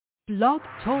Blog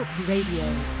Talk Radio.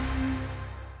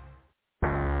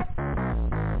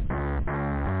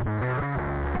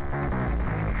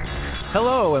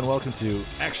 Hello and welcome to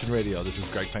Action Radio. This is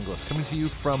Greg Penglis coming to you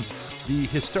from the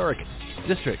historic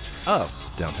district of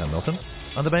downtown Milton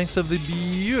on the banks of the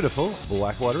beautiful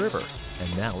Blackwater River.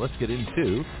 And now let's get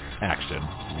into Action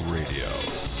Radio.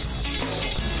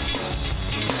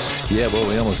 Yeah, well,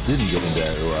 we almost didn't get into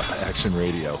Action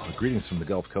Radio. Greetings from the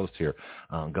Gulf Coast here,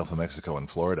 Gulf of Mexico and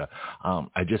Florida.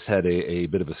 I just had a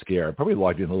bit of a scare. I probably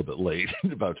logged in a little bit late,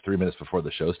 about 3 minutes before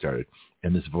the show started.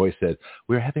 And this voice said,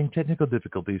 "We're having technical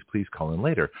difficulties. Please call in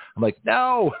later." I'm like,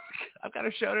 no, I've got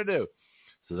a show to do.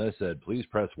 So then I said, please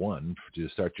press 1 to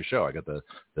start your show. I got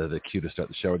the cue to start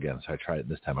the show again. So I tried it, and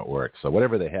this time it worked. So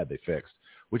whatever they had, they fixed,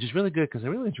 which is really good because I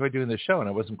really enjoyed doing this show, and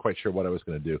I wasn't quite sure what I was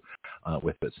going to do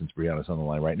with it since Brianna's on the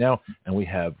line right now, and we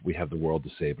have the world to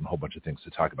save and a whole bunch of things to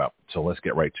talk about. So let's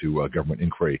get right to government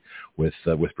inquiry with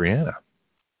Brianna.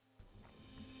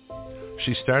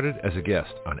 She started as a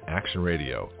guest on Action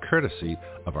Radio, courtesy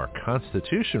of our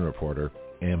Constitution reporter,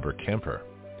 Amber Kemper.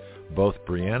 Both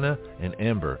Brianna and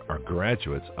Amber are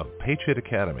graduates of Patriot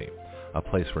Academy, a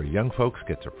place where young folks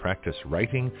get to practice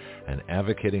writing and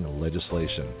advocating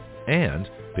legislation and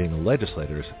being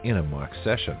legislators in a mock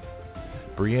session.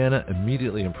 Brianna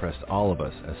immediately impressed all of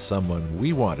us as someone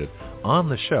we wanted on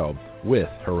the show with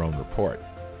her own report.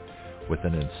 With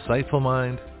an insightful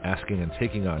mind, asking and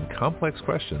taking on complex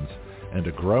questions, and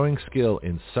a growing skill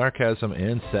in sarcasm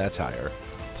and satire,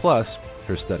 plus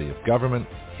her study of government,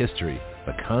 history,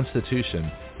 the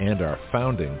Constitution, and our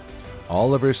founding,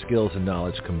 all of her skills and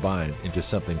knowledge combined into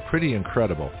something pretty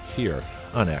incredible here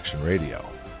on Action Radio.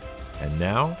 And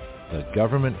now, the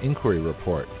Government Inquiry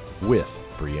Report with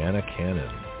Brianna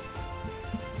Cannon.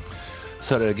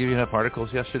 So did I give you enough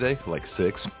articles yesterday? Like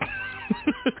 6?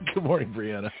 Good morning,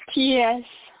 Brianna. Yes.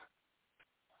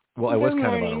 Well, I was kind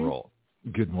of on a roll.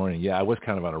 Good morning. Yeah, I was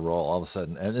kind of on a roll all of a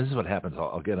sudden. And this is what happens.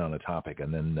 I'll get on a topic,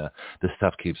 and then this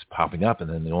stuff keeps popping up, and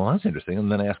then, well, that's interesting.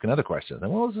 And then I ask another question.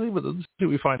 And, well, let's see what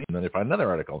we find. And then I find another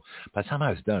article. By the time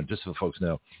I was done, just so folks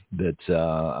know that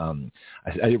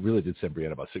I really did send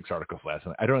Brianna about 6 articles last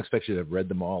night. I don't expect you to have read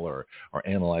them all or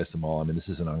analyzed them all. I mean, this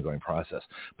is an ongoing process.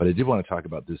 But I did want to talk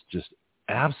about this just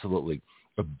absolutely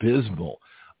abysmal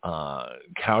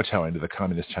kowtowing to the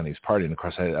Communist Chinese Party. And of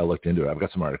course, I looked into it. I've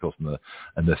got some articles in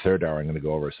the third hour I'm going to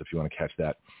go over. So if you want to catch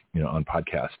that, on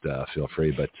podcast, feel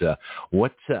free. But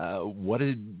what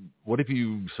have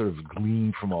you sort of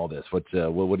gleaned from all this? What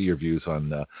are your views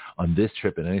on this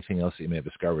trip and anything else that you may have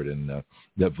discovered in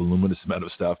that voluminous amount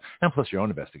of stuff, and plus your own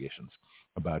investigations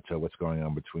about what's going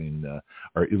on between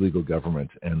our illegal government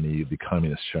and the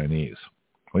Communist Chinese?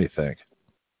 What do you think?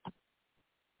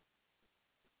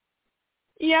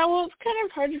 Yeah, well, it's kind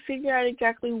of hard to figure out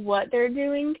exactly what they're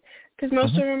doing because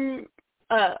most of them,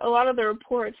 a lot of the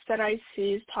reports that I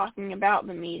see is talking about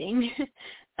the meeting,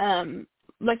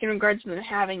 like in regards to them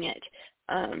having it.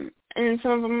 And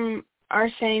some of them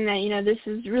are saying that, this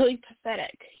is really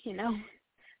pathetic,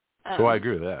 So I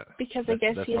agree with that. Because I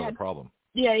guess that's he not had a problem.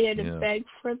 Yeah, he had to beg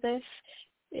for this.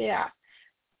 Yeah.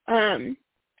 Let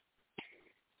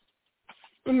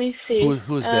me see.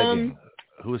 Who is begging?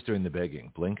 Who is doing the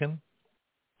begging? Blinken?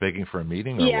 Begging for a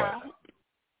meeting or what?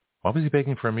 Why was he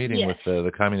begging for a meeting with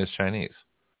the Communist Chinese?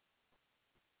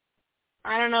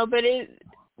 I don't know, but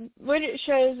what it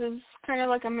shows is kind of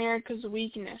like America's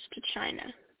weakness to China,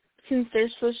 since they're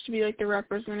supposed to be like the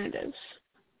representatives.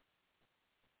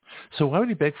 So why would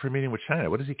he beg for a meeting with China?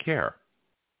 What does he care?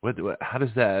 How does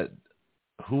that?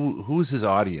 Who's his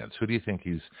audience? Who do you think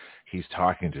he's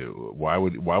talking to? Why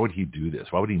would he do this?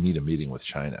 Why would he need a meeting with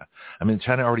China? I mean,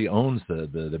 China already owns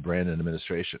the Brandon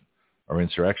administration or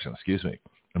insurrection. Excuse me.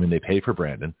 I mean, they pay for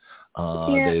Brandon.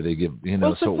 They give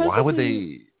Well, so why would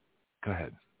they? Go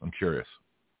ahead. I'm curious.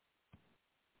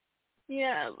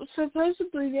 Yeah,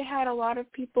 supposedly they had a lot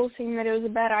of people saying that it was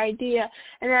a bad idea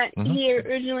and that he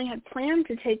originally had planned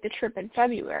to take the trip in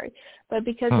February, but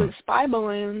because of the spy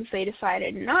balloons, they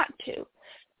decided not to.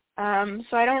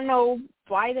 So I don't know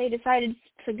why they decided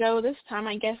to go this time.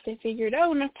 I guess they figured,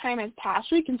 enough time has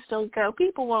passed. We can still go.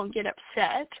 People won't get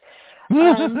upset.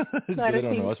 But they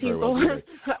don't know us very well, do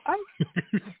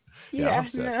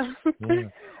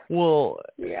they? Well,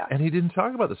 and he didn't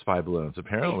talk about the spy balloons.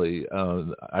 Apparently,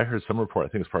 I heard some report, I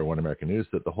think it's probably One American News,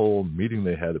 that the whole meeting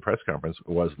they had, the press conference,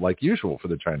 was like usual for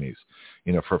the Chinese,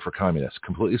 for communists,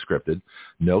 completely scripted,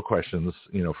 no questions,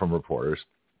 from reporters.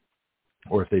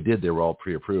 Or if they did, they were all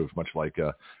pre-approved, much like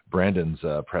Brandon's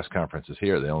press conferences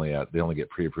here. They only get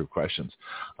pre-approved questions.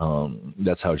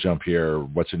 That's how Jean-Pierre,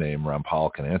 what's her name, Ron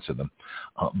Paul can answer them.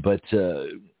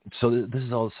 So this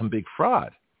is all some big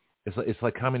fraud. It's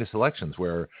like communist elections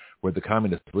where the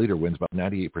communist leader wins about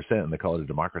 98% and they call it a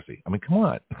democracy. I mean, come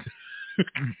on.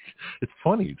 It's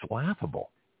funny. It's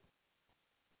laughable.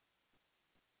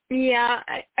 Yeah,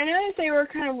 I know that they were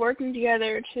kind of working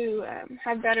together to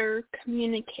have better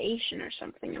communication or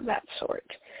something of that sort.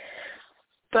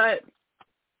 But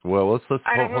well, let's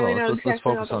I don't really know let's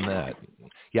exactly focus on that.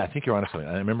 Yeah, I think you're onto something.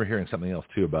 I remember hearing something else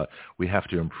too about we have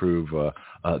to improve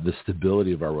the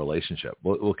stability of our relationship.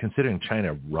 Well, considering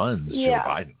China runs Joe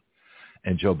Biden,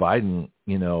 and Joe Biden,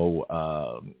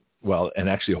 and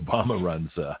actually Obama runs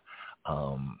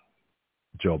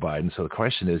Joe Biden. So the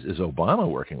question is Obama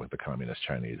working with the communist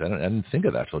Chinese? I didn't think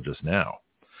of that till just now.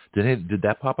 Did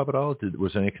that pop up at all?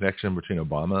 Was there any connection between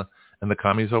Obama and the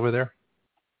commies over there?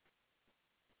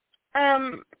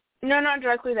 No, not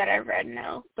directly that I've read,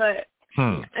 no. But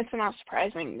it's not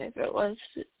surprising if it was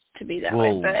to be that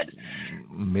way. But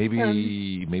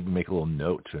maybe make a little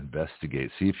note to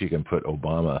investigate. See if you can put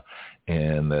Obama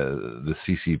and the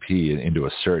CCP into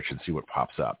a search and see what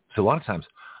pops up. So a lot of times,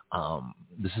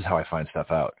 this is how I find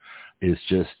stuff out, is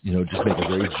just make a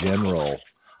very general,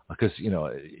 because,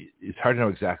 it's hard to know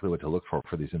exactly what to look for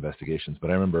these investigations. But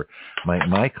I remember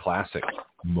my classic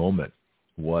moment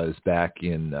was back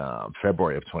in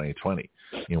February of 2020,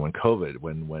 when COVID,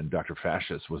 when Dr.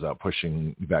 Fascist was out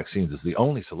pushing vaccines as the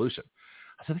only solution.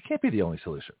 I said, it can't be the only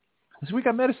solution. I said, we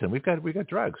got medicine, we've got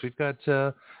drugs, we've got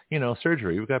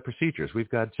surgery, we've got procedures, we've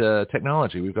got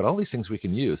technology, we've got all these things we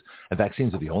can use, and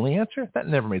vaccines are the only answer? That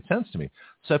never made sense to me.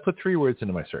 So I put 3 words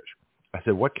into my search. I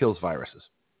said, what kills viruses?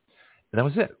 And that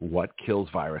was it. What kills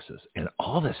viruses? And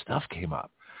all this stuff came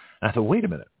up. And I thought, wait a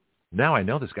minute. Now I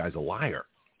know this guy's a liar,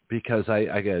 because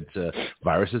I get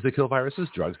viruses that kill viruses,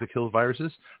 drugs that kill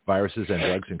viruses, viruses and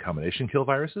drugs in combination kill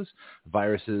viruses,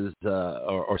 viruses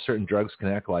or certain drugs can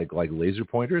act like laser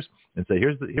pointers and say,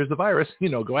 here's the virus,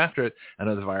 go after it, and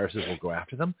other viruses will go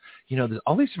after them. There's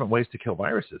all these different ways to kill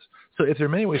viruses. So if there are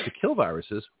many ways to kill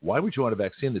viruses, why would you want a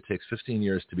vaccine that takes 15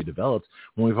 years to be developed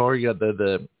when we've already got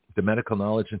the medical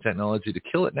knowledge and technology to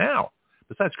kill it now?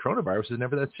 Besides, coronavirus is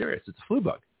never that serious. It's a flu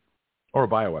bug. Or a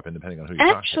bioweapon, depending on who you're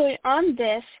talking to. Actually, on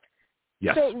this,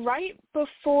 yes. So right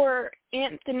before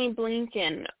Anthony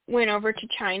Blinken went over to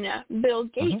China, Bill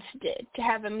Gates did, to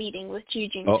have a meeting with Xi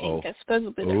Jinping, because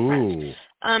supposedly they're friends.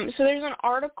 So there's an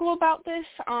article about this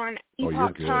on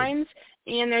Epoch Times,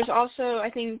 and there's also,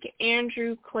 I think,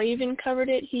 Andrew Klavan covered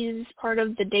it. He's part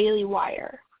of the Daily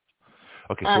Wire.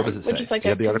 Okay, so what does it say? Which is like Do you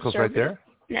have the articles right there?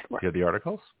 Network. Do you have the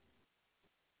articles?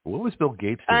 What was Bill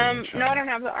Gates doing in China? No, I don't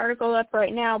have the article up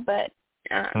right now, but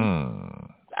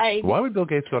why would Bill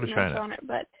Gates go to China? On it,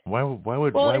 but, why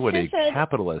would a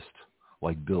capitalist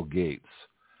like Bill Gates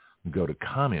go to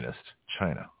communist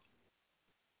China?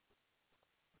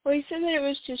 Well, he said that it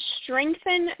was to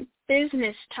strengthen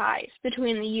business ties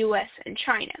between the U.S. and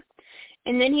China.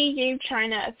 And then he gave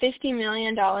China a $50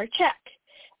 million check.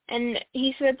 And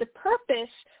he said the purpose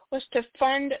was to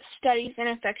fund studies in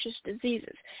infectious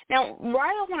diseases. Now,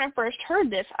 right off when I first heard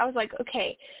this, I was like,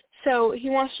 okay, so he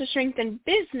wants to strengthen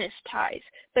business ties,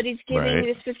 but he's giving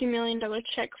this $50 million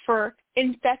check for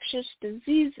infectious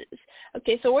diseases.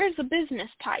 Okay, so where's the business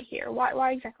tie here?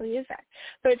 Why exactly is that?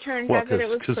 But it turns out that it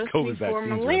was supposed to be for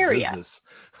malaria.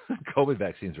 COVID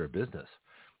vaccines are a business.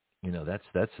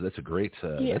 That's a great,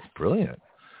 that's brilliant.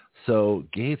 So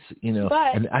Gates,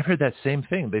 and I've heard that same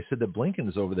thing. They said that Blinken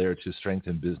is over there to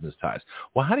strengthen business ties.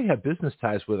 Well, how do you have business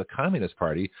ties with a communist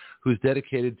party who's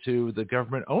dedicated to the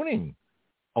government owning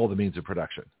all the means of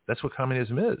production? That's what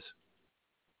communism is.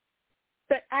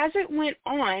 But as it went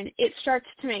on, it starts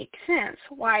to make sense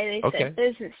why they said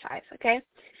business ties, okay?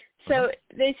 So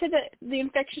they said that the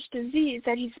infectious disease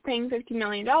that he's paying $50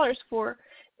 million for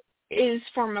is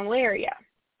for malaria.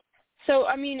 So,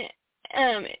 I mean,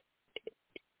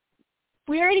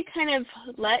 we already kind of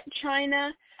let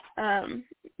China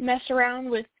mess around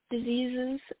with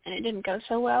diseases, and it didn't go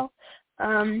so well.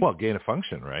 Gain of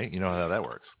function, right? You know how that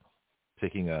works.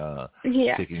 Taking a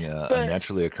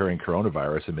naturally occurring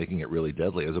coronavirus and making it really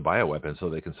deadly as a bioweapon so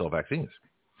they can sell vaccines.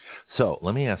 So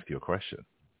let me ask you a question.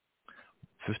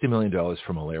 $50 million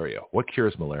for malaria. What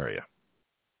cures malaria?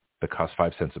 That costs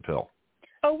 5 cents a pill.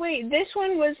 Oh, wait, this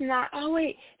one was not. Oh,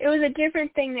 wait, it was a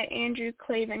different thing that Andrew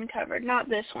Klavan covered, not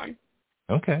this one.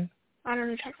 Okay. I don't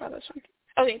know talk about this one.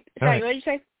 Okay, sorry, what did you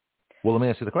say? Well, let me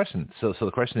ask you the question. So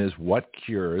the question is, what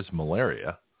cures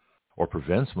malaria or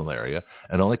prevents malaria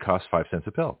and only costs 5 cents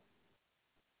a pill?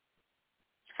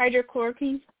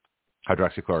 Hydroxychloroquine.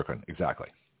 Hydroxychloroquine, exactly.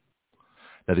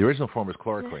 Now, the original form is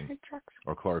chloroquine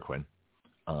or chloroquine.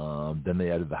 Then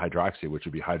they added the hydroxy, which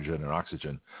would be hydrogen and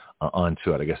oxygen,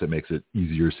 onto it. I guess it makes it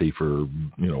easier, safer,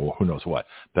 who knows what.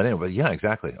 But anyway, yeah,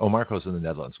 exactly. Oh, Marco's in the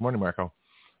Netherlands. Morning, Marco.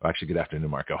 Actually, good afternoon,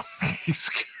 Marco.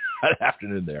 Good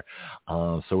afternoon there.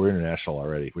 So we're international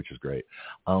already, which is great.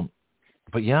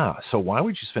 But yeah, so why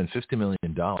would you spend $50 million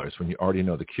when you already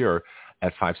know the cure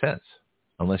at 5 cents,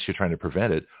 unless you're trying to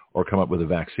prevent it or come up with a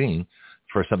vaccine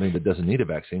for something that doesn't need a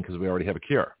vaccine because we already have a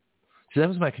cure? See, that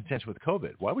was my contention with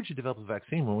COVID. Why would you develop a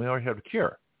vaccine when we already have a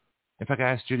cure? In fact,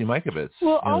 I asked Judy Mikovits,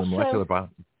 the molecular bio.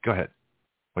 Go ahead.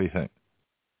 What do you think?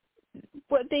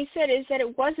 What they said is that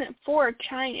it wasn't for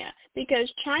China because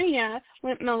China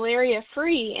went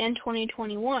malaria-free in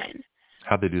 2021.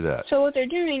 How'd they do that? So what they're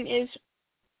doing is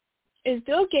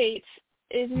Bill Gates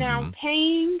is now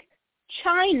paying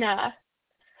China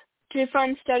to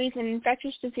fund studies in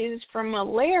infectious diseases for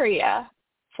malaria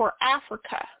for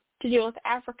Africa, to deal with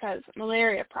Africa's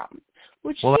malaria problem,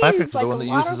 which seems Africa's like the one a that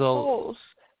lot uses of holes.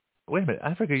 Wait a minute.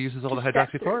 Africa uses all the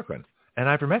hydroxychloroquine and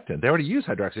ivermectin. They already use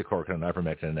hydroxychloroquine and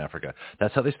ivermectin in Africa.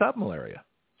 That's how they stop malaria.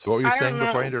 So what were you saying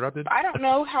before I interrupted? I don't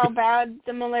know how bad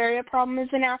the malaria problem is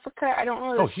in Africa. I don't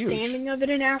know the standing of it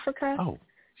in Africa. Oh,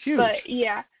 huge. But,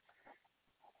 yeah.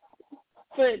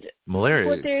 But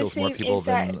malaria kills more people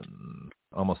than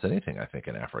almost anything, I think,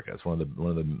 in Africa. It's one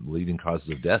of the leading causes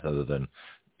of death other than,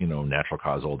 natural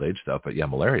cause old age stuff. But, yeah,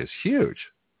 malaria is huge.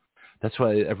 That's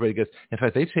why everybody gets – in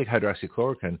fact, they take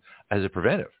hydroxychloroquine as a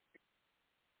preventive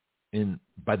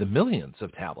by the millions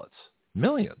of tablets,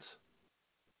 millions,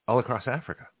 all across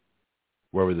Africa,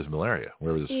 wherever there's malaria,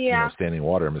 wherever there's standing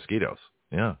water and mosquitoes.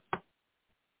 Yeah.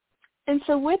 And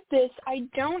so with this, I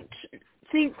don't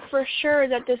think for sure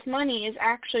that this money is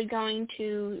actually going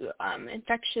to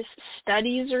infectious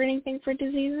studies or anything for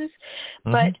diseases.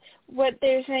 But what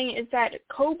they're saying is that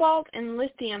cobalt and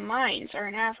lithium mines are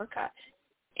in Africa.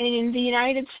 And in the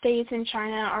United States and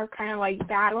China are kind of like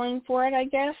battling for it, I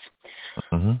guess.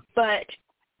 But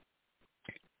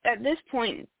at this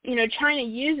point, China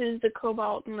uses the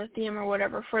cobalt and lithium or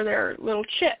whatever for their little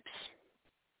chips.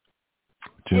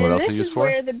 Do you know what else they use for?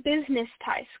 This is where the business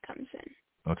ties comes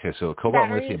in. Okay, so cobalt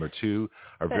and lithium are two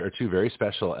very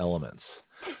special elements.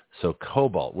 So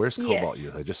cobalt, where's cobalt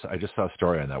used? I just saw a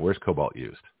story on that. Where's cobalt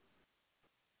used?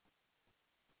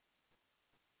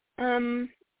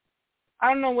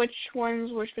 I don't know which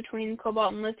between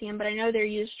cobalt and lithium, but I know they're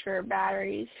used for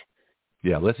batteries.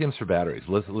 Yeah, lithium's for batteries.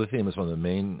 Lithium is one of the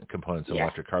main components in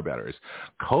electric car batteries.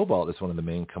 Cobalt is one of the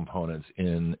main components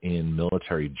in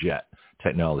military jet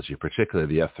technology,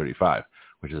 particularly the F-35,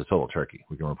 which is a total turkey.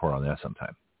 We can report on that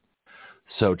sometime.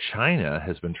 So China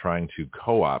has been trying to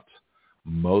co-opt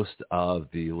most of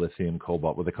the lithium,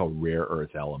 cobalt, what they call rare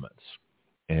earth elements.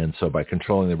 And so by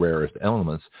controlling the rare earth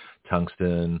elements,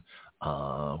 tungsten,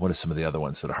 what are some of the other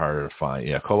ones that are harder to find?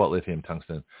 Yeah, cobalt, lithium,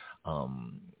 tungsten,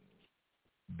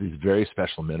 these very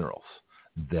special minerals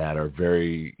that are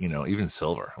very, even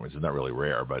silver, which is not really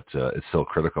rare, but it's still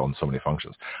critical in so many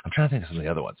functions. I'm trying to think of some of the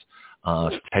other ones.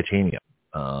 Titanium.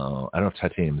 I don't know if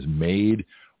titanium is made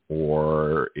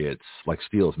or it's like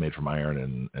steel is made from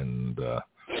iron and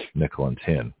nickel and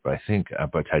tin. But I think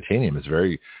but titanium is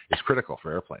critical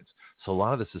for airplanes. So a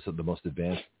lot of this is the most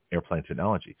advanced airplane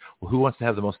technology. Well, who wants to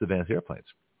have the most advanced airplanes?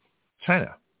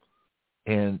 China.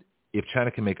 And if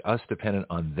China can make us dependent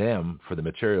on them for the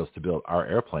materials to build our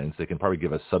airplanes, they can probably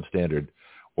give us substandard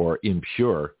or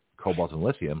impure cobalt and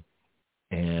lithium.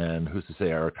 And who's to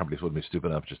say our companies wouldn't be stupid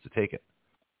enough just to take it,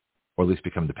 or at least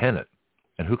become dependent?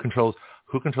 And who controls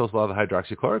a lot of the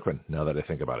hydroxychloroquine? Now that I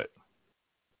think about it,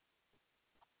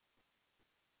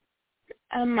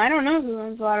 I don't know who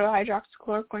owns a lot of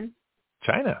hydroxychloroquine.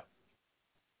 China.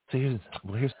 So here's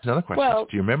another question. Well,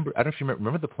 do you remember? I don't know if you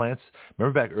remember the plants.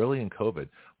 Remember back early in COVID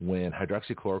when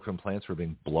hydroxychloroquine plants were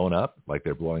being blown up, like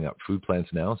they're blowing up food plants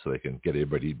now, so they can get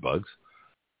everybody to eat bugs.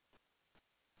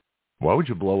 Why would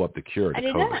you blow up the cure to I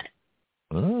did COVID?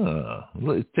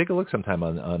 Not. Take a look sometime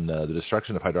on the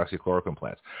destruction of hydroxychloroquine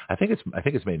plants. I think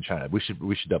it's made in China. We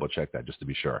should double check that just to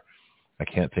be sure. I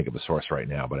can't think of a source right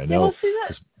now, but I know.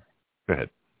 Go ahead.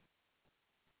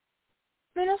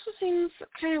 It also seems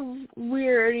kind of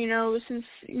weird, since,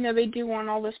 they do want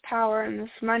all this power and this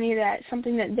money, that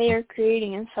something that they are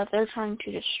creating and stuff they're trying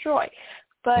to destroy.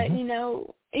 But,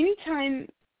 anytime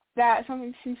that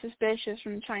something seems suspicious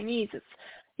from the Chinese, it's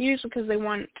usually because they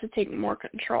want to take more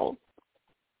control.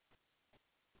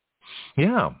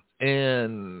 Yeah.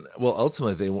 And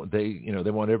ultimately they want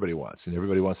everybody wants, and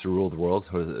everybody wants to rule the world.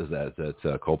 Is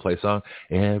that Coldplay song?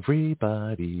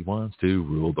 Everybody wants to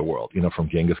rule the world. From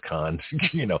Genghis Khan.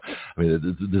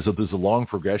 There's a long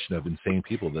progression of insane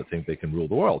people that think they can rule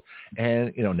the world,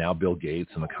 and now Bill Gates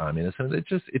and the communists, and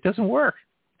it doesn't work.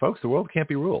 folks, the world can't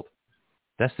be ruled.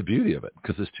 That's the beauty of it,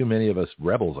 because there's too many of us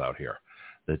rebels out here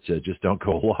that just don't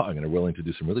go along and are willing to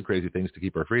do some really crazy things to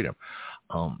keep our freedom.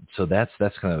 So that's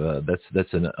kind of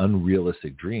that's an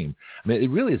unrealistic dream. I mean, it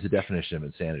really is the definition of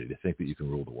insanity to think that you can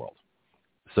rule the world.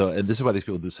 So, and this is why these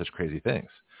people do such crazy things.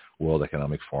 World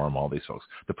Economic Forum, all these folks.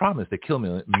 The problem is they kill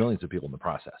millions of people in the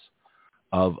process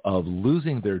of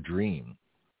losing their dream.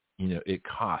 You know, it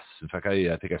costs. In fact,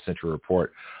 I think I sent you a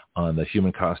report on the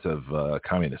human cost of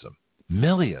communism.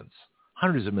 Millions,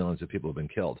 hundreds of millions of people have been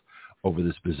killed over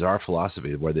this bizarre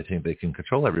philosophy where they think they can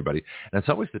control everybody. And it's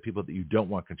always the people that you don't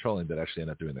want controlling that actually end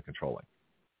up doing the controlling.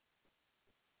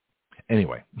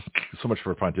 Anyway, so much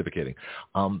for pontificating.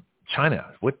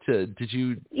 China, what did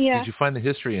you find the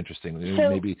history interesting?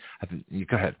 Maybe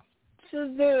go ahead.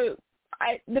 So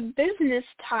the business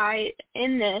tie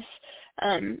in this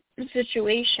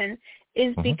situation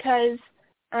is because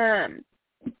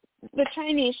the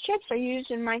Chinese chips are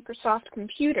used in Microsoft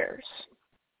computers.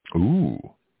 Ooh.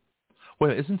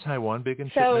 Well, isn't Taiwan big in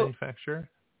chip manufacture?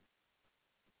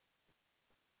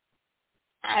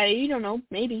 I don't know,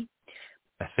 maybe.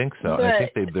 I think so. But I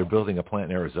think they're building a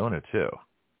plant in Arizona too.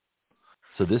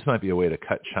 So this might be a way to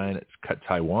cut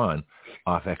Taiwan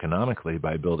off economically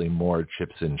by building more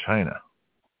chips in China,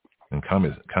 in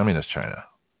communist China.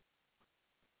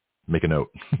 Make a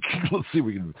note. Let's see.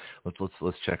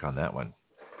 Let's check on that one.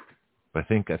 But I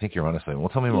think you're onto something. Well,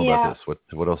 tell me more about this.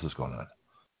 What else is going on?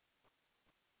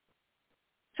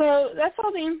 So that's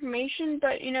all the information,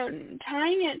 but,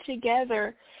 tying it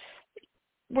together,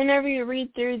 whenever you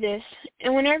read through this,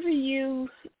 and whenever you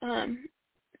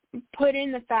put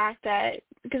in the fact that,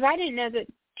 because I didn't know that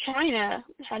China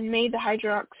had made the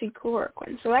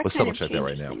hydroxychloroquine, so that let's kind of check changes that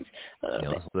right now. things a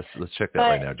little bit. Let's check that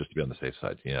right now just to be on the safe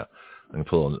side. Yeah, I'm going to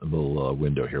pull a little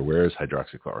window here. Where is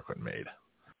hydroxychloroquine made?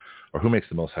 Or who makes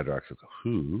the most hydroxychloroquine?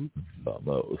 Who the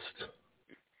most?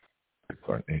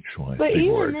 But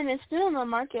even then, it's been on the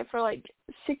market for like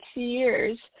 60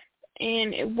 years,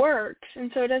 and it works. And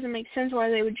so it doesn't make sense why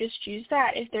they would just use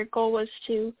that if their goal was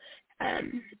to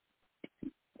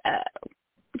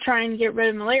try and get rid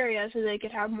of malaria so they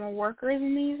could have more workers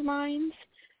in these mines.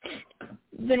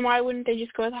 Then why wouldn't they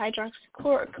just go with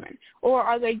hydroxychloroquine? Or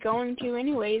are they going to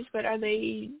anyways, but are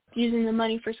they using the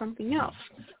money for something else?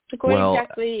 Like what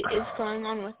exactly is going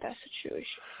on with that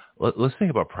situation? Let's think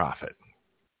about profit.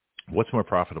 What's more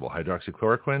profitable,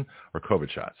 hydroxychloroquine or COVID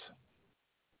shots?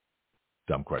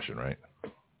 Dumb question, right?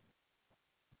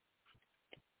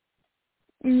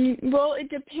 Well, it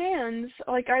depends.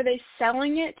 Like, are they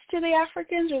selling it to the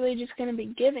Africans, or are they just going to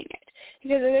be giving it?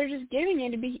 Because if they're just giving it,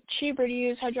 it'd be cheaper to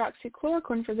use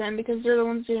hydroxychloroquine for them because they're the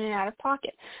ones doing it out of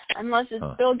pocket. Unless it's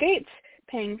Bill Gates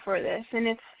paying for this. And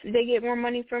if they get more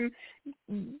money from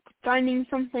finding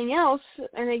something else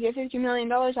and they get $50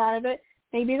 million out of it,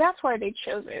 maybe that's why they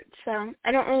chose it. So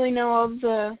I don't really know all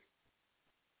the,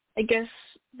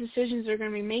 decisions they're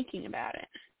going to be making about it.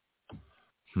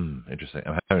 Interesting.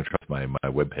 I'm having trouble with my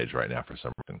webpage right now for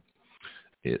some reason.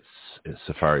 It's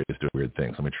Safari is doing weird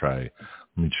things. Let me try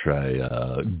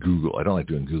Google. I don't like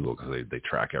doing Google because they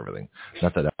track everything.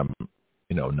 Not that I'm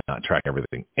not track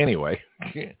everything. Anyway,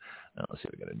 let's see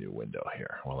if we get a new window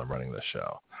here while I'm running the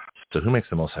show. So who makes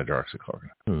the most hydroxychloroquine?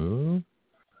 Who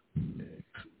makes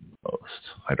the most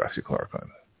hydroxychloroquine?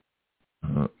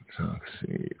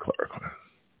 Hydroxychloroquine.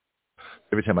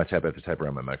 Every time I type, I have to type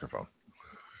around my microphone.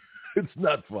 It's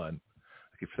not fun.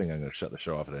 I keep thinking I'm going to shut the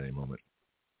show off at any moment.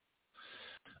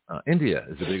 India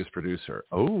is the biggest producer.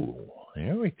 Oh,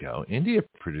 there we go. India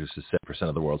produces 7%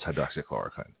 of the world's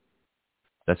hydroxychloroquine.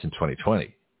 That's in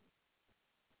 2020.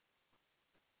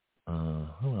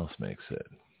 Who else makes it?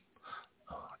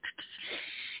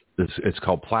 It's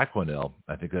called Plaquenil.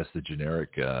 I think that's the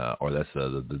generic, or that's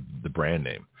the brand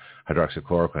name.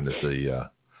 Hydroxychloroquine is the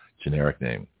generic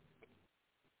name.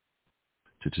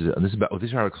 And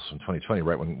these are articles from 2020,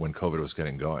 right when COVID was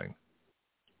getting going.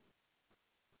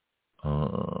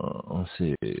 Let's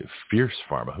see. Fierce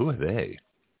Pharma. Who are they?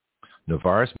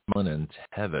 Novartis, Mellon, and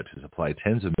Teva to supply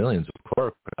tens of millions of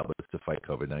chloroquine tablets to fight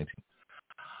COVID-19.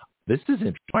 This is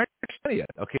interesting. Why aren't you yet?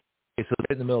 Okay, so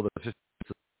right in the middle of the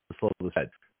slope of the head.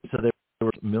 So there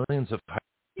were millions of.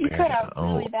 You cut out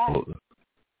really bad.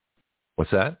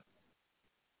 What's that?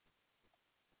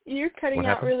 You're cutting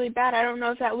out really bad. I don't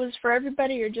know if that was for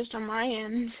everybody or just on my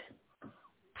end.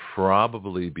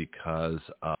 Probably because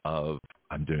of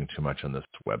I'm doing too much on this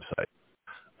website.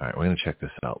 All right, we're going to check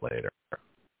this out later.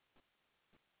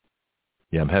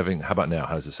 Yeah, how about now?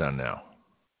 How does it sound now?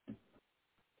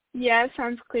 Yeah, it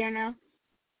sounds clear now.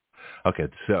 Okay,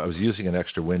 so I was using an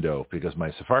extra window because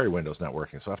my Safari window is not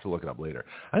working, so I have to look it up later.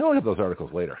 I can look up those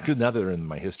articles later, because now they're in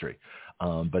my history.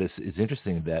 But it's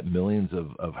interesting that millions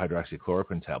of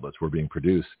hydroxychloroquine tablets were being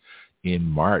produced in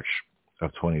March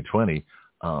of 2020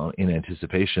 in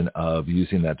anticipation of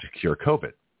using that to cure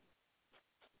COVID.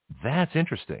 That's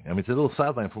interesting. I mean, it's a little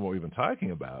sideline from what we've been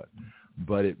talking about,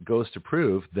 but it goes to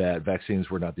prove that vaccines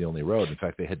were not the only road. In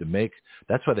fact,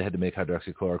 that's why they had to make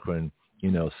hydroxychloroquine,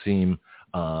 seem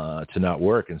to not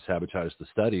work and sabotage the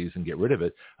studies and get rid of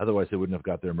it. Otherwise, they wouldn't have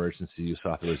got their emergency use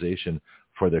authorization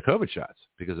for their COVID shots.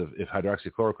 Because if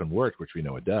hydroxychloroquine worked, which we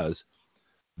know it does,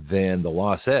 then the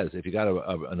law says if you got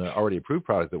an already approved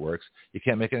product that works, you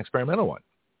can't make an experimental one.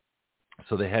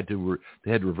 So they had to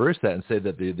reverse that and say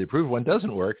that the approved one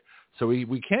doesn't work, so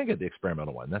we can't get the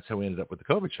experimental one. That's how we ended up with the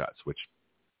COVID shots, which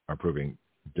are proving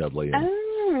deadly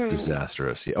and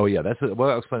disastrous. Oh, yeah,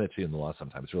 I'll explain it to you in the law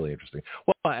sometime. It's really interesting.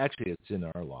 Well, actually, it's in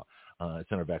our law.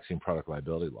 It's in our vaccine product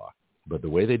liability law. But the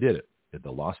way they did it, the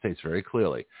law states very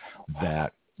clearly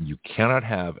that you cannot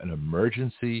have an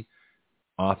emergency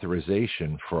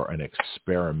authorization for an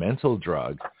experimental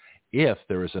drug if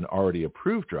there is an already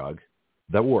approved drug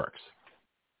that works.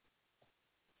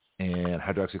 And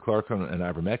hydroxychloroquine and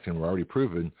ivermectin were already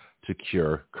proven to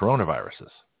cure coronaviruses.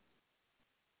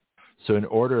 So in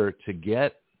order to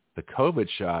get the COVID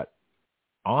shot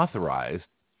authorized,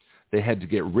 they had to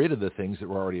get rid of the things that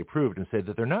were already approved and say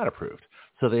that they're not approved.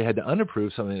 So they had to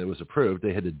unapprove something that was approved.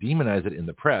 They had to demonize it in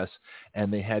the press,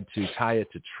 and they had to tie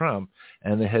it to Trump,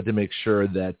 and they had to make sure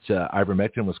that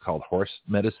ivermectin was called horse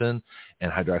medicine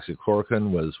and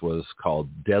hydroxychloroquine was called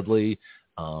deadly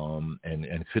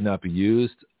and could not be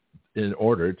used in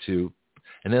order to,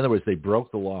 in other words, they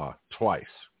broke the law twice.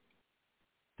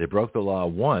 They broke the law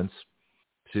once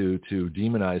to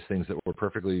demonize things that were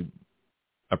perfectly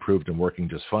approved and working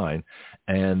just fine,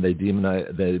 and they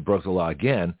broke the law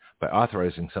again by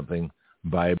authorizing something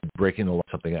by breaking the law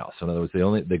something else. So in other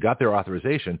words, they got their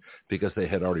authorization because they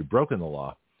had already broken the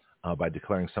law by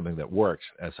declaring something that works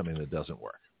as something that doesn't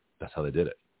work. That's how they did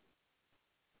it.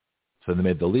 So they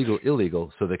made the legal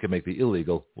illegal so they could make the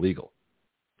illegal legal.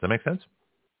 Does that make sense?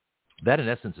 That, in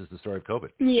essence, is the story of COVID.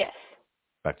 Yes.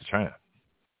 Back to China.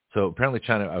 So apparently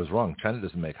China, I was wrong. China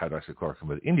doesn't make hydroxychloroquine,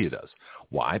 but India does.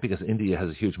 Why? Because India has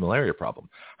a huge malaria problem.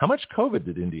 How much COVID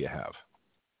did India have?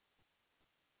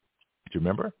 Do you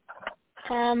remember?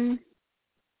 I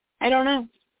don't know.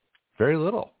 Very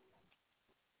little.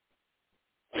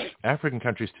 African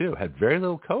countries, too, had very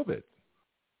little COVID.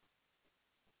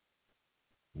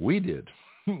 We did.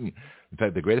 In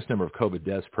fact, the greatest number of COVID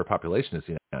deaths per population is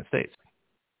the United States,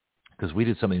 because we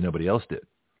did something nobody else did.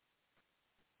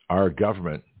 Our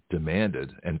government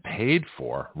demanded and paid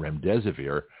for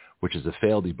remdesivir, which is a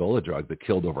failed Ebola drug that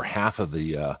killed over half of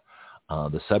the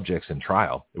subjects in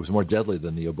trial. It was more deadly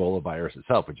than the Ebola virus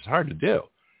itself, which is hard to do,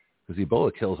 because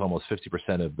Ebola kills almost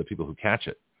 50% of the people who catch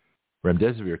it.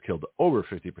 Remdesivir killed over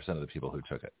 50% of the people who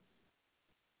took it.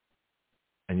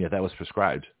 And yet that was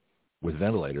prescribed with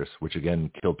ventilators, which again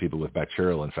killed people with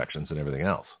bacterial infections and everything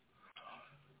else.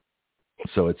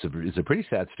 So it's a pretty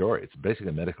sad story. It's basically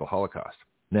a medical holocaust.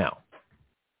 Now,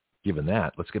 given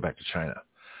that, let's get back to China.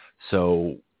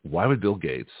 So why would Bill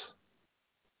Gates,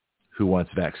 who wants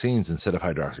vaccines instead of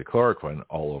hydroxychloroquine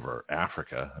all over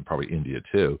Africa and probably India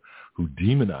too, who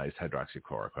demonized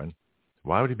hydroxychloroquine,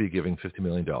 why would he be giving $50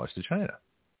 million to China?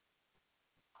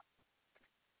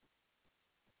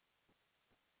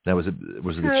 Now, was it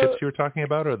the chips you were talking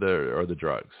about, or the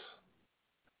drugs?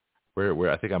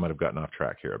 Where I think I might have gotten off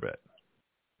track here a bit.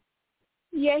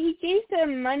 Yeah, he gave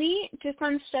them money to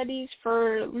fund studies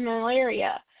for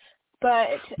malaria,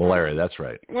 but malaria. That's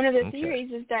right. One of the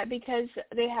theories is that because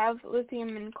they have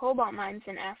lithium and cobalt mines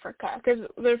in Africa, because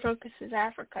their focus is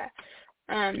Africa.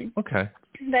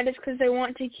 That is because they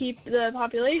want to keep the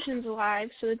populations alive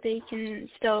so that they can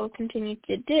still continue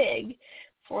to dig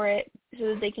for it, so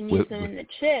that they can use them in the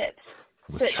chips.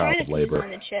 So that China can use them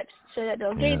in the chips, so that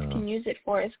Bill Gates can use it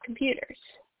for his computers.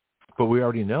 But we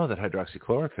already know that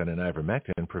hydroxychloroquine and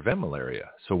ivermectin prevent malaria.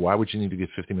 So why would you need to give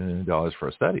 $50 million for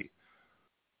a study?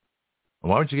 And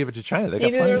why would you give it to China? They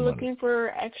got plenty of money. Maybe they're looking for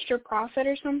extra profit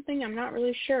or something. I'm not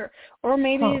really sure. Or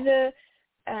maybe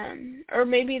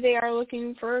maybe they are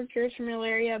looking for cures for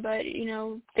malaria, but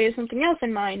they have something else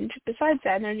in mind besides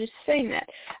that, and they're just saying that.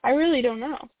 I really don't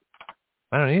know.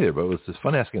 I don't either, but it was just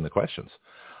fun asking the questions.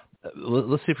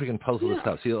 Let's see if we can puzzle this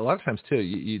out. See, a lot of times, too,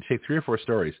 you take 3 or 4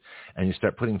 stories and you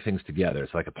start putting things together.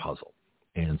 It's like a puzzle.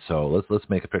 And so let's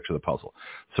make a picture of the puzzle.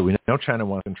 So we know China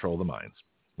wants to control the mines.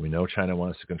 We know China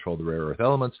wants to control the rare earth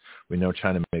elements. We know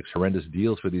China makes horrendous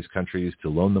deals with these countries to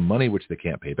loan them money, which they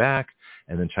can't pay back.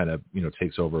 And then China,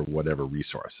 takes over whatever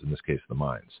resource, in this case, the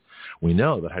mines. We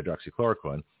know that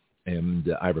hydroxychloroquine and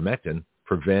ivermectin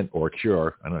prevent or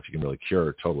cure, I don't know if you can really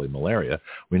cure totally malaria.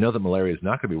 We know that malaria is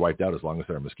not going to be wiped out as long as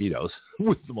there are mosquitoes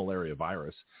with the malaria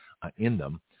virus in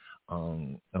them,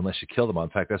 unless you kill them. In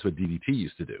fact, that's what DDT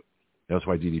used to do. That's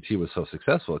why DDT was so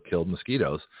successful. It killed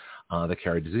mosquitoes that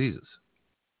carried diseases.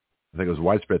 I think it was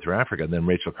widespread through Africa. And then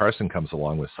Rachel Carson comes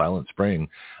along with Silent Spring.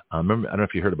 Remember, I don't know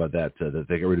if you heard about that, that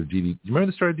they got rid of DDT. Do you remember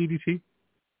the story of DDT? It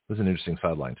was an interesting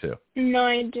sideline, too. No,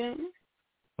 I don't.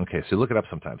 Okay, so look it up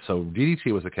sometime. So DDT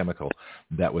was a chemical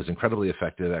that was incredibly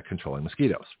effective at controlling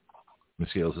mosquitoes.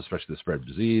 Mosquitoes, especially the spread of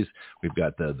disease. We've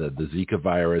got the Zika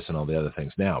virus and all the other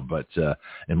things now. But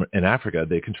in Africa,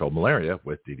 they controlled malaria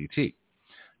with DDT.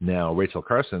 Now, Rachel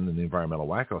Carson and the environmental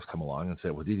wackos come along and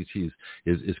say, well, DDT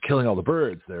is killing all the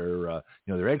birds. They're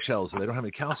eggshells, and they don't have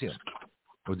any calcium.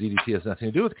 Well, DDT has nothing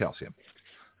to do with calcium.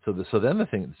 So then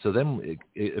it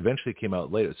eventually came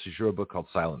out later. She wrote a book called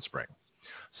Silent Spring.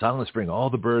 Silent Spring, all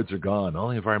the birds are gone. All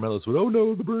the environmentalists went, oh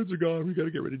no, the birds are gone. We got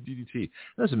to get rid of DDT. And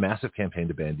there's a massive campaign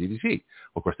to ban DDT. Well,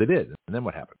 of course they did. And then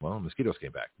what happened? Well, mosquitoes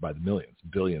came back by the millions,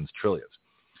 billions, trillions.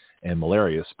 And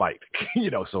malaria spiked,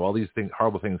 so all these things,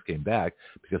 horrible things came back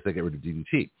because they got rid of DDT.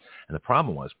 And the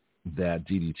problem was that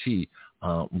DDT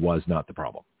was not the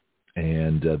problem.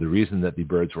 And the reason that the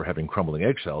birds were having crumbling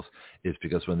eggshells is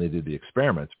because when they did the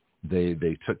experiment,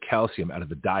 they took calcium out of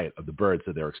the diet of the birds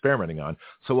that they were experimenting on.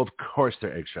 So, of course,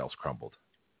 their eggshells crumbled.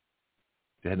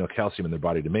 They had no calcium in their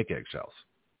body to make eggshells.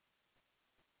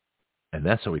 And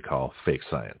that's what we call fake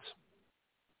science.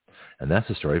 And that's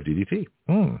the story of DDT.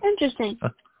 Interesting.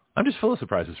 I'm just full of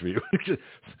surprises for you. That's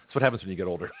what happens when you get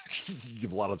older. You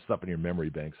have a lot of stuff in your memory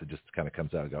banks that just kind of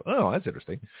comes out and go, oh, that's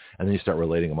interesting. And then you start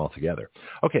relating them all together.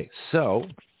 Okay, so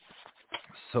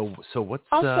what's...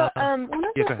 Also, one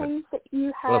of the things that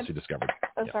you had... What else you discovered?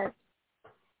 Oh, yeah. Sorry.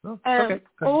 Oh, okay.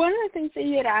 Well, one of the things that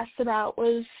you had asked about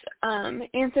was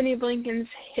Anthony Blinken's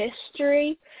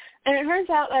history. And it turns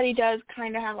out that he does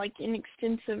kind of have, like, an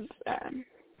extensive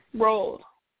role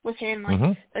within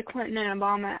the Clinton and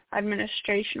Obama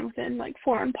administration within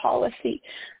foreign policy.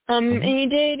 And he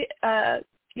did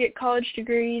get college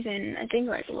degrees in I think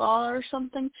law or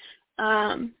something.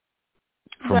 From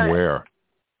where?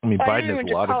 I mean, Biden has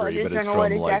a law degree, but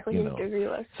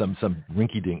it's from some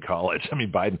rinky-dink college. I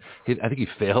mean, Biden, I think he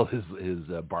failed his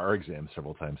bar exam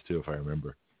several times too, if I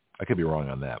remember. I could be wrong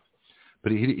on that,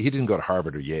 but he didn't go to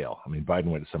Harvard or Yale. I mean, Biden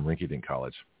went to some rinky-dink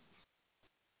college.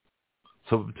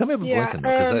 So tell me about Blinken,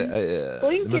 because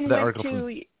Blinken went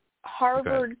to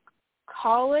Harvard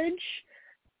College,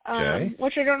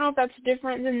 which I don't know if that's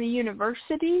different than the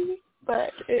university,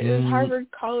 but it was Harvard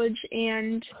College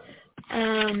and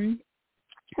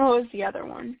what was the other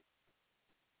one?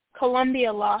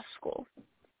 Columbia Law School.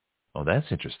 Oh, that's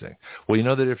interesting. Well, you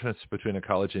know the difference between a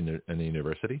college and a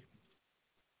university?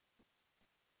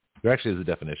 There actually is a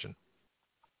definition.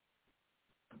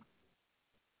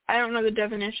 I don't know the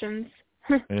definitions.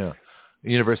 Yeah.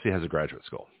 The university has a graduate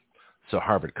school. So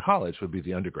Harvard College would be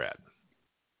the undergrad.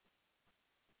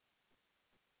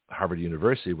 Harvard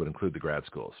University would include the grad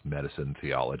schools, medicine,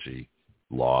 theology,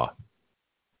 law,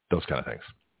 those kind of things.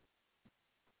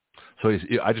 So we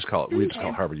just call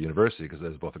it Harvard University because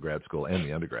there's both the grad school and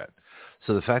the undergrad.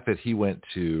 So the fact that he went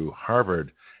to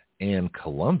Harvard and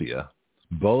Columbia,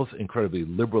 both incredibly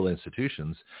liberal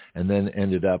institutions, and then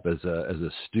ended up as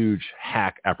a stooge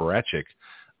hack apparatchik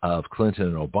of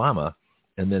Clinton and Obama,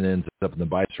 and then ends up in the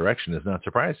Biden direction is not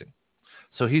surprising.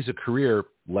 So he's a career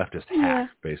leftist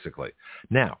hack, basically.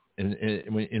 Now, in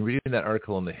reading that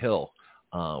article on The Hill,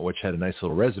 which had a nice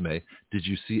little resume, did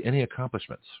you see any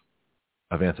accomplishments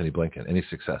of Anthony Blinken, any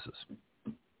successes?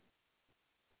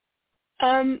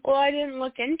 Well, I didn't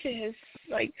look into his,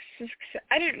 success.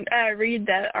 I didn't read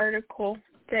that article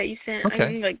that you sent, I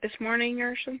think, this morning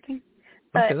or something.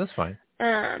 But, okay, that's fine.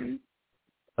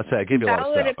 Let's say I gave you a lot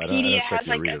of stuff. I don't expect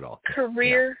you to read it all.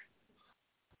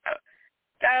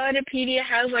 Dialopedia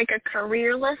has a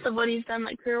career list of what he's done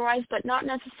career-wise, but not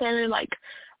necessarily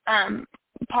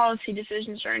policy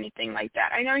decisions or anything like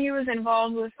that. I know he was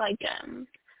involved with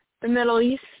the Middle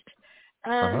East,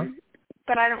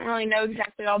 but I don't really know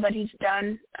exactly all that he's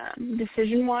done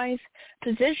decision-wise.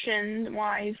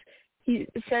 Position-wise, he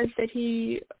says that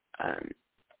he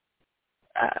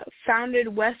founded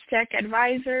West Tech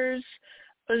Advisors,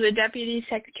 was a Deputy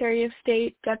Secretary of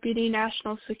State, Deputy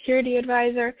National Security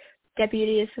Advisor,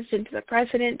 Deputy Assistant to the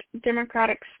President,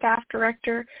 Democratic Staff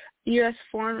Director, U.S.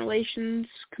 Foreign Relations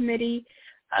Committee,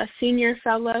 a Senior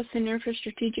Fellow, Center for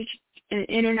in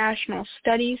International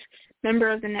Studies, member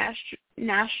of the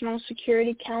National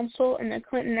Security Council in the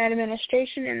Clinton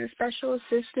administration, and the Special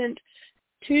Assistant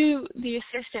to the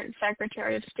Assistant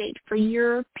Secretary of State for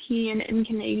European and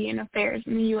Canadian Affairs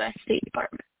in the U.S. State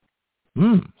Department.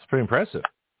 It's pretty impressive.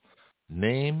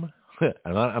 Name,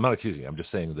 I'm not accusing you. I'm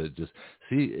just saying that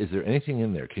see, is there anything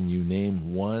in there? Can you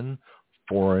name one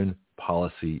foreign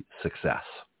policy success?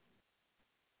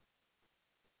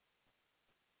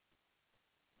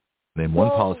 Name one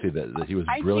policy that he was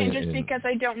brilliant in. I can't just because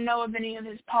I don't know of any of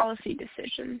his policy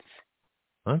decisions.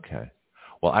 Okay.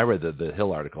 Well, I read the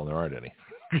Hill article, and there aren't any.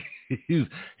 he's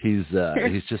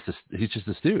just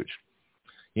a stooge.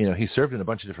 You know, he served in a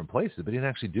bunch of different places, but he didn't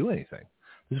actually do anything.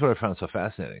 This is what I found so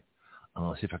fascinating.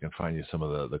 Let's see if I can find you some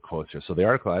of the quotes here. So the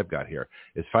article I've got here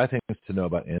is 5 things to know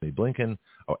about Anthony Blinken,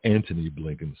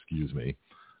 excuse me,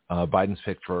 Biden's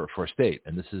pick for state.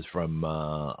 And this is from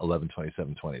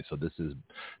 11/27/20. So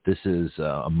this is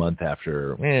a month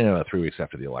after, 3 weeks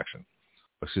after the election.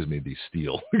 Excuse me, the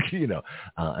steal,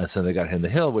 and so they got him the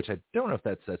Hill, which I don't know if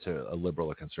that's a liberal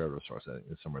or conservative source. I think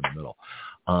it's somewhere in the middle.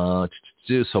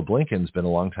 So Blinken's been a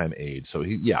longtime aide. So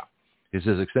he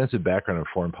has extensive background in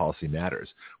foreign policy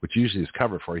matters, which usually is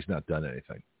covered for. He's not done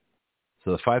anything.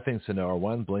 So the 5 things to know are: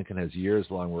 1, Blinken has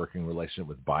years-long working relationship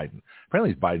with Biden.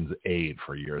 Apparently he's Biden's aide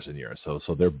for years and years. So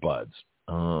they're buds.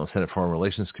 Senate Foreign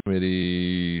Relations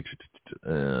Committee,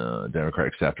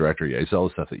 Democratic Staff Director. Yeah, he's all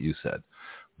the stuff that you said.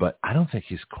 But I don't think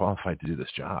he's qualified to do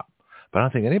this job. But I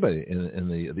don't think anybody in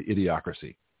the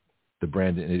idiocracy, the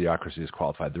Brandon idiocracy, is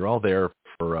qualified. They're all there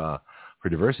for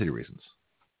diversity reasons.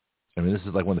 I mean, this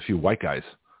is like one of the few white guys,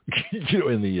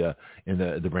 in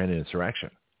the Brandon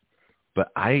insurrection.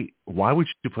 But why would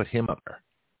you put him up there?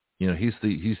 He's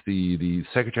the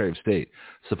Secretary of State,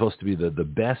 supposed to be the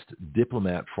best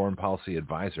diplomat, foreign policy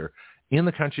advisor in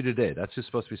the country today. That's just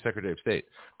supposed to be Secretary of State.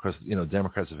 Of course,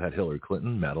 Democrats have had Hillary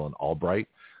Clinton, Madeleine Albright.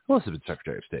 Who else has been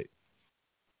Secretary of State?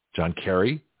 John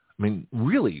Kerry. I mean,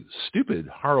 really stupid,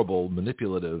 horrible,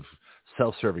 manipulative,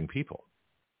 self-serving people.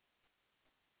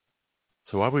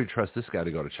 So why would you trust this guy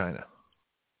to go to China?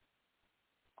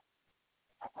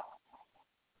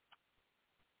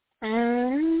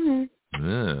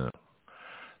 Yeah.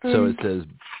 So it says,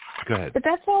 go ahead. But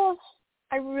that's all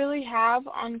I really have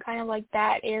on kind of like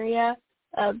that area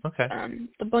of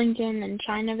the Blinken and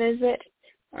China visit.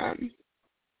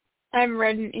 I haven't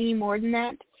read any more than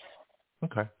that.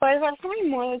 Okay. But if I find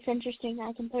more that's interesting,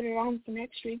 I can put it on for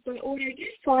next week. But what I did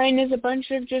find is a bunch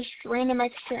of just random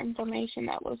extra information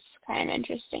that was kind of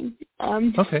interesting.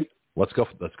 Okay. Let's go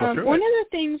through it. One of the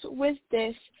things with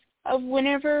this,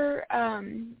 whenever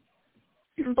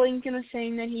Blinken was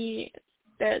saying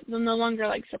that they'll no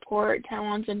longer support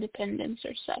Taiwan's independence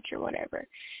or such or whatever,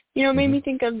 it made me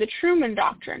think of the Truman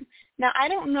Doctrine. Now, I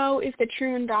don't know if the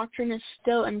Truman Doctrine is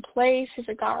still in place, if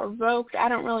it got revoked. I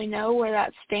don't really know where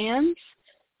that stands.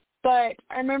 But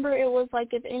I remember it was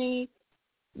if any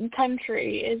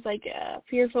country is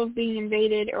fearful of being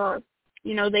invaded or,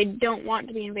 they don't want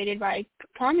to be invaded by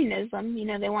communism,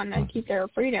 they want to keep their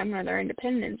freedom or their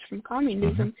independence from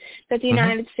communism, that the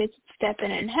United States would step in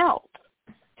and help.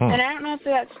 And I don't know if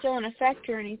that's still in effect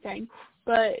or anything,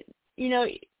 but,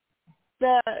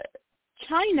 the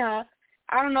China,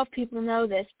 I don't know if people know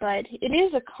this, but it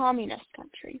is a communist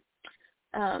country.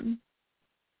 And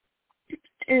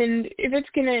if it's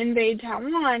going to invade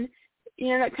Taiwan,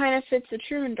 that kind of fits the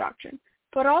Truman Doctrine.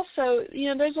 But also,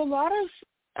 there's a lot of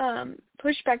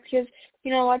pushback because, a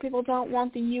lot of people don't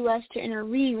want the U.S. to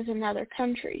intervene within other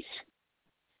countries.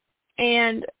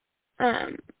 And,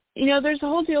 there's a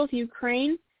whole deal with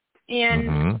Ukraine.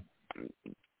 And,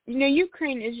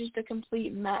 Ukraine is just a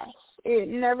complete mess. It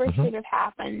never should have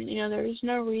happened. There was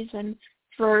no reason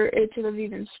for it to have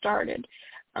even started.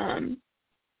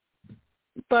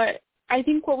 But I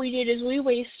think what we did is we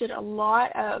wasted a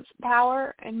lot of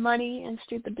power and money and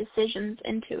stupid decisions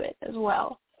into it as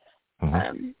well.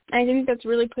 I think that's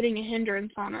really putting a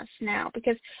hindrance on us now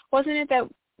because wasn't it that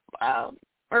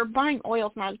or buying oil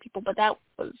from other people, but that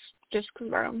was just because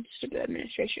of our own stupid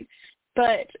administration.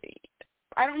 But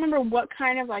I don't remember what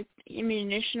kind of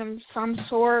ammunition of some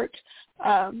sort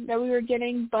that we were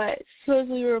getting, but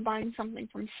supposedly we were buying something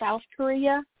from South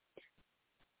Korea,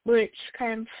 which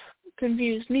kind of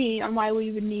confused me on why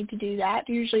we would need to do that.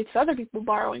 Usually it's other people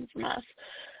borrowing from us.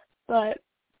 But,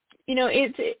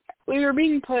 we were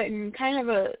being put in kind of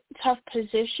a tough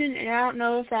position, and I don't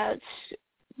know if that's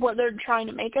what they're trying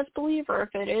to make us believe or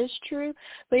if it is true.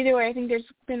 But either way, I think there's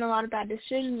been a lot of bad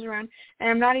decisions around, and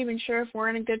I'm not even sure if we're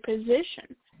in a good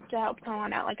position to help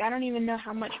Taiwan out. I don't even know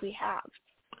how much we have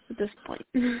at this point.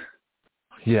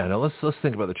 Yeah, now let's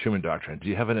think about the Truman Doctrine. Do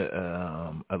you have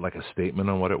like a statement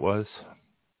on what it was?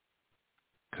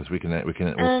 Because let's start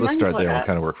there and we'll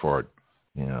kind of work forward.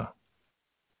 Yeah.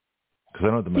 Because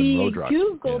I know the Monroe Doctrine. The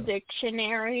Google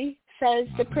Dictionary says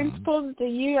the principle that the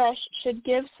U.S. should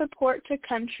give support to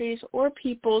countries or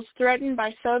peoples threatened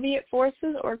by Soviet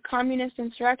forces or communist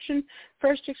insurrection,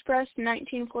 first expressed in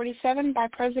 1947 by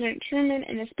President Truman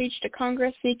in a speech to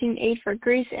Congress seeking aid for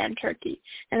Greece and Turkey.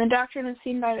 And the doctrine is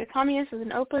seen by the communists as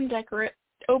an open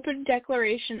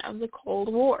declaration of the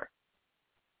Cold War.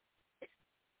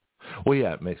 Well,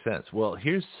 yeah, it makes sense. Well,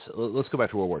 let's go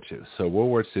back to World War II. So World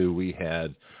War II, we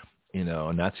had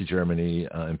Nazi Germany,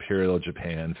 Imperial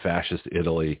Japan, Fascist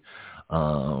Italy,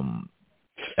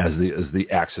 as the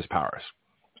Axis powers.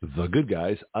 The good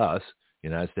guys, us,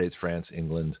 United States, France,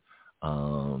 England,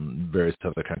 various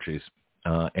other countries,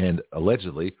 and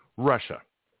allegedly Russia.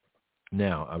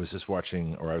 Now, I was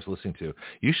listening to.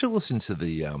 You should listen to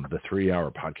the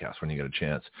 3-hour podcast when you get a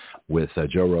chance with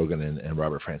Joe Rogan and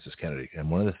Robert Francis Kennedy.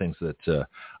 And one of the things that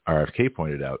RFK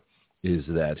pointed out is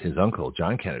that his uncle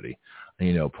John Kennedy,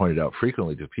 pointed out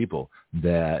frequently to people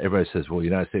that everybody says, well, the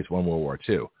United States won World War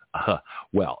II.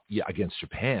 Well, yeah, against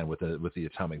Japan with the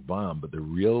atomic bomb, but the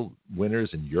real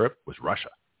winners in Europe was Russia.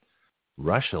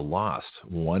 Russia lost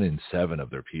 1 in 7 of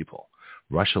their people.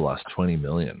 Russia lost 20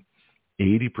 million.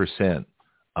 80%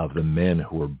 of the men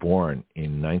who were born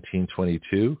in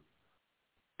 1922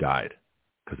 died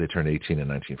because they turned 18 in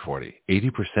 1940.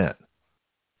 80%.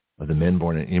 Of the men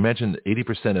born in, you imagine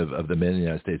 80% of the men in the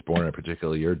United States born in a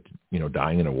particular year,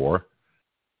 dying in a war.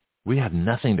 We have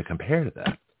nothing to compare to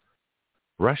that.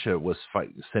 Russia was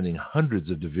sending hundreds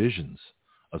of divisions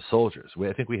of soldiers.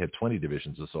 I think we had 20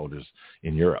 divisions of soldiers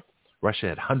in Europe. Russia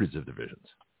had hundreds of divisions.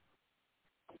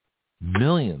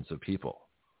 Millions of people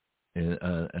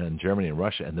in Germany and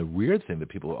Russia. And the weird thing that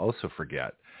people also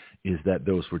forget is that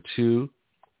those were two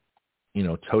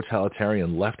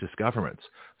totalitarian leftist governments.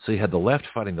 So you had the left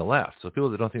fighting the left. So people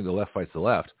that don't think the left fights the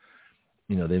left,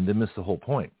 they miss the whole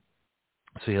point.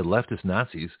 So you had leftist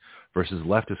Nazis versus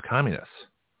leftist communists.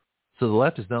 So the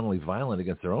left is not only violent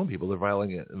against their own people, they're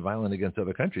violent against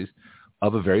other countries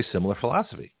of a very similar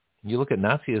philosophy. You look at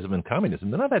Nazism and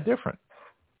communism, they're not that different.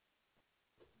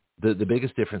 The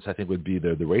biggest difference, I think, would be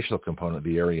the racial component,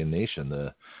 the Aryan nation,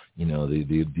 the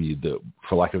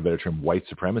for lack of a better term, white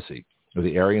supremacy, or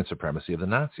the Aryan supremacy of the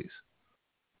Nazis.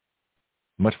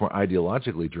 Much more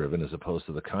ideologically driven as opposed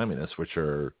to the communists, which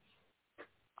are,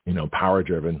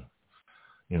 power-driven,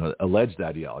 alleged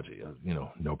ideology of,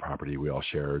 no property, we all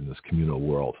share in this communal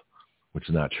world, which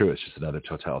is not true. It's just another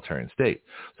totalitarian state.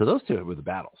 So those two were the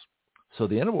battles. So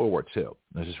the end of World War II,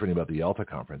 I was just reading about the Yalta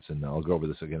Conference, and I'll go over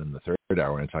this again in the third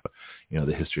hour and talk about,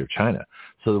 the history of China.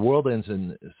 So the world ends in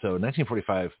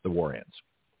 1945, the war ends.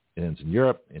 It ends in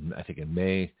Europe, I think in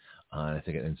May. I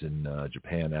think it ends in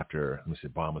Japan after,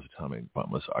 bomb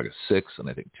was August 6th, and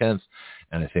I think 10th.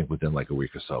 And I think within like a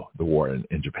week or so, the war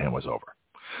in Japan was over.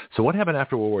 So what happened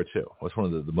after World War II? What's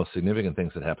one of the most significant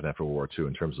things that happened after World War II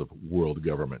in terms of world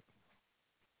government?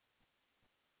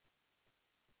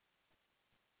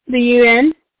 The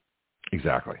UN?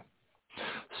 Exactly.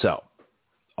 So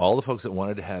all the folks that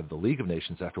wanted to have the League of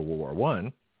Nations after World War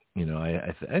I,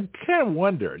 I kind of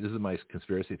wonder, this is my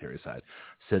conspiracy theory side,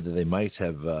 said that they might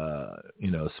have,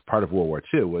 part of World War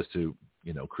II was to,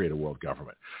 create a world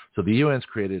government. So the UN's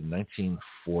created in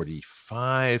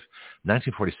 1945.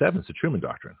 1947 is the Truman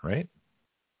Doctrine, right?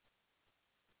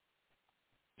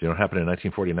 Do you know what happened in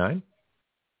 1949?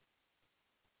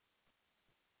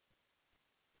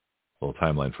 A little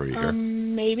timeline for you here.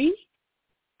 Maybe.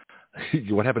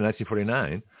 What happened in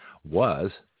 1949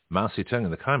 was Mao Zedong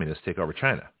and the communists take over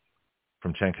China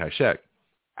from Chiang Kai-shek,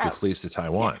 who flees to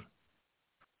Taiwan.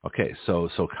 Yeah. Okay, so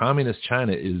communist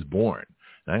China is born.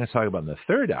 And I'm going to talk about in the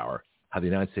third hour how the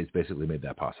United States basically made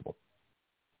that possible.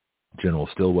 General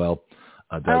Stilwell,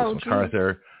 Douglas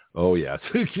MacArthur. Geez. Oh yeah,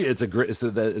 it's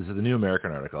the New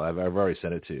American article. I've already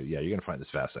sent it to you. Yeah, you're going to find this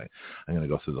fascinating. I'm going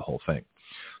to go through the whole thing.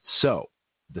 So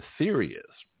the theory is,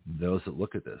 those that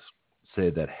look at this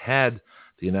say that had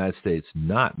the United States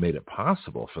not made it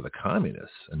possible for the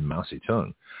communists and Mao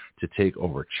Zedong to take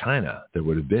over China, there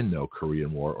would have been no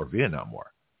Korean War or Vietnam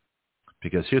War.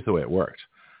 Because here's the way it worked.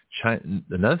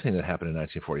 Another thing that happened in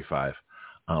 1945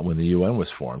 when the UN was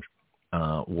formed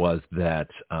was that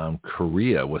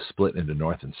Korea was split into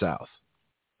North and South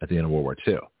at the end of World War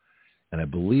II. And I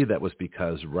believe that was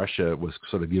because Russia was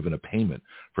sort of given a payment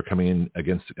for coming in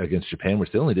against Japan,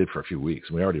 which they only did for a few weeks.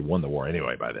 And we already won the war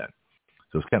anyway by then.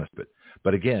 So it's kind of stupid.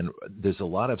 But again, there's a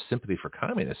lot of sympathy for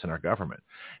communists in our government.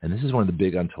 And this is one of the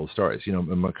big untold stories.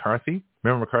 McCarthy,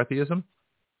 remember McCarthyism?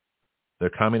 There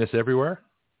are communists everywhere.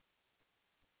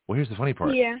 Well, here's the funny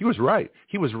part. Yeah. He was right.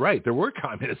 He was right. There were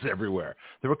communists everywhere.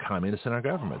 There were communists in our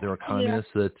government. There were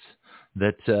communists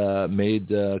that made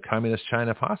communist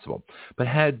China possible. But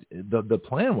the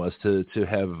plan was to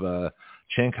have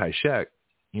Chiang Kai-shek,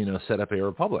 set up a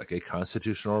republic, a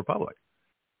constitutional republic,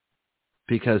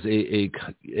 because a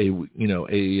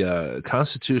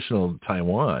constitutional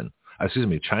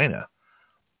China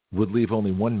would leave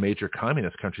only one major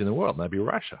communist country in the world, and that'd be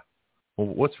Russia. Well,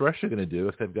 what's Russia going to do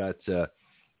if they've got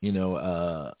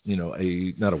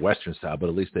not a Western style, but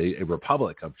at least a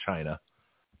republic of China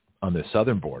on the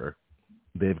southern border?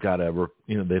 They've got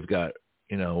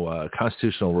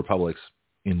constitutional republics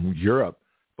in Europe,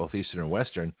 both Eastern and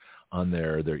Western, on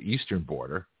their eastern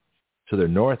border. To their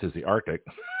north is the Arctic,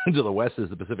 and to the west is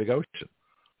the Pacific Ocean.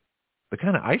 They're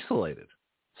kind of isolated.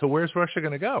 So where's Russia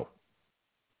going to go?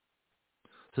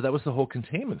 So that was the whole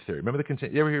containment theory. Remember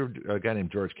you ever hear a guy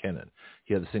named George Kennan?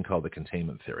 He had this thing called the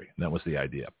containment theory, and that was the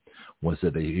idea, was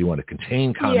that he wanted to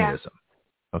contain communism.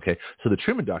 Yeah. Okay, so the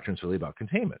Truman Doctrine is really about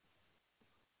containment.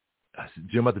 Do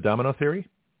you know about the domino theory?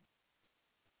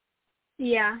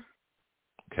 Yeah.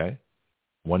 Okay.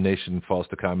 One nation falls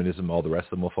to communism, all the rest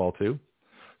of them will fall too.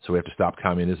 So we have to stop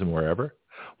communism wherever.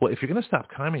 Well, if you're going to stop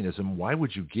communism, why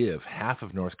would you give half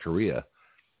of North Korea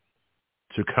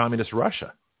to communist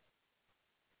Russia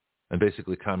and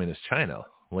basically communist China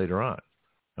later on?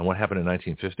 And what happened in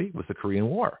 1950 was the Korean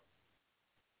War.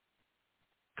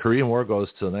 Korean War goes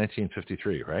till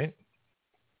 1953, right? Do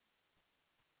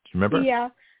you remember? Yeah.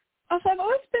 Also, I've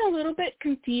always been a little bit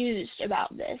confused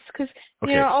about this because,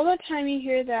 Okay. All the time you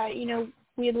hear that,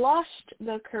 we had lost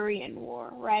the Korean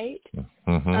War, right?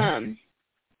 Mm-hmm.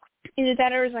 Either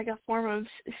that or it was like a form of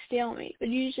stalemate, but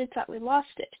you usually thought we lost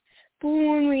it. But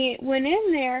when we went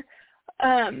in there,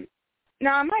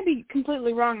 now I might be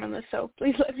completely wrong on this, so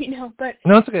please let me know. But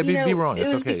no, it's okay. Be wrong.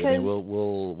 It's okay. Because, I mean,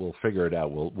 we'll figure it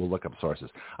out. We'll look up sources.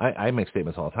 I make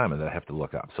statements all the time, and then I have to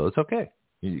look up, so it's okay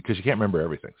because you can't remember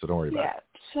everything. So don't worry about it. Yeah.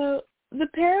 So the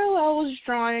parallel was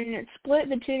drawn, and it split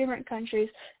the two different countries,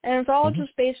 and it's all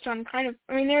just based on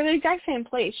they're the exact same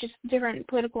place, just different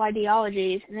political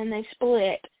ideologies, and then they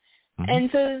split. Mm-hmm. And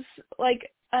so it's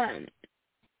like,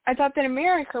 I thought that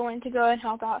America went to go and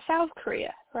help out South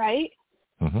Korea, right?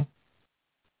 Mm-hmm.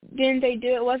 Didn't they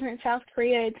do it? Wasn't South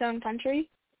Korea its own country?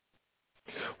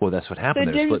 Well, that's what happened.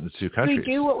 So they were split into two countries.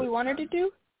 We do what we wanted to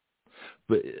do?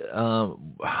 But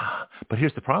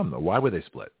here's the problem, though. Why were they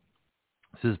split?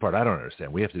 This is the part I don't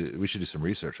understand. We should do some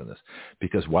research on this,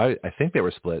 because why I think they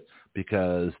were split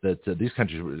because these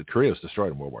countries, Korea was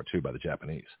destroyed in World War II by the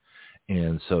Japanese,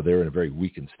 and so they were in a very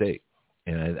weakened state.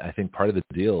 And I think part of the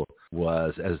deal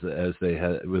was as they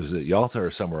had, it was at Yalta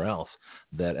or somewhere else,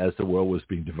 that as the world was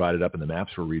being divided up and the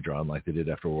maps were redrawn like they did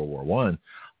after World War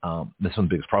I, this one of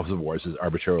the biggest problems of wars is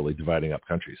arbitrarily dividing up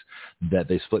countries, that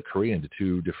they split Korea into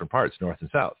two different parts, North and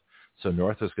South. So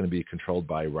North was going to be controlled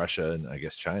by Russia and I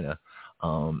guess China,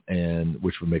 and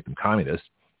which would make them communist,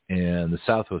 and the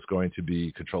South was going to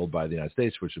be controlled by the United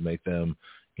States, which would make them,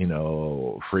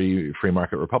 free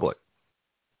market republic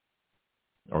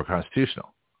or constitutional.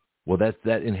 Well,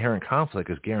 that inherent conflict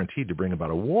is guaranteed to bring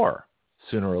about a war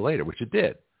sooner or later, which it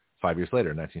did 5 years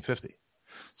later in 1950.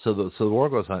 So the war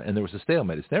goes on, and there was a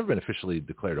stalemate. It's never been officially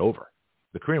declared over.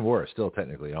 The Korean War is still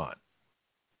technically on,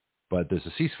 but there's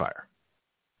a ceasefire,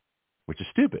 which is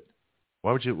stupid.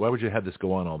 Why would you have this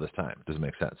go on all this time? It doesn't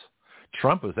make sense.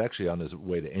 Trump was actually on his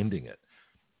way to ending it.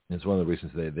 It's one of the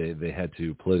reasons they had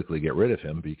to politically get rid of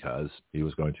him, because he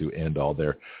was going to end all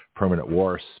their permanent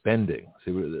war spending.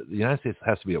 See, the United States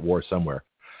has to be at war somewhere,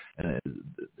 and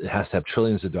it has to have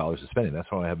trillions of dollars of spending.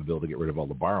 That's why I have a bill to get rid of all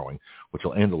the borrowing, which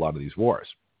will end a lot of these wars.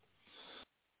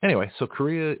 Anyway, so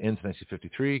Korea ends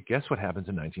 1953. Guess what happens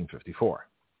in 1954?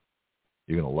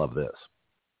 You're going to love this.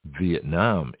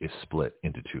 Vietnam is split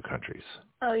into two countries.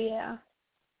 Oh, yeah.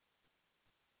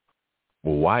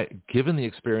 Well, why? Given the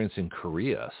experience in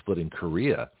Korea, splitting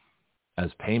Korea as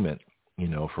payment,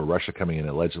 for Russia coming in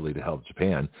allegedly to help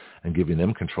Japan and giving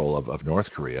them control of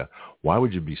North Korea, why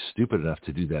would you be stupid enough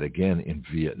to do that again in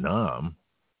Vietnam?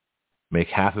 Make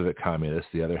half of it communist,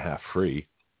 the other half free,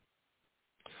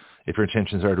 if your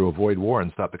intentions are to avoid war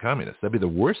and stop the communists. That'd be the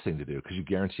worst thing to do, because you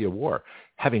guarantee a war.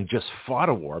 Having just fought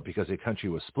a war because a country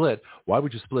was split, why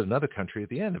would you split another country at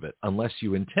the end of it, unless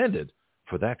you intended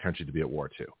for that country to be at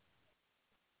war too?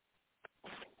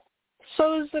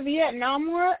 So is the Vietnam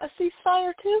War a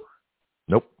ceasefire too?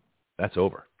 Nope. That's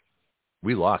over.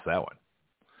 We lost that one.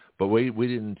 But we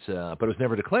didn't, but it was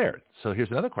never declared. So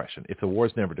here's another question. If the war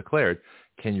is never declared,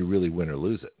 can you really win or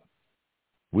lose it?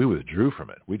 We withdrew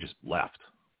from it. We just left.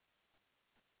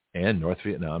 And North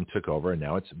Vietnam took over, and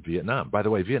now it's Vietnam. By the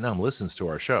way, Vietnam listens to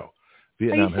our show.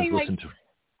 Vietnam has listened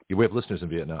to. We have listeners in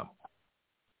Vietnam.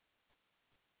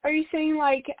 Are you saying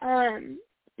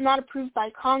not approved by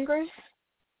Congress?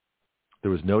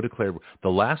 There was no declared. The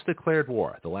last declared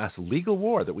war, the last legal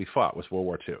war that we fought was World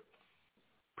War II.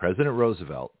 President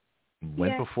Roosevelt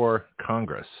went before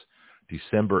Congress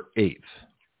December 8th,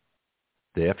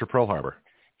 day after Pearl Harbor.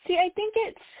 See, I think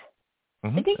it's.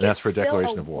 Mm-hmm. I think and it's that's for a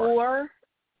declaration of war.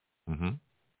 Mm-hmm.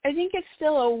 I think it's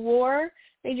still a war.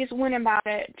 They just went about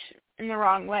it in the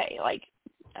wrong way,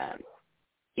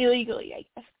 illegally, I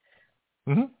guess.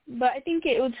 Mm-hmm. But I think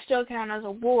it would still count as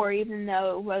a war, even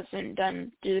though it wasn't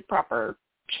done through the proper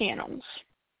channels.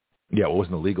 Yeah, it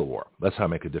wasn't a legal war. That's how I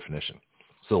make a definition.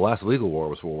 So the last legal war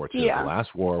was World War II. Yeah. The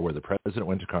last war where the president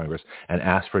went to Congress and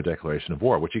asked for a declaration of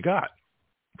war, which he got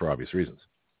for obvious reasons.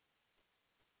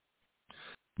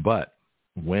 But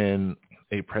when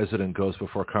a president goes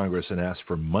before Congress and asks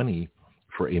for money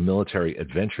for a military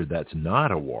adventure that's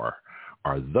not a war,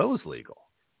 are those legal?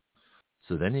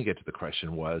 So then you get to the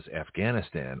question, was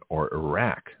Afghanistan or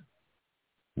Iraq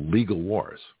legal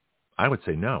wars? I would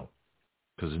say no,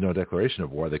 because there's no declaration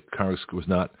of war. The Congress was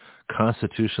not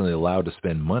constitutionally allowed to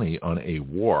spend money on a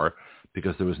war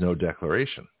because there was no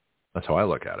declaration. That's how I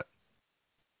look at it.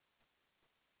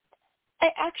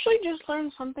 I actually just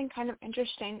learned something kind of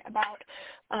interesting about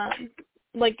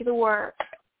the war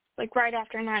right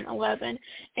after 9/11.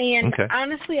 And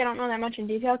honestly, I don't know that much in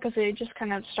detail because I just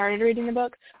kind of started reading the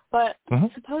book. But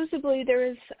supposedly there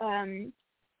was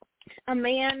a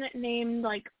man named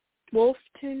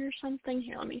Wolfton or something.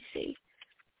 Here, let me see.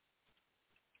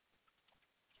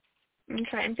 I'm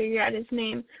trying to figure out his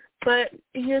name. But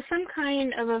he was some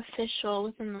kind of official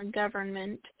within the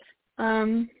government.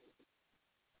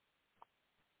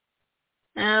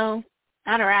 No,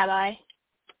 not a rabbi.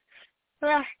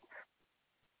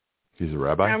 He's a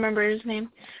rabbi? I don't remember his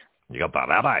name. You got that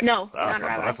rabbi? No, not a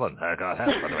rabbi. Go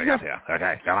ahead. What do we got here?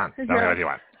 Okay, come on. Tell me what you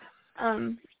want.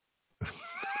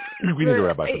 We need a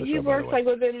rabbi for the show, by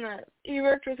the way. He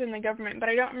worked within the government, but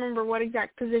I don't remember what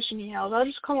exact position he held. I'll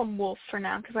just call him Wolf for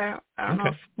now because I don't know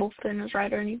if Wolfton is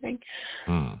right or anything.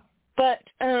 But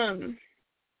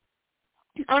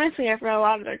honestly, I forgot a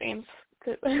lot of their names.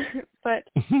 But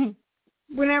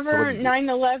whenever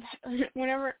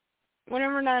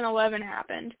 9/11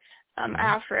 happened,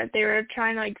 after it, they were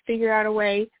trying to figure out a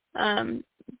way to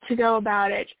go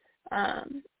about it.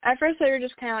 At first, they were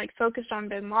just kind of focused on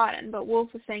Bin Laden, but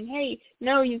Wolf was saying, "Hey,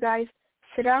 no, you guys,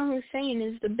 Saddam Hussein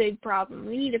is the big problem.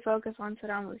 We need to focus on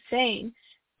Saddam Hussein."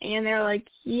 And they're like,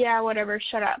 "Yeah, whatever,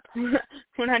 shut up.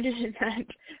 We're not doing that.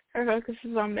 Our focus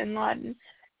is on Bin Laden."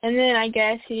 And then I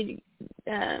guess he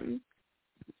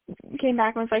came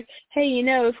back and was like, "Hey,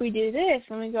 if we do this,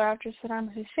 when we go after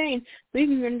Saddam Hussein, we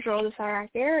can control this Iraq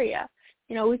area.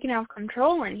 We can have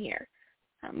control in here.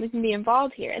 We can be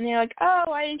involved here." And they're like, "Oh,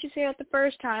 why didn't you say that the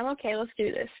first time? Okay, let's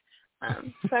do this."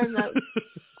 So I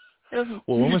was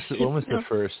well, when was the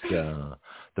first?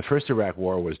 The first Iraq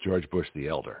War was George Bush the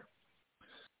Elder.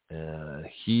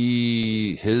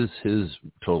 His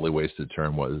totally wasted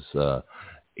term was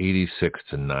 86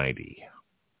 to 90.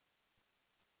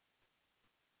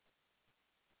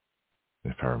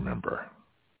 If I remember.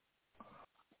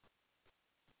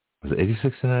 Was it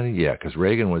 86 to 90? Yeah, because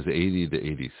Reagan was 80 to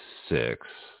 86,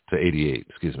 to 88,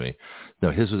 excuse me.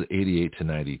 No, his was 88 to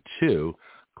 92.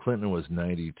 Clinton was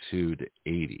 92 to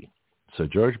 80. So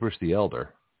George Bush the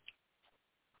Elder.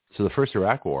 So the first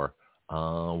Iraq War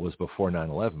was before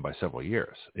 9/11 by several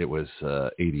years. It was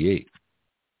 88.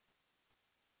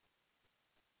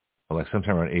 Well,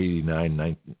 sometime around 89,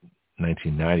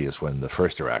 1990 is when the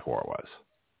first Iraq War was.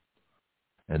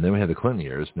 And then we had the Clinton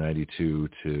years, 92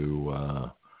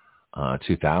 to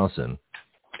 2000.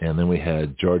 And then we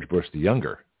had George Bush the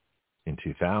Younger in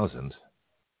 2000.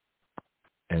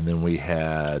 And then we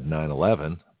had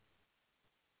 9/11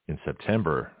 in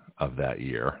September of that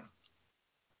year.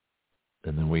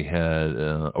 And then we had,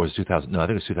 it was 2000. No, I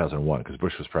think it was 2001 because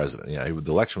Bush was president. Yeah,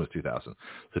 the election was 2000.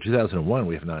 So 2001,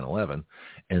 we have 9/11.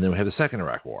 And then we had the second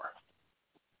Iraq War,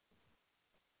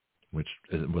 which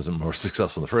wasn't more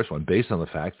successful than the first one, based on the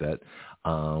fact that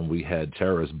we had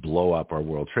terrorists blow up our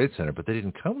World Trade Center, but they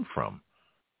didn't come from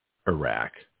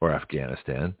Iraq or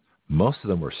Afghanistan. Most of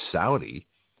them were Saudi,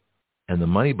 and the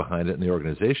money behind it and the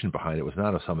organization behind it was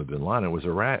not Osama bin Laden. It was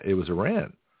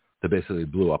Iran that basically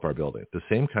blew up our building, the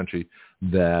same country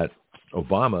that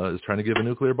Obama is trying to give a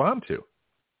nuclear bomb to,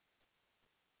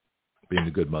 being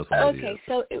a good Muslim. Okay,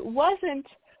 so it wasn't.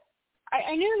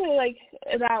 I knew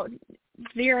about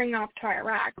veering off to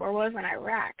Iraq or wasn't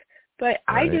Iraq, but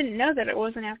right. I didn't know that it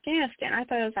wasn't Afghanistan. I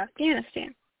thought it was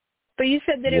Afghanistan. But you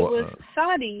said that it was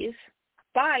Saudis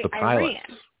by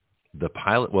Iran. the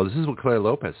pilot, well, this is what Claire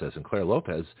Lopez says, and Claire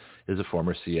Lopez is a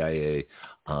former CIA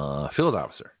field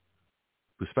officer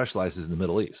who specializes in the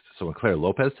Middle East. So when Claire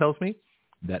Lopez tells me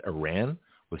that Iran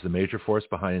was the major force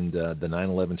behind the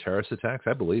 9/11 terrorist attacks,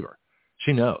 I believe her.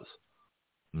 She knows.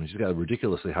 I mean, she's got a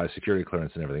ridiculously high security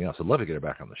clearance and everything else. I'd love to get her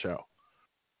back on the show.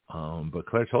 But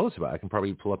Claire told us about it. I can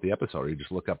probably pull up the episode, or you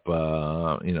just look up,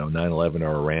 9/11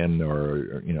 or Iran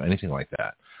or anything like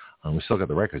that. We still got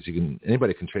the records.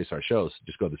 Anybody can trace our shows.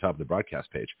 Just go to the top of the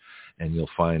broadcast page, and you'll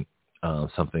find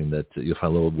something that you'll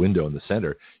find a little window in the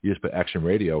center. You just put Action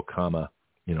Radio,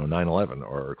 9/11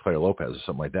 or Claire Lopez or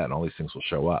something like that, and all these things will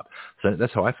show up. So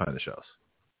that's how I find the shows.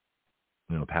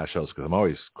 Past shows, because I'm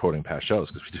always quoting past shows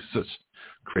because we do such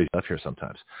crazy stuff here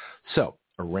sometimes. So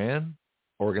Iran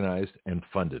organized and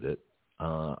funded it.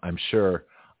 I'm sure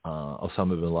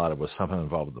Osama bin Laden was somehow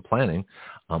involved with the planning.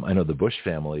 I know the Bush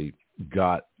family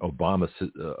got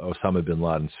Osama bin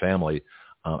Laden's family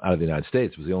out of the United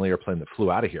States. It was the only airplane that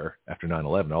flew out of here after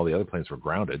 9/11. All the other planes were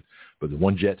grounded, but the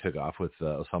one jet took off with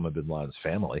Osama bin Laden's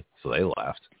family, so they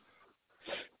left.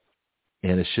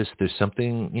 And it's just, there's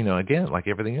something, again, like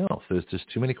everything else, there's just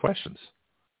too many questions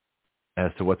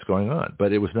as to what's going on.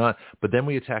 But it was not, but then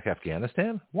we attack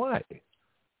Afghanistan? Why?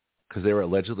 Because they were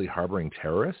allegedly harboring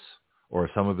terrorists, or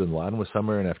Osama bin Laden was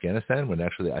somewhere in Afghanistan when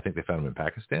actually I think they found him in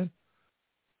Pakistan.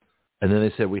 And then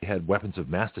they said we had weapons of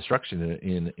mass destruction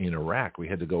in Iraq. We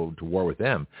had to go to war with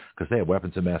them because they had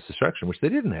weapons of mass destruction, which they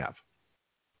didn't have.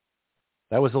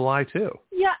 That was a lie too.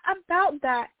 Yeah, about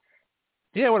that.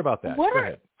 Yeah, what about that? Go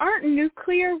ahead. Aren't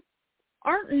nuclear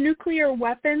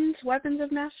weapons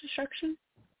of mass destruction?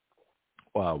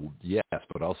 Well, yes,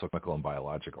 but also chemical and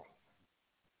biological.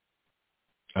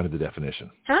 Under the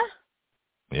definition. Huh?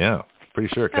 Yeah, pretty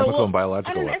sure. Chemical and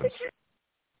biological weapons.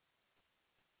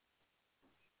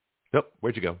 Nope,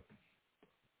 where'd you go?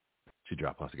 She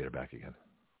dropped. I'll have to get her back again.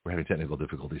 We're having technical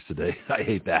difficulties today. I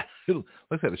hate that. Looks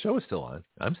like the show is still on.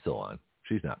 I'm still on.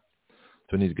 She's not.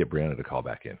 So we need to get Brianna to call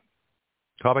back in.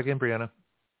 Call back in, Brianna.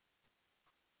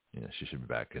 Yeah, she should be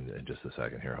back in just a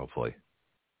second here, hopefully.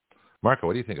 Marco,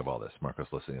 what do you think of all this? Marco's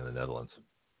listening in the Netherlands.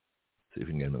 See if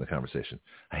we can get him in the conversation.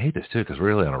 I hate this, too, because we're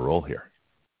really on a roll here.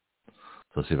 So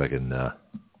let's see if I can...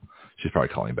 she's probably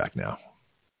calling back now.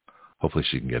 Hopefully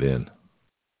she can get in.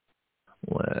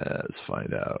 Let's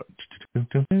find out. Oh,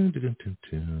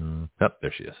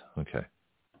 there she is. Okay.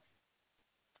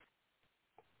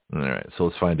 All right, so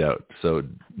let's find out. So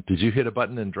did you hit a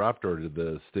button and dropped, or did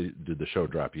the show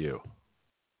drop you?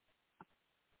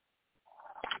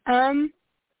 I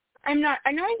know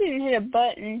I didn't hit a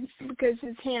button because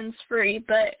it's hands-free,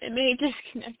 but it may have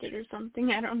disconnected or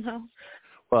something. I don't know.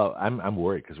 Well, I'm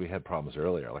worried because we had problems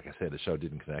earlier. Like I said, the show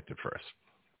didn't connect at first.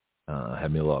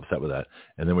 Had me a little upset with that.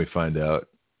 And then we find out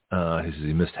he says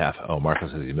he missed half. Oh, Marco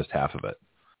says he missed half of it.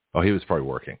 Oh, he was probably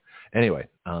working. Anyway,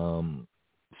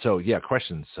 so yeah,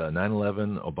 questions.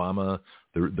 9/11, Obama,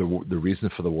 the reason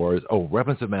for the wars. Oh,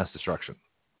 weapons of mass destruction.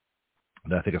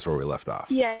 And I think that's where we left off.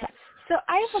 Yeah. So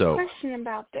I have a question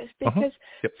about this because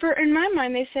in my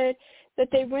mind they said that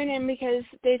they went in because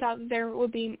they thought there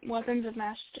would be weapons of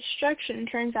mass destruction.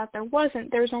 Turns out there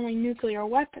wasn't. There was only nuclear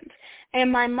weapons. And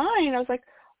in my mind I was like,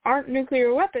 aren't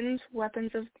nuclear weapons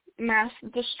of mass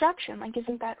destruction? Like,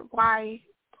 isn't that why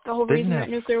the whole reason that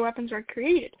nuclear weapons were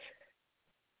created?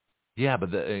 Yeah,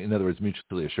 but in other words,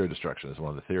 mutually assured destruction is one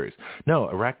of the theories. No,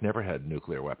 Iraq never had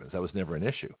nuclear weapons. That was never an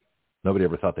issue. Nobody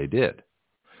ever thought they did.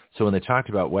 So when they talked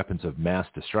about weapons of mass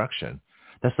destruction,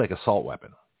 that's like assault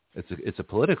weapon. It's a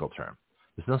political term.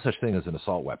 There's no such thing as an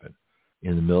assault weapon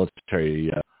in the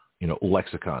military,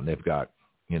 lexicon. They've got,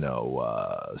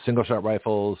 single shot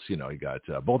rifles. You got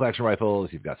bolt action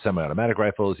rifles. You've got semi-automatic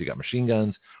rifles. You got machine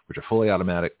guns, which are fully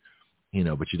automatic.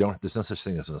 But there's no such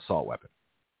thing as an assault weapon.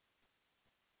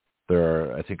 There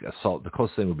are, I think, the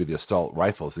closest thing would be the assault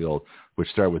rifles, which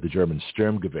started with the German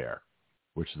Sturmgewehr,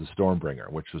 which is the Stormbringer,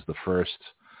 which was the first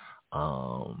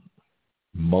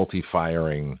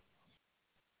multi-firing,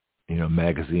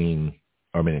 magazine,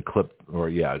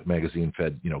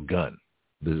 magazine-fed, gun.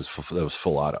 That was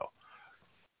full auto.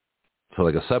 So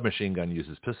like a submachine gun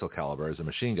uses pistol calibers, a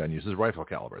machine gun uses rifle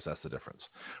calibers. That's the difference.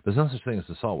 There's no such thing as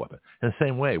an assault weapon. In the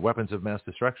same way, weapons of mass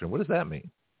destruction, what does that mean?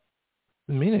 It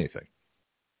doesn't mean anything.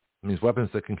 It means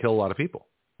weapons that can kill a lot of people.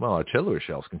 Well, artillery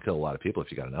shells can kill a lot of people if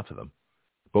you got enough of them.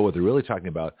 But what they're really talking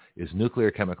about is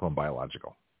nuclear, chemical, and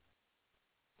biological.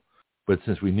 But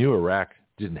since we knew Iraq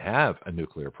didn't have a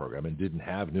nuclear program and didn't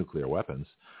have nuclear weapons,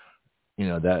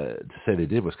 that to say they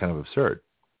did was kind of absurd.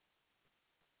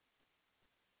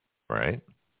 Right?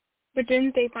 But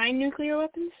didn't they find nuclear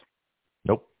weapons?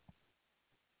 Nope.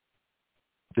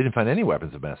 They didn't find any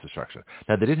weapons of mass destruction.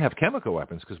 Now, they did have chemical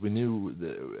weapons because we knew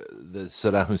the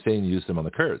Saddam Hussein used them on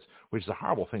the Kurds, which is a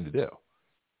horrible thing to do.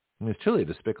 I mean, it's truly a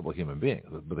despicable human being.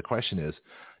 But the question is,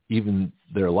 even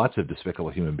there are lots of despicable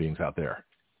human beings out there,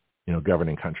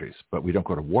 governing countries, but we don't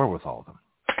go to war with all of them.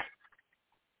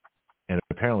 And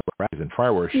apparently Iraq is in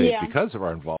far worse shape because of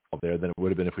our involvement there than it would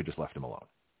have been if we just left them alone.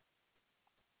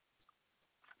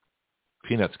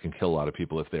 Peanuts can kill a lot of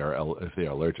people if they are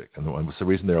allergic. And what's the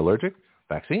reason they're allergic?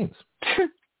 Vaccines.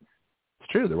 It's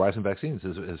true. The rise in vaccines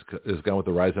has gone with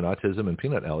the rise in autism and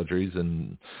peanut allergies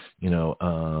and,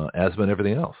 asthma and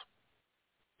everything else.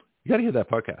 You got to hear that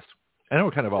podcast. I know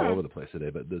we're kind of all over the place today,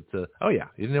 but oh yeah,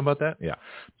 you didn't know about that? Yeah.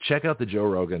 Check out the Joe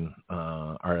Rogan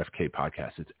RFK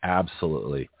podcast. It's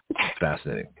absolutely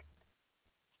fascinating.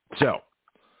 So,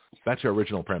 back to our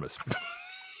original premise.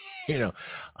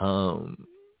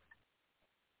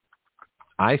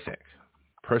 I think,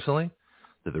 personally,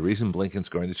 that the reason Blinken's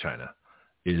going to China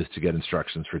is to get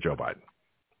instructions for Joe Biden.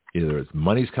 Either it's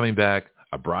money's coming back,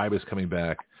 a bribe is coming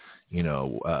back,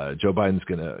 Joe Biden's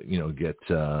going to, get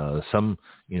some,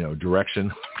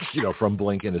 direction, from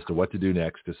Blinken as to what to do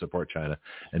next to support China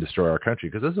and destroy our country,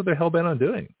 because that's what they're hell-bent on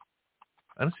doing.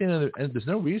 I don't see and there's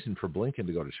no reason for Blinken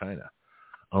to go to China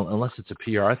unless it's a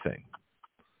PR thing.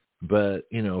 But,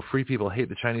 free people hate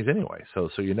the Chinese anyway. So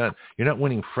you're not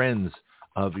winning friends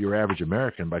of your average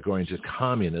American by going to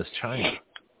communist China.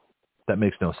 That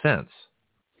makes no sense.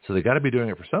 So they got to be doing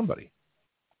it for somebody.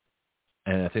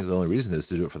 And I think the only reason is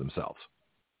to do it for themselves.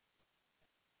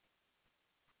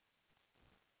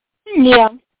 Yeah.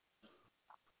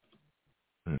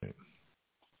 All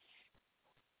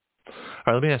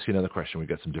right, let me ask you another question. We've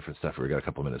got some different stuff. We've got a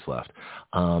couple of minutes left.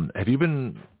 Have you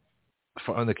been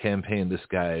on the campaign, this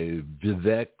guy,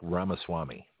 Vivek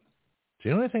Ramaswamy? Do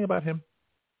you know anything about him?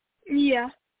 Yeah.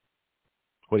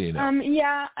 What do you know?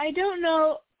 Yeah, I don't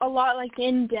know a lot,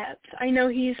 in depth. I know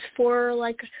he's for,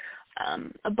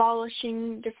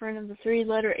 abolishing different of the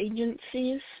three-letter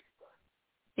agencies.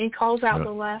 He calls out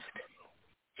the left.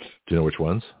 Do you know which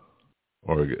ones?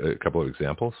 Or a couple of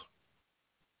examples?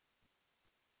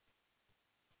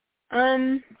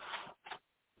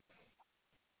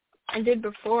 I did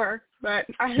before, but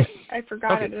I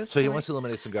forgot it. So he wants to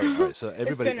eliminate some government. All right, so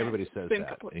everybody says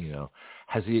that.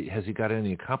 Has he got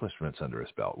any accomplishments under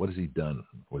his belt? What has he done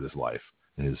with his life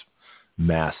in his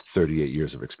mass 38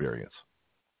 years of experience?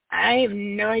 I have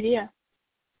no idea.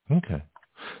 Okay.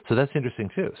 So that's interesting,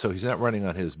 too. So he's not running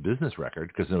on his business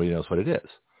record because nobody knows what it is.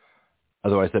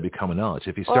 Otherwise, that'd be common knowledge.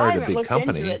 If he started a big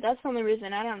company... Into it. That's the only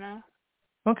reason I don't know.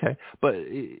 Okay. But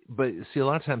see, a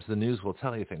lot of times the news will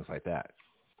tell you things like that.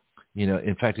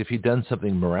 In fact, if he'd done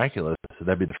something miraculous,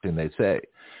 that'd be the thing they'd say.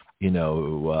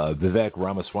 Vivek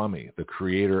Ramaswamy, the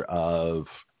creator of,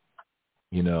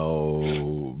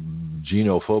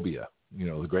 genophobia,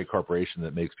 the great corporation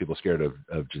that makes people scared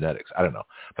of genetics. I don't know.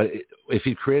 But if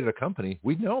he created a company,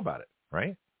 we'd know about it,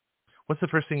 right? What's the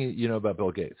first thing you know about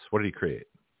Bill Gates? What did he create?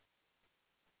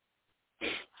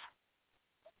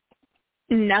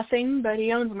 Nothing, but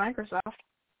he owns Microsoft.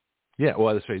 Yeah,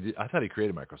 well, that's right. I thought he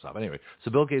created Microsoft. Anyway,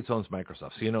 so Bill Gates owns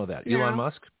Microsoft. So you know that.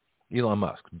 No. Elon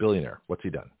Musk, billionaire. What's he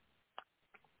done?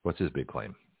 What's his big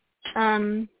claim?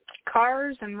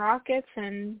 Cars and rockets,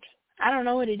 and I don't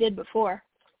know what he did before.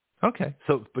 Okay,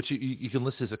 so but you can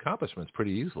list his accomplishments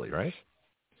pretty easily, right?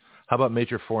 How about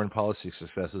major foreign policy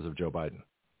successes of Joe Biden?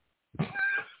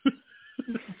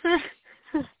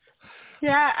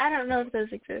 Yeah, I don't know if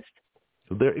those exist.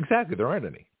 There aren't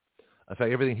any. In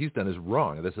fact, everything he's done is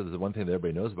wrong. This is the one thing that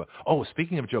everybody knows about. Oh,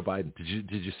 speaking of Joe Biden,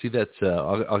 did you see that?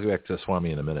 I'll get back to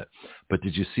Swami in a minute. But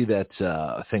did you see that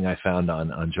thing I found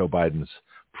on Joe Biden's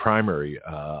primary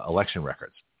election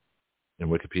records in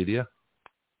Wikipedia?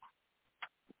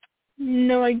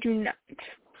 No, I do not.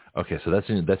 Okay, so that's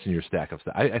in your stack of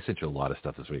stuff. I sent you a lot of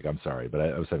stuff this week. I'm sorry, but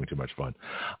I was having too much fun.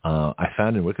 I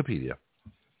found in Wikipedia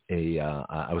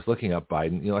I was looking up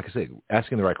Biden. Like I say,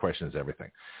 asking the right question is everything.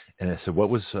 And I said, what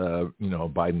was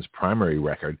Biden's primary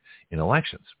record in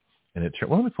elections? And it turned.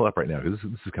 Well, let me pull it up right now because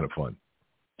this is kind of fun.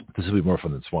 This will be more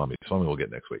fun than Swami. Swami we'll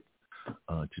get next week.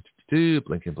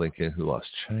 Blinken, who lost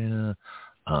China?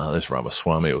 There's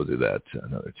Ramaswamy. We'll do that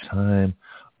another time.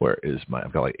 Where is my?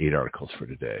 I've got like 8 articles for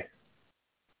today.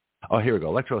 Oh, here we go.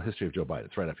 Electoral history of Joe Biden.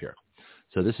 It's right up here.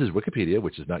 So this is Wikipedia,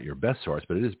 which is not your best source,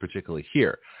 but it is particularly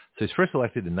here. So he's first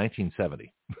elected in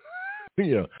 1970,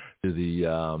 to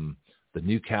the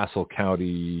Newcastle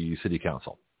County City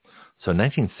Council. So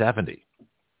 1970,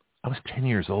 I was 10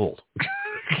 years old.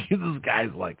 This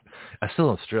guy's like, I'm still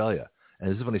in Australia,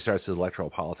 and this is when he starts his electoral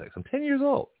politics. I'm 10 years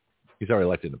old. He's already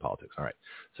elected into politics. All right.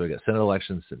 So we got Senate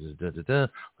elections.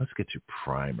 Let's get to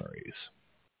primaries.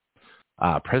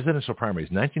 Presidential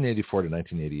primaries, 1984 to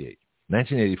 1988.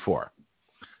 1984.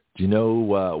 Do you know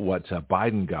what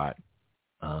Biden got?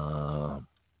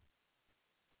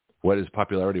 What his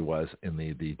popularity was in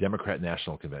the Democrat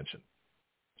National Convention?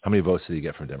 How many votes did he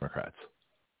get from Democrats?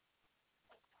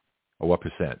 Or what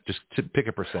percent? Just to pick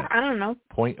a percent. I don't know.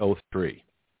 0.03.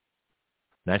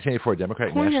 1984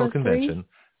 Democratic National Convention,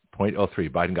 0.03.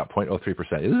 Biden got 0.03%.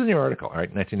 This is in your article, all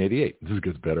right? 1988. This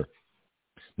gets better.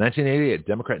 1988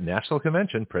 Democrat National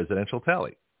Convention presidential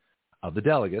tally. Of the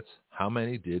delegates, how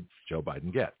many did Joe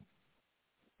Biden get?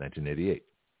 1988.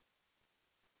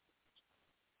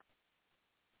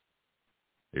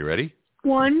 Are you ready?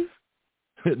 1.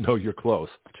 No, you're close.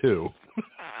 2.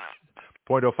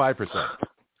 0.05%.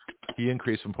 He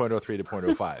increased from 0.03 to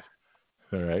 0.05.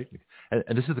 All right.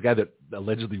 And this is the guy that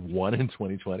allegedly won in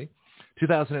 2020.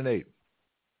 2008,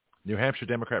 New Hampshire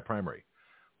Democrat primary,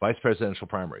 vice presidential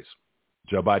primaries.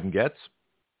 Joe Biden gets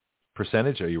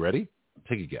percentage. Are you ready?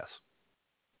 Take a guess.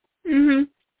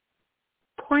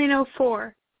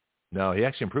 0.04. No, he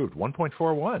actually improved.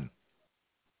 1.41.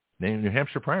 New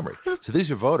Hampshire primary. So these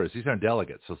are voters. These aren't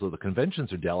delegates. So the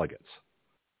conventions are delegates.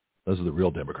 Those are the real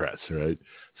Democrats, right?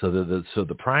 So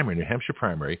the primary, New Hampshire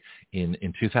primary, in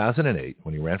 2008,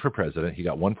 when he ran for president, he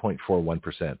got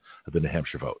 1.41% of the New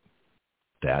Hampshire vote.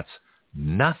 That's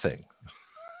nothing.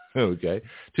 Okay.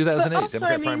 2008, also,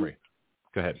 Democrat primary.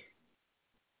 Go ahead.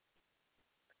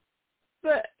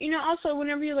 But, also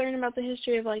whenever you learn about the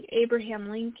history of, Abraham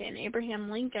Lincoln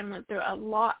went through a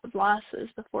lot of losses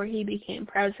before he became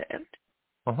president.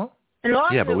 Uh-huh. And a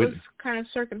lot of it was kind of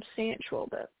circumstantial,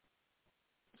 but...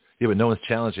 Yeah, but no one's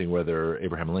challenging whether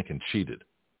Abraham Lincoln cheated,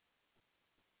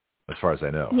 as far as I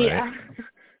know, right? Yeah.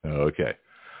 Okay.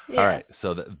 Yeah. All right.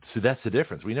 So that's the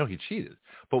difference. We know he cheated.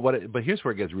 But here's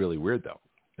where it gets really weird, though.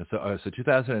 And so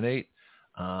 2008,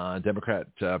 Democrat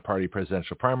Party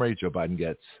presidential primary, Joe Biden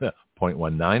gets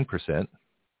 0.19%.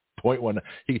 0.1.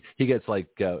 He gets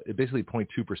basically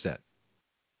 0.2%.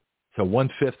 So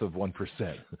 1/5 of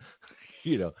 1%.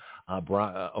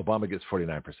 Obama gets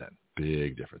 49%.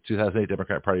 Big difference. 2008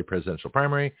 Democrat Party presidential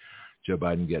primary, Joe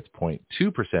Biden gets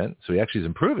 0.2%. So he actually is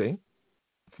improving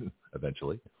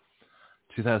eventually.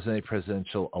 2008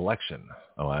 presidential election.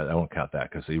 Oh, I won't count that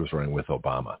because he was running with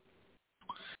Obama.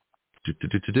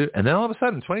 And then all of a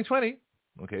sudden, 2020.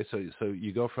 Okay, so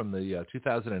you go from the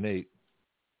 2008.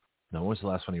 Now, when was the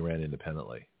last one he ran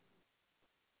independently?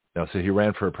 No, so he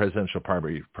ran for a presidential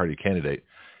party candidate.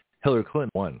 Hillary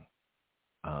Clinton won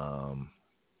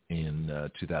in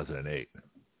 2008,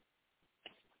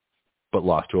 but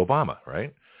lost to Obama,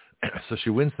 right? So she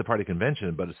wins the party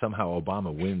convention, but somehow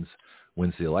Obama wins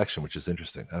the election, which is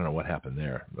interesting. I don't know what happened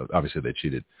there. Obviously, they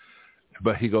cheated.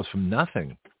 But he goes from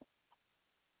nothing.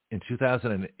 In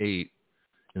 2008,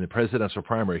 in the presidential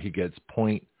primary, he gets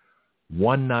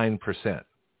 0.19%.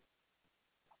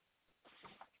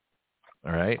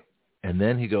 All right? And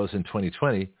then he goes in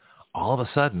 2020, all of a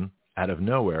sudden, out of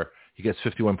nowhere, he gets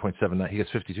 51.79. He gets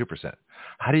 52%.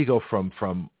 How do you go from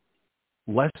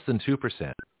less than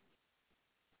 2%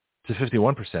 to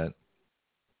 51%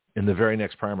 in the very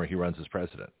next primary he runs as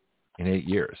president in 8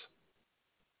 years?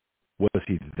 Was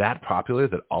he that popular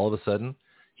that all of a sudden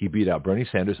he beat out Bernie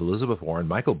Sanders, Elizabeth Warren,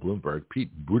 Michael Bloomberg,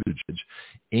 Pete Buttigieg,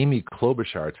 Amy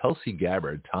Klobuchar, Tulsi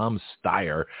Gabbard, Tom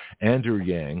Steyer, Andrew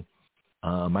Yang,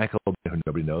 Michael, who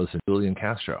nobody knows, and Julian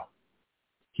Castro?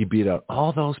 He beat out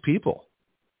all those people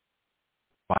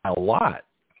by a lot.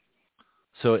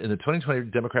 So in the 2020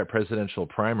 Democrat presidential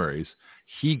primaries,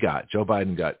 Joe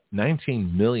Biden got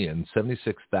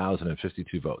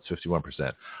 19,076,052 votes,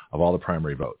 51% of all the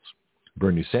primary votes.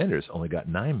 Bernie Sanders only got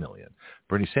 9 million.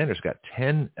 Bernie Sanders got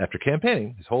 10, after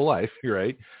campaigning his whole life, you're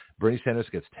right, Bernie Sanders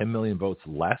gets 10 million votes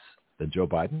less than Joe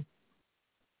Biden.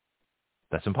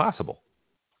 That's impossible.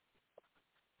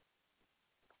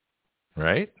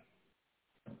 Right?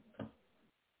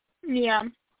 Yeah.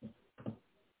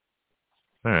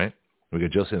 All right. We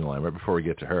got Josie in the line right before we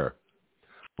get to her.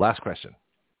 Last question.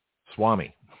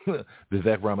 Swami,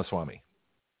 Vivek Ramaswamy.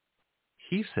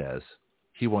 He says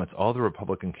he wants all the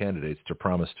Republican candidates to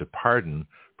promise to pardon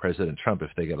President Trump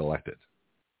if they get elected.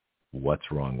 What's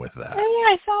wrong with that? Oh,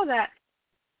 yeah, I saw that.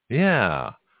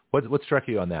 Yeah. What struck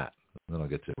you on that? And then I'll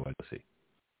get to Josie.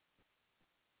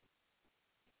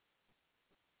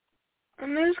 It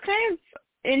was kind of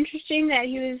interesting that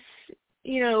he was,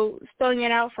 spelling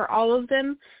it out for all of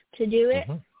them to do it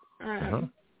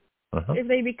if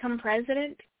they become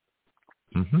president.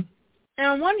 Mm-hmm. And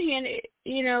on one hand,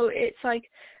 it's like,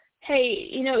 hey,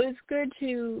 it's good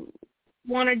to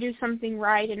want to do something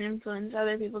right and influence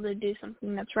other people to do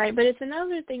something that's right. But it's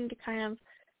another thing to kind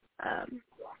of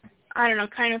I don't know,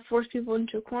 kind of force people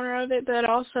into a corner of it, but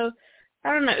also,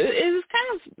 I don't know, it was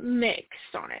kind of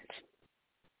mixed on it.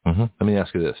 Mm-hmm. Let me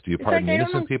ask you this. Do you pardon like,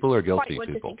 innocent people or guilty what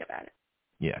people? To think about it.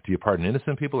 Yeah. Do you pardon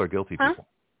innocent people or guilty people?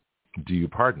 Do you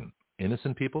pardon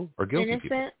innocent people or guilty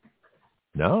people?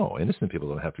 No, innocent people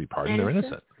don't have to be pardoned. They're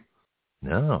innocent.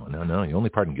 No. You only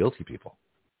pardon guilty people.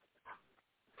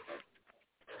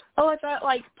 Oh, I thought,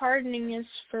 like, pardoning is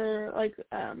for, like,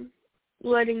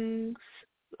 letting,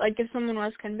 like, if someone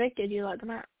was convicted, you let them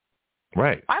out.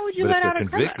 Right. Why would you let out a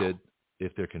criminal?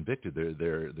 If they're convicted,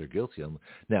 they're guilty.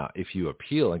 Now, if you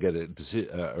appeal and get a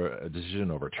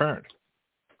decision overturned,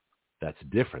 that's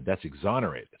different. That's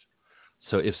exonerated.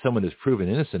 So if someone is proven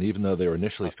innocent, even though they were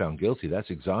initially found guilty, that's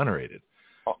exonerated.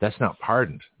 That's not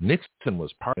pardoned. Nixon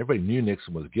was pardoned. Everybody knew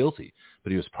Nixon was guilty,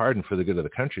 but he was pardoned for the good of the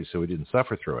country, so he didn't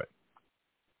suffer through it.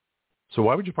 So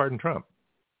why would you pardon Trump?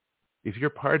 If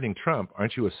you're pardoning Trump,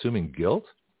 aren't you assuming guilt?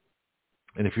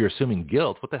 And if you're assuming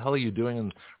guilt, what the hell are you doing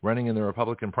in running in the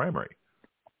Republican primary?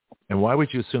 And why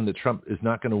would you assume that Trump is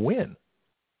not going to win?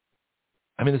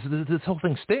 I mean, this whole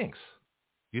thing stinks.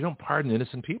 You don't pardon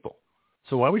innocent people.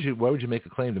 So why would you make a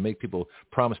claim to make people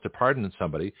promise to pardon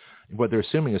somebody? What they're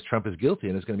assuming is Trump is guilty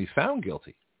and is going to be found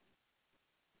guilty.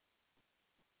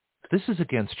 This is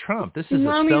against Trump. This is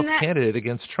a stealth candidate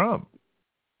against Trump.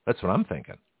 That's what I'm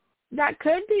thinking. That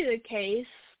could be the case,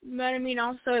 but I mean,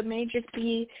 also it may just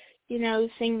be,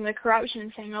 seeing the corruption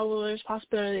and saying, oh, well, there's a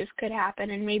possibility this could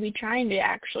happen, and maybe trying to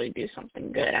actually do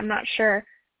something good. I'm not sure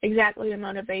exactly the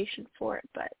motivation for it,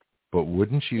 but. But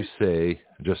wouldn't you say,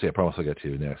 Josie, I promise I'll get to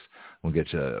you next. We'll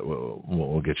get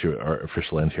you our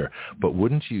official end here. But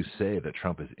wouldn't you say that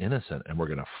Trump is innocent and we're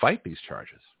going to fight these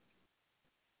charges?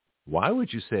 Why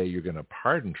would you say you're going to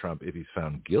pardon Trump if he's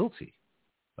found guilty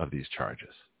of these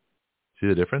charges? See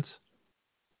the difference?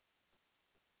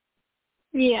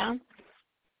 Yeah.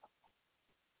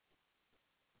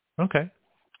 Okay.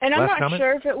 And I'm Last not comment?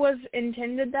 sure if it was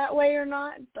intended that way or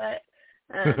not, but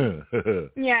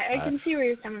yeah, I can see where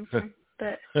you're coming from.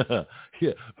 But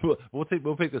yeah,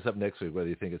 we'll pick this up next week, whether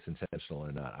you think it's intentional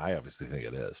or not. I obviously think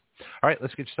it is. All right,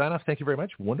 let's get you signed off. Thank you very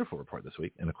much. Wonderful report this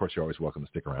week. And, of course, you're always welcome to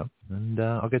stick around. And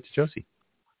I'll get to Josie.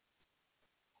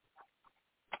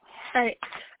 All right.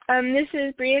 This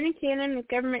is Brianna Cannon with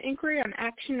Government Inquiry on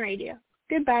Action Radio.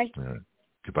 Goodbye.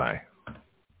 Goodbye.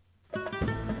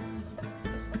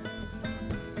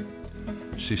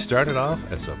 She started off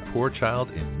as a poor child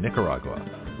in Nicaragua,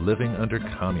 living under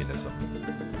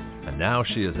communism. And now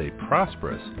she is a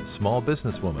prosperous small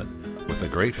businesswoman with a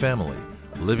great family,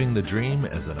 living the dream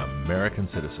as an American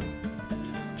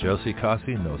citizen. Josie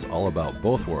Cossey knows all about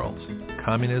both worlds,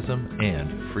 communism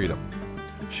and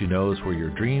freedom. She knows where your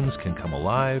dreams can come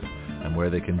alive and where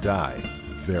they can die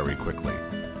very quickly.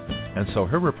 And so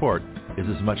her report is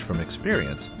as much from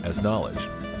experience as knowledge,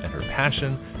 and her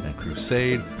passion and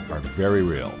crusade are very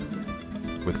real.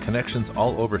 With connections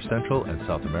all over Central and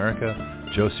South America,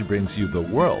 Josie brings you the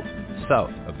world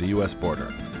south of the U.S. border,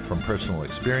 from personal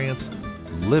experience,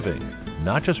 living,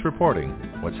 not just reporting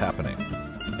what's happening.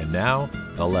 And now,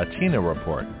 the Latina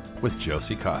Report with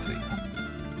Josie Cossey.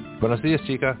 Buenos dias,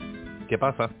 chica. ¿Qué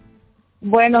pasa?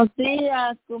 Buenos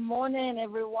dias. Good morning,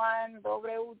 everyone.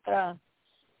 Dobre utra.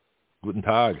 Guten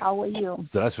Tag. How are you?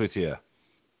 Здравствуйте.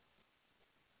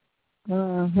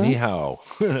 Mm-hmm. Ni hao.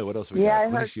 What else we got? I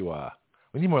Konnichiwa.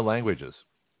 We need more languages.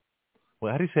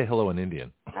 Well, how do you say hello in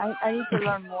Indian? I need to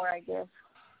learn more, I guess.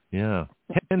 Yeah.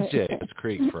 Hen's J. It's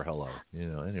Creek for hello.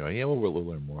 Anyway, yeah, we'll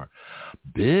learn more.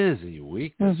 Busy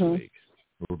week this week.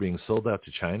 We're being sold out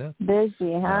to China.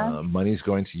 Busy, huh? Money's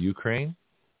going to Ukraine.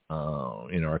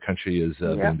 Our country is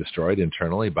being destroyed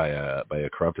internally by a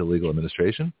corrupt, illegal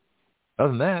administration. Other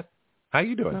than that, how are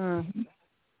you doing?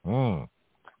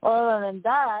 Other than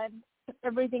that,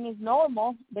 everything is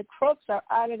normal. The crooks are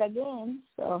at it again,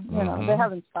 so they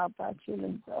haven't stopped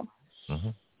actually. So,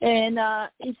 and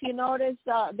if you notice,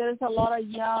 there's a lot of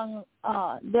young,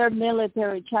 they're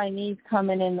military Chinese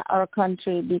coming in our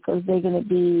country because they're going to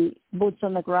be boots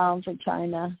on the ground for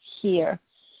China here.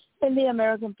 And the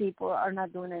American people are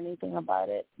not doing anything about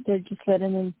it. They're just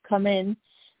letting them come in.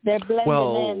 They're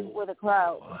blending in with the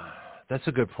crowd. That's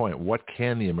a good point. What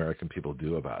can the American people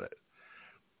do about it?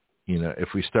 If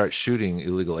we start shooting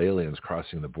illegal aliens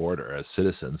crossing the border as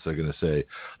citizens, they're going to say,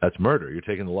 that's murder. You're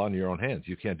taking the law into your own hands.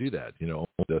 You can't do that. Only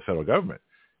the federal government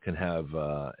can have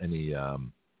any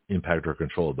impact or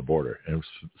control of the border. And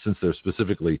since they're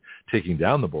specifically taking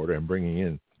down the border and bringing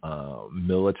in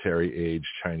military-age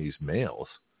Chinese males,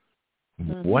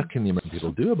 what can the American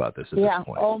people do about this at this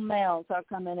point? Yeah, all males are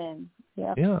coming in.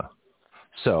 Yeah.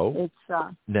 So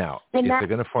it's now, if they're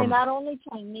going to form... And not only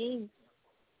Chinese.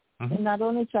 And not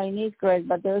only Chinese, Greg,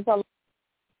 but there's a lot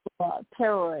of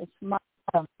terrorists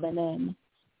coming in.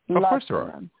 Of course there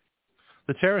are.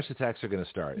 The terrorist attacks are going to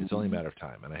start. It's only a matter of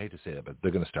time, and I hate to say it, but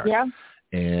they're going to start. Yeah.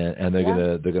 And they're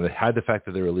going to hide the fact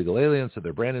that they're illegal aliens, that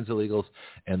they're Brandon's illegals,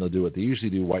 and they'll do what they usually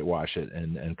do: whitewash it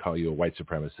and call you a white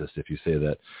supremacist if you say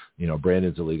that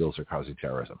Brandon's illegals are causing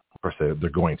terrorism. Of course, they're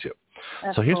going to.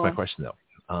 So here's my question, though.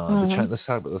 Let's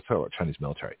talk about Chinese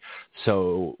military.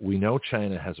 So we know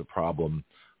China has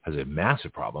a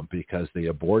massive problem because they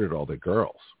aborted all the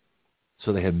girls.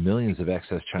 So they have millions of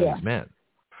excess Chinese men.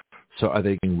 So are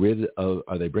they bringing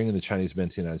the Chinese men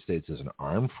to the United States as an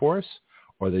armed force,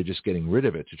 or are they just getting rid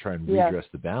of it to try and redress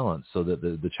the balance so that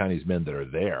the Chinese men that are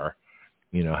there,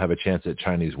 have a chance at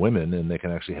Chinese women and they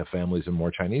can actually have families and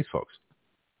more Chinese folks?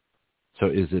 So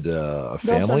is it a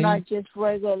family? Those are not just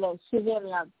regular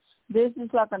civilians. This is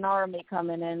like an army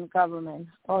coming in, government.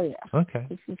 Oh, yeah. Okay.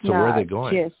 So where are they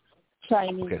going? Just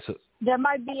Chinese. Okay, so there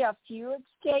might be a few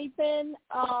escaping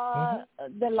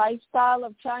the lifestyle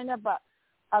of China, but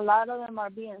a lot of them are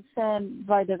being sent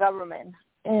by the government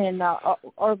and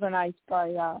organized by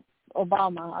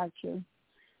Obama, actually.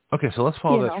 Okay, so let's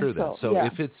follow that through then. So yeah.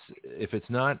 if it's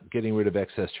not getting rid of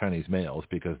excess Chinese males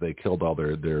because they killed all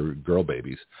their girl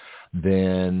babies,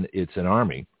 then it's an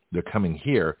army. They're coming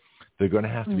here. They're going to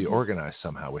have to be organized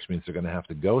somehow, which means they're going to have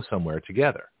to go somewhere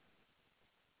together.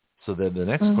 So then the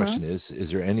next question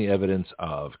is there any evidence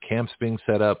of camps being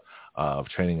set up, of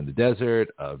training in the desert,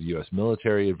 of U.S.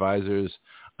 military advisors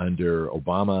under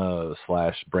Obama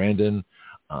 / Brandon,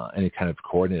 any kind of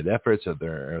coordinated efforts? Are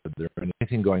there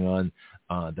anything going on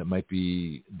that might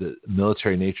be the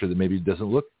military nature that maybe doesn't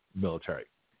look military,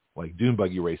 like dune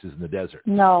buggy races in the desert?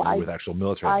 No, with actual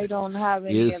military. I don't have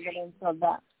any evidence of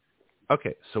that.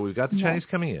 Okay, so we've got the Chinese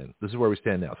coming in. This is where we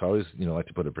stand now. So I always, like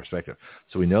to put it in perspective.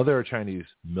 So we know there are Chinese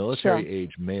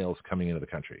military-age males coming into the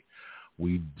country.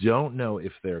 We don't know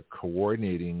if they're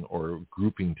coordinating or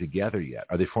grouping together yet.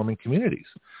 Are they forming communities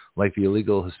like the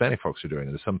illegal Hispanic folks are doing?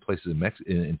 There's some places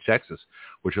in Texas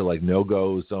which are like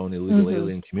no-go zone illegal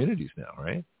alien communities now,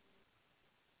 right?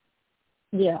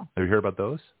 Yeah. Have you heard about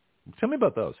those? Tell me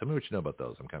about those. Tell me what you know about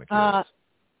those. I'm kind of curious.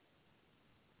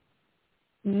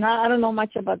 No, I don't know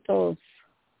much about those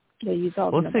that you're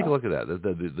talking about. Let's take a look at that.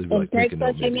 In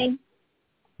Texas, you mean?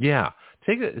 Yeah.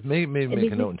 Maybe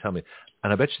make a note and tell me.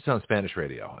 And I bet you it's on Spanish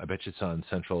radio. I bet you it's on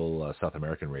Central South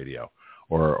American radio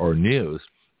or news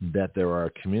that there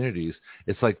are communities.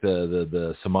 It's like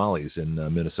the Somalis in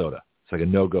Minnesota. It's like a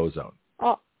no-go zone.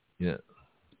 Oh. Yeah.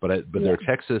 But there are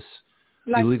Texas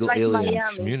illegal alien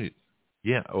communities.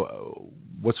 Yeah.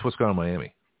 What's going on in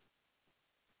Miami?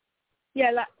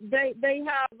 Yeah, they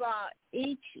have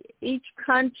each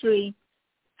country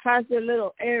has a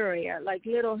little area, like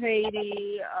Little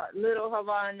Haiti, Little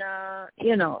Havana.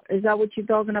 Is that what you're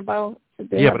talking about?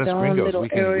 Yeah, but as gringos, we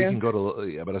can go to.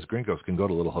 Yeah, but as gringos can go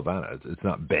to Little Havana. It's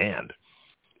not banned.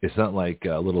 It's not like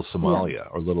Little Somalia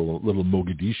or little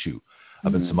Mogadishu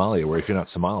up in Somalia, where if you're not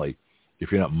Somali,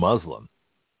 if you're not Muslim,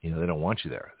 they don't want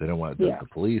you there. They don't want the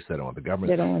police. They don't want the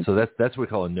government. So that's what we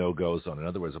call a no-go zone. In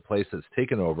other words, a place that's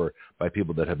taken over by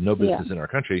people that have no business in our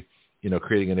country,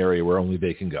 creating an area where only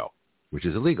they can go, which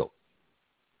is illegal.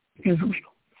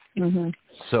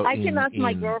 So I can ask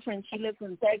my girlfriend. She lives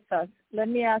in Texas. Let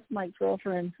me ask my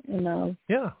girlfriend.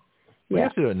 Yeah, we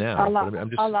have to do it now.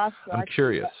 I'll ask her. I'm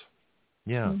curious.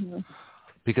 Yeah,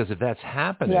 because if that's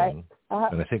happening,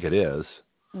 and I think it is.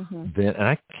 Then, and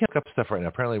I can't look up stuff right now.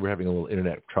 Apparently, we're having a little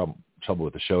internet trouble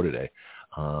with the show today.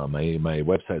 My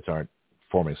websites aren't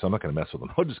forming, so I'm not going to mess with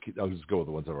them. I'll just go with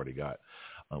the ones I've already got,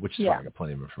 which is fine. I got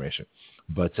plenty of information.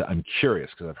 But I'm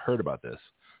curious because I've heard about this,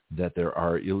 that there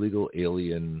are illegal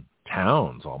alien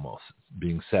towns almost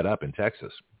being set up in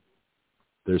Texas.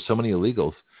 There's so many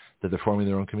illegals that they're forming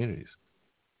their own communities.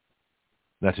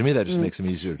 Now, to me, that just makes them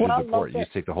easier to deport. You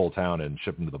just take the whole town and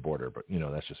ship them to the border. But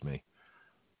that's just me.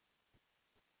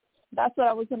 That's what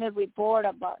I was going to report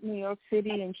about New York City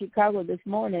and Chicago this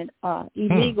morning.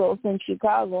 Illegals in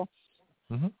Chicago.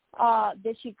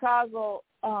 The Chicago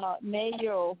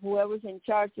mayor or whoever's in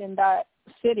charge in that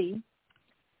city,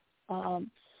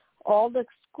 all the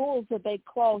schools that they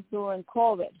closed during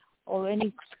COVID or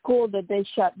any school that they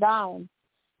shut down,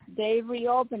 they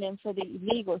reopen them for the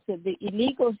illegals. So the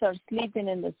illegals are sleeping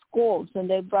in the schools, and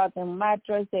they brought them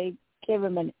mattress. They gave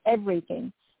them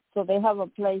everything. So they have a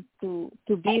place to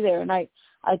be there. And I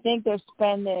think they're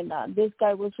spending, this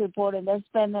guy was reporting, they're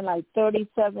spending like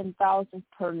 $37,000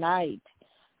 per night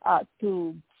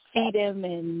to feed them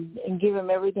and give them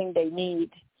everything they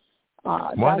need.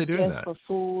 Why are they doing that? For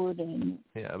food and.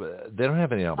 Yeah, but they don't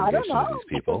have any obligation to these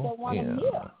people. They want them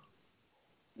here.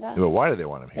 Yeah. But why do they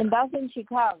want them here? And that's in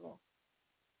Chicago.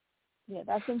 Yeah,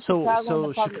 that's in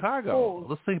Chicago. So Chicago, schools.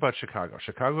 let's think about Chicago.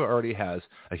 Chicago already has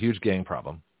a huge gang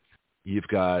problem. You've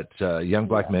got young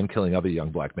black men killing other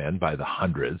young black men by the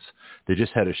hundreds. They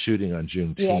just had a shooting on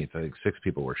Juneteenth. Yes. I think 6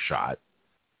 people were shot.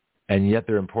 And yet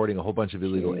they're importing a whole bunch of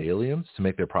illegal aliens to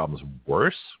make their problems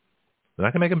worse. They're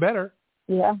not going to make them better.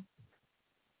 Yeah.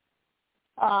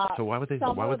 So why would they do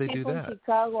Some of the people in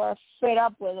Chicago are fed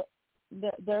up with.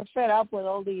 They're fed up with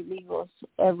all the illegals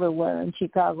everywhere in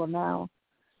Chicago now,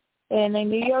 and in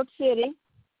New York City,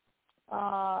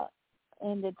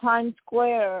 in the Times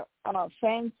Square,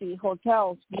 fancy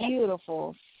hotels,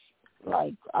 beautiful.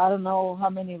 Like I don't know how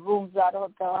many rooms that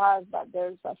hotel has, but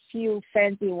there's a few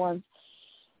fancy ones.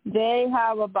 They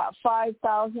have about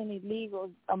 5,000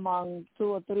 illegals among 2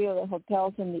 or 3 of the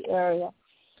hotels in the area.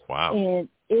 Wow. And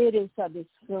it is a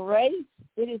disgrace.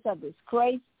 It is a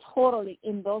disgrace totally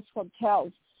in those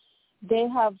hotels. They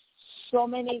have so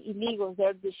many illegals.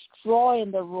 They're destroying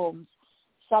the rooms.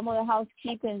 Some of the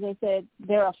housekeepers, they said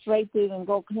they're afraid to even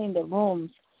go clean the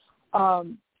rooms.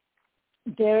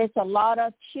 There is a lot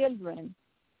of children,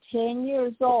 10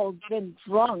 years old, been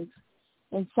drunk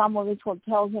in some of these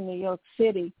hotels in New York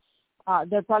City.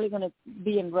 They're probably going to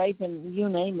be in rape and you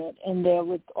name it, and they're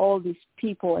with all these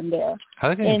people in there. How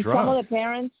are they getting drunk? And some of the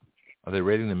parents, are they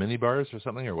raiding the mini bars or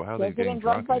something, or how are they getting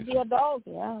drunk by the adults?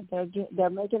 Yeah, they're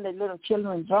making the little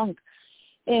children drunk,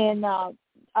 and a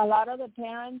lot of the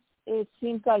parents, it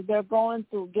seems like they're going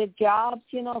to get jobs,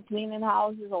 cleaning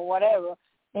houses or whatever,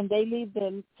 and they leave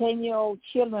the 10-year-old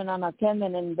children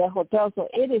unattended in the hotel. So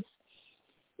it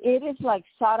is like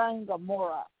Sodom and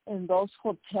Gomorrah in those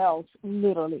hotels,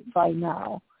 literally, right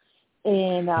now.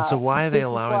 And so why are they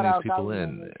allowing these people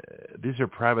in? These are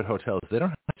private hotels. They don't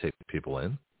have to take people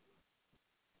in.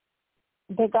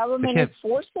 The government is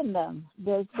forcing them.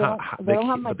 They don't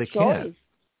have much choice. Can't.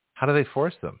 How do they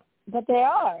force them? But they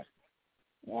are.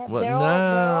 Yeah, well,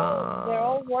 they're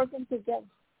all working together.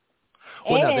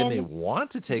 Well, now, they may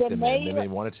want to take them in. They may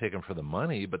want to take them for the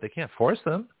money, but they can't force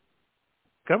them.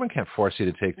 Government can't force you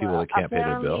to take people that can't pay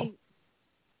their bill.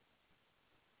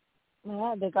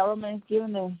 Yeah, the government is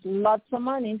giving them lots of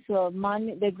money, so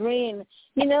money, the green,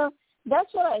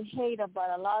 that's what I hate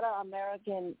about a lot of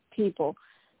American people.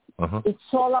 Uh-huh. It's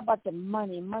all about the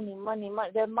money.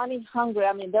 They're money hungry.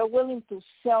 I mean, they're willing to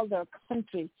sell their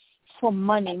country for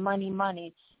money.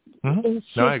 Mm-hmm. It's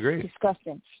just I agree.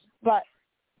 Disgusting. But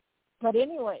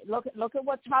anyway, look at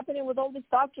what's happening with all these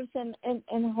doctors in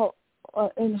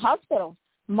hospitals.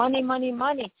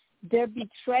 Money. They're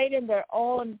betraying their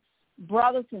own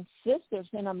brothers and sisters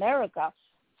in America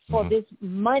for this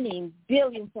money,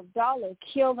 billions of dollars,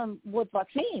 kill them with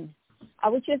vaccines. I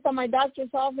was just at my doctor's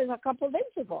office a couple of days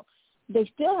ago. They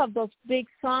still have those big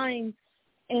signs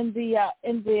in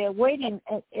the waiting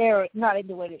area, not in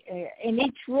the waiting area, in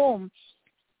each room,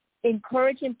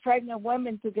 encouraging pregnant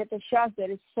women to get the shot that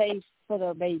is safe for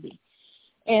their baby.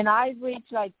 And I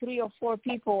reached like 3 or 4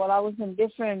 people while I was in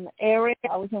different areas.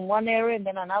 I was in one area and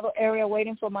then another area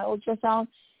waiting for my ultrasound.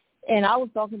 And I was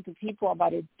talking to people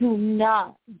about it. Do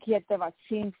not get the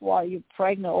vaccine while you're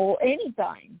pregnant or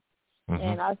anytime. Mm-hmm.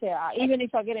 And I said, even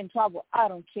if I get in trouble, I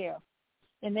don't care.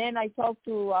 And then I talked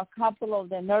to a couple of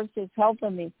the nurses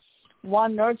helping me.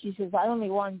 One nurse, she says, I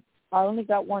only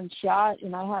got 1 shot,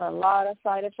 and I had a lot of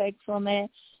side effects from it.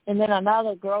 And then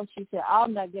another girl, she said,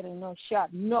 I'm not getting no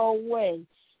shot. No way.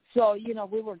 So,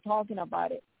 we were talking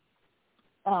about it.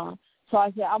 So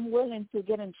I said, I'm willing to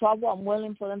get in trouble. I'm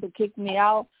willing for them to kick me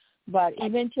out. But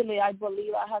eventually I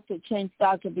believe I have to change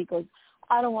doctor because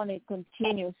I don't want to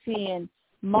continue seeing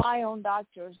my own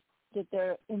doctors that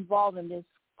they're involved in this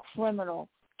criminal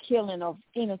killing of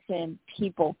innocent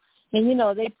people. And,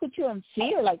 they put you in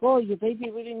fear, like, oh, your baby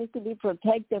really needs to be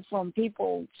protected from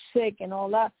people sick and all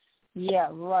that. Yeah,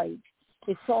 right.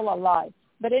 It's all a lie.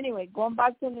 But anyway, going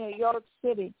back to New York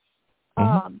City,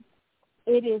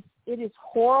 it is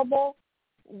horrible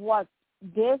what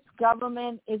this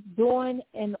government is doing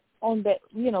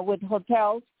with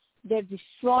hotels. They're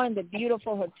destroying the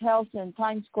beautiful hotels in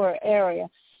Times Square area.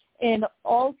 And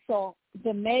also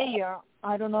the mayor,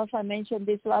 I don't know if I mentioned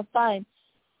this last time,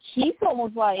 he's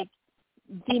almost like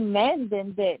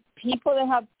demanding that people that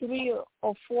have 3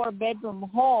 or 4 bedroom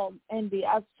home in the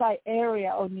outside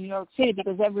area of New York City,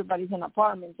 because everybody's in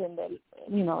apartments in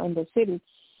the city,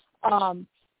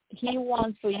 he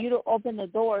wants for you to open the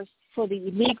doors for the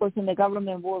illegals, and the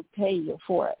government will pay you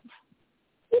for it.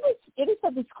 It is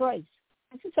a disgrace.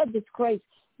 It is a disgrace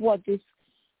what this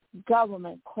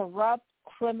government, corrupt,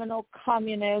 criminal,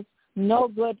 communist, no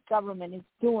good government is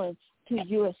doing to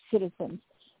U.S. citizens.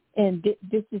 And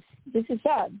this is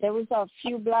sad. There was a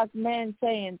few black men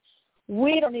saying,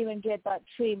 we don't even get that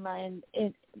treatment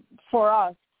for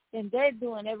us, and they're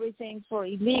doing everything for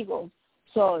illegals.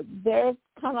 So they're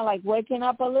kind of like waking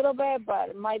up a little bit, but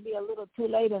it might be a little too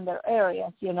late in their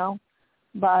areas, you know.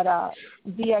 But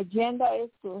the agenda is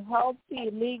to help the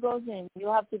illegals, and you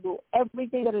have to do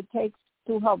everything that it takes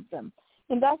to help them.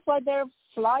 And that's why they're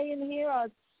flying here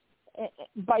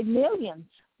by millions.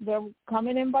 They're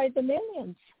coming in by the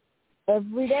millions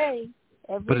every day.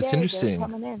 But it's interesting. They're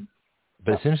coming in.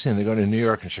 But it's interesting. They're going to New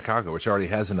York and Chicago, which already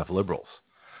has enough liberals.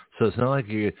 So it's not like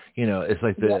it's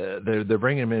like they're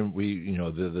bringing them in.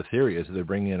 The theory is that they're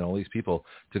bringing in all these people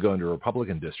to go into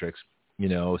Republican districts,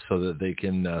 so that they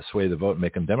can sway the vote and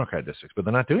make them Democrat districts. But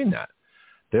they're not doing that.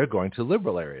 They're going to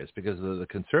liberal areas because the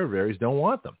conservative areas don't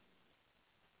want them.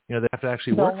 They have to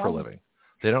actually work for a living.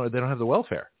 They don't have the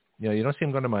welfare. You don't see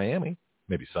them going to Miami.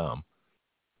 Maybe some.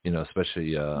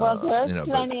 Especially. There's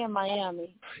plenty in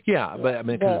Miami. Yeah, but I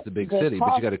mean, because it's a big city.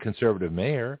 But you got a conservative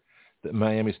mayor.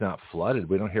 Miami's not flooded.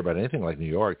 We don't hear about anything like New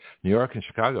York and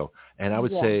Chicago. And I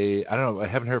would say, I don't know, I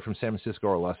haven't heard from San Francisco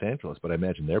or Los Angeles, but I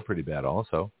imagine they're pretty bad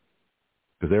also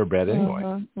because they were bad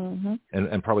anyway.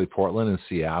 And probably Portland and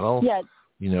Seattle,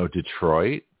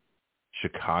 Detroit,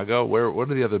 Chicago.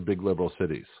 What are the other big liberal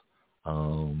cities?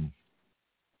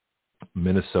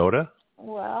 Minnesota?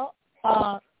 Well,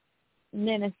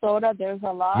 Minnesota, there's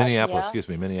a lot. Minneapolis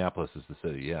is the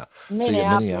city, yeah.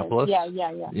 Minneapolis. So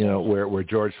yeah. Where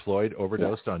George Floyd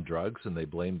overdosed on drugs and they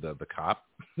blamed the cop,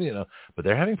 but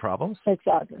they're having problems.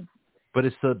 Exactly. But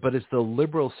it's the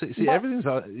liberal city. See, everything's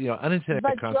unintended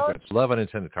consequences. Love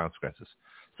unintended consequences.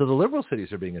 So the liberal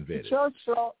cities are being invaded. George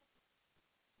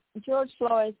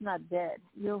Floyd is not dead.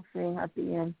 You'll see at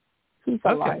the end. He's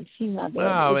alive. He's not dead.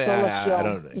 No, I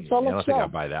don't think I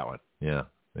buy that one. Yeah.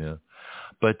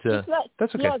 But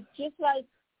that's okay. Look, just like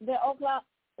the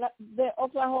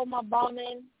Oklahoma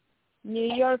bombing,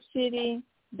 New York City,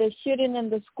 the shooting in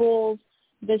the schools,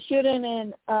 the shooting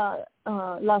in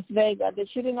Las Vegas, the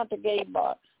shooting at the gay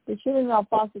bar, the shooting in El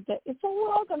Paso, it's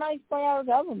all organized by our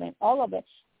government, all of it.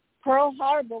 Pearl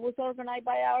Harbor was organized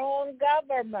by our own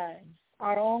government.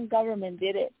 Our own government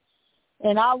did it.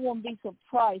 And I won't be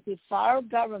surprised if our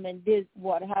government did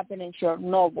what happened in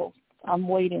Chernobyl. I'm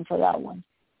waiting for that one.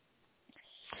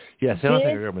 Yes, I don't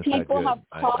think our government's that good.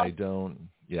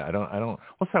 I don't.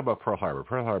 Let's talk about Pearl Harbor.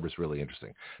 Pearl Harbor is really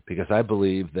interesting because I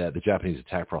believe that the Japanese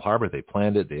attacked Pearl Harbor. They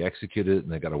planned it, they executed it,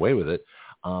 and they got away with it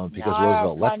because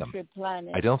Roosevelt let them.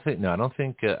 I don't think. No.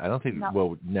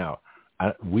 Well, no,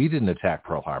 we didn't attack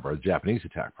Pearl Harbor. The Japanese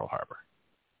attacked Pearl Harbor,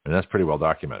 and that's pretty well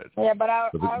documented. Yeah, but our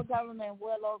government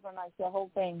will organize the whole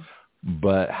thing.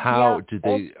 But how did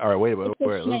they? All right, wait. Let's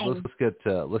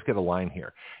get a line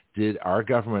here. Did our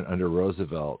government under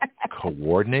Roosevelt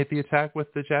coordinate the attack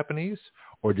with the Japanese,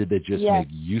 or did they just make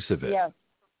use of it? Yes.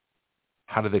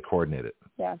 How did they coordinate it?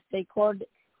 Yes, they coordinated.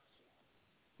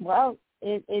 Well,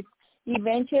 it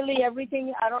eventually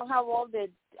everything. I don't have all the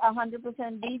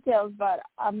 100% details, but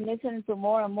I'm listening to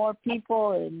more and more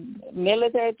people and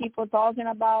military people talking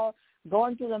about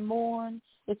going to the moon.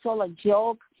 It's all a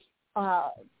joke.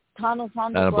 Tunnels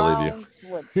underground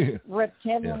with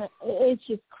reptilian. Yeah. It's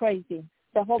just crazy.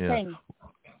 The whole thing.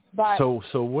 But so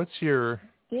what's your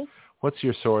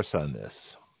source on this?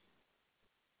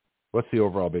 What's the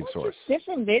overall big source?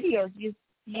 Different videos. You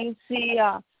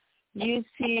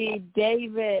see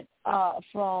David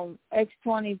from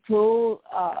X22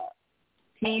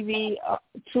 TV,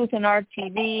 Truth and Art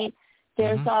TV.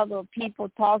 There's other people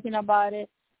talking about it.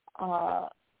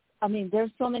 I mean,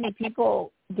 there's so many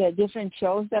people. The different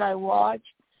shows that I watch.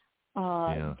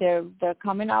 They're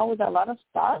coming out with a lot of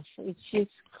stuff. It's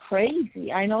just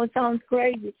crazy. I know it sounds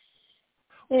crazy.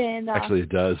 And actually, it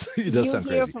does. It does sound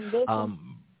crazy.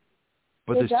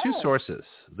 But there's two sources.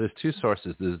 There's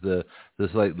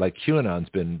like QAnon's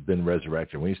been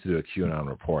resurrected. We used to do a QAnon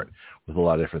report with a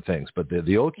lot of different things. But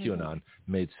the old QAnon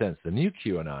made sense. The new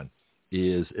QAnon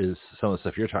is some of the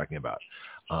stuff you're talking about.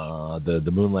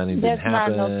 The moon landing didn't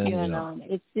happen. There's not no QAnon.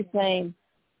 It's the same.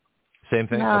 Same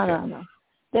thing? No.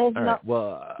 There's All right.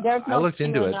 Well, there's no I looked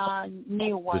into it.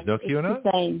 New one. There's no QAnon? It's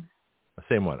the same. The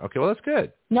same one. Okay, well, that's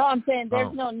good. No, I'm saying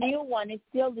there's no new one. It's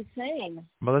still the same.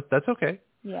 Well, that's okay.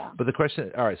 Yeah. But the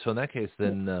question, all right, so in that case,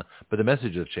 then, but the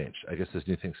message has changed. I guess there's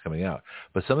new things coming out.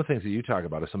 But some of the things that you talk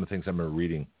about are some of the things I remember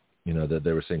reading, that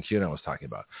they were saying QAnon was talking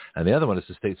about. And the other one is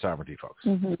the state sovereignty, folks.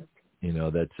 That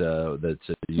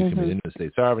you can be into the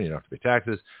state sovereign, you don't have to pay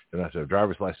taxes, you don't have to have a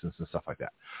driver's license and stuff like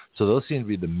that. So those seem to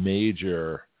be the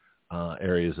major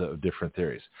areas of different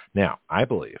theories. Now, I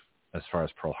believe, as far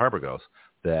as Pearl Harbor goes,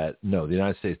 that, no, the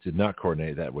United States did not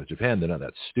coordinate that with Japan. They're not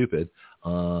that stupid.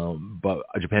 But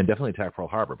Japan definitely attacked Pearl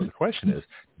Harbor. But the question is,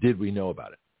 did we know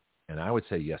about it? And I would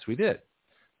say, yes, we did.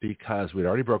 Because we'd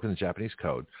already broken the Japanese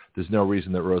code. There's no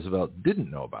reason that Roosevelt didn't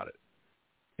know about it.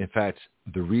 In fact,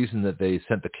 the reason that they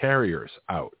sent the carriers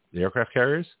out, the aircraft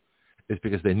carriers, is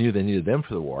because they knew they needed them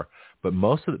for the war. But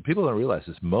most of the people don't realize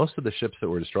this. Most of the ships that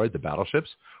were destroyed, the battleships,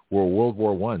 were World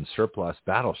War I surplus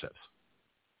battleships.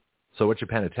 So what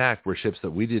Japan attacked were ships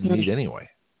that we didn't need anyway.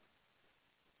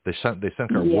 They sunk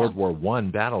our World War I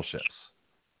battleships.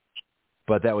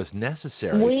 But that was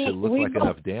necessary to look like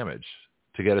enough damage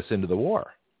to get us into the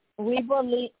war. We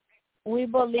believe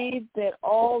that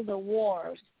all the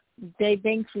wars, they've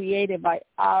been created by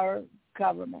our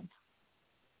government.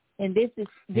 And this is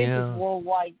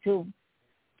worldwide too.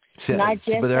 See,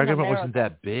 but our government wasn't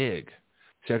that big.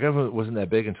 See, our government wasn't that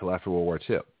big until after World War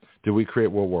II. Did we create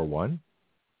World War I?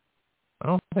 I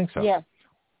don't think so. Yes.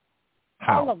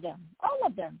 How? All of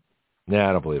them. Nah,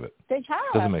 I don't believe it. They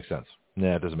have. Doesn't make sense.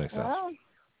 Nah, it doesn't make sense. Well,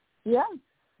 yeah.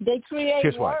 They create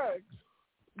Here's words. Why.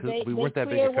 Because we weren't that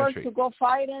big a country. They create words to go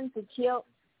fighting,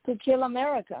 to kill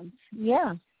Americans.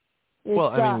 Yeah.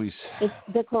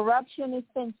 The corruption has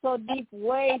been so deep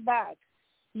way back.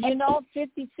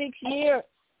 56 years,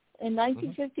 in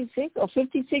 1956 or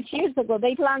 56 years ago,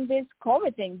 they planned this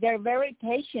COVID thing. They're very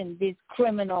patient, these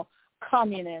criminal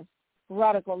communists,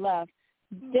 radical left.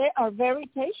 They are very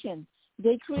patient.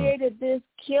 They created this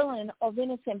killing of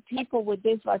innocent people with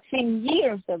this vaccine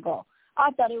years ago.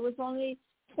 I thought it was only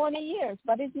 20 years,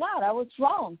 but it's not. I was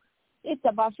wrong. It's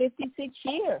about 56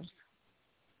 years.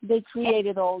 They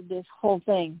created all this whole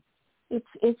thing.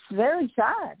 It's very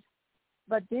sad.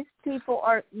 But these people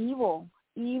are evil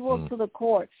to the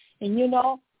core. And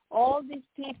all these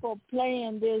people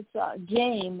playing this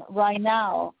game right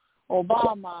now,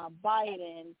 Obama,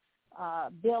 Biden,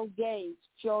 Bill Gates,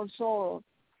 George Soros,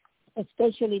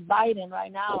 especially Biden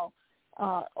right now,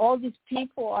 all these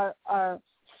people are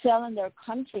selling their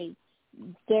country.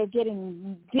 They're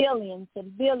getting billions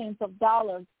and billions of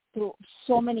dollars through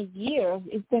so many years.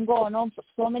 It's been going on for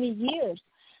so many years.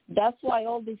 That's why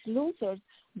all these losers,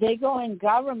 they go in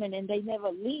government and they never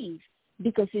leave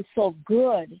because it's so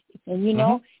good.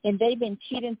 And, and they've been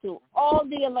cheating through all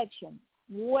the elections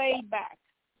way back,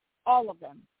 all of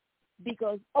them.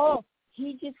 Because,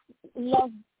 he just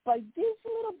lost by this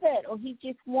little bit or he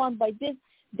just won by this.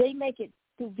 They make it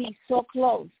to be so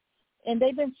close. And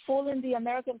they've been fooling the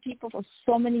American people for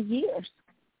so many years.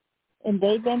 And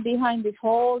they've been behind this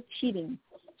whole cheating,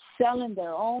 selling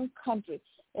their own country.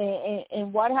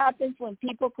 And what happens when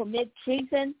people commit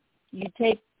treason? You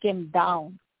take them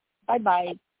down.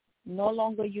 Bye-bye. No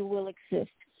longer you will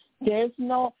exist. There's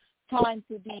no time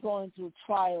to be going through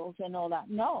trials and all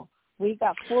that. No. We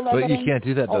got full evidence. But you can't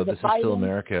do that, though. This is still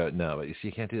America. No, but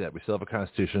you can't do that. We still have a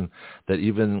constitution that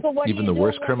even the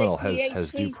worst criminal has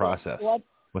due process.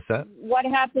 What's that? What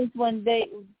happens when they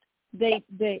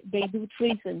do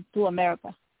treason to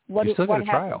America? You still get a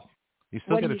trial. You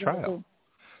still get a trial.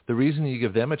 The reason you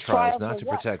give them a trial is not to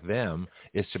protect them,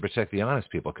 it's to protect the honest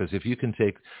people. Because if you can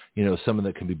take, someone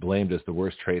that can be blamed as the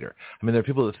worst traitor. I mean, there are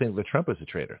people that think that Trump is a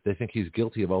traitor. They think he's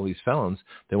guilty of all these felons.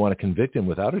 They want to convict him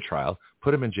without a trial,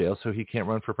 put him in jail so he can't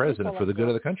run for president for the good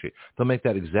of the country. They'll make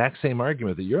that exact same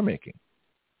argument that you're making.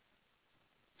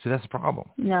 See, that's the problem.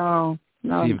 No.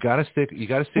 So you've got to stick. You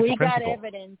got to stick to principle.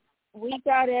 We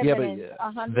got evidence.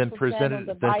 Yeah, but then present it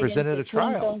at a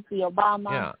trial. The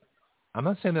Obama. Yeah, I'm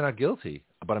not saying they're not guilty.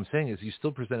 What I'm saying is you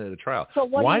still present it at a trial. So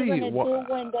what are you going to do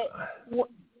when they?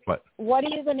 What are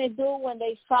you going to do when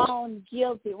they found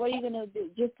guilty? What are you going to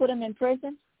do? Just put them in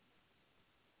prison?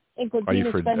 And are you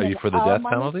for the death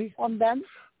penalty on them?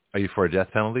 Are you for a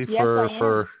death penalty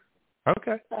for?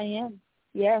 Okay. I am.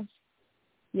 Yes.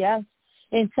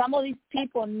 And some of these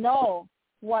people know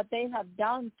what they have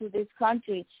done to this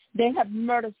country. They have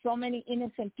murdered so many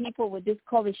innocent people with this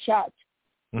COVID shot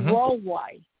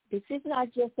worldwide. This is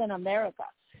not just in America.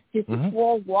 This is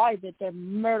worldwide that they're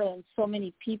murdering so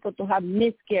many people to have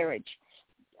miscarriage,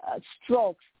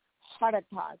 strokes, heart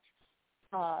attacks.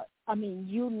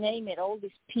 You name it. All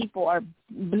these people are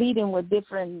bleeding with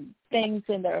different things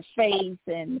in their face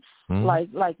and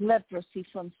like leprosy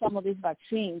from some of these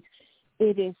vaccines.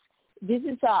 This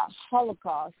is a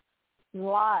Holocaust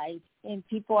live, and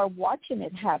people are watching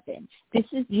it happen.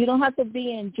 You don't have to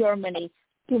be in Germany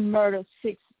to murder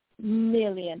 6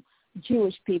 million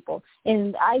Jewish people.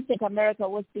 And I think America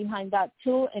was behind that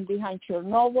too, and behind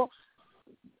Chernobyl.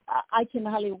 I can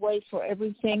hardly wait for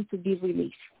everything to be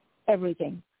released.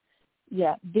 Everything.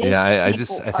 Yeah. I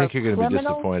think you're going to be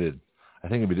disappointed. I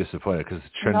think you'll be disappointed because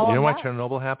you know why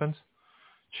Chernobyl happened?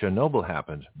 Chernobyl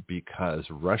happened because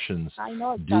Russians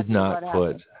exactly did not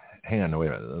put. Happened. Hang on,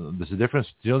 wait a minute. There's a difference.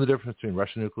 Do you know the difference between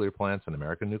Russian nuclear plants and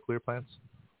American nuclear plants?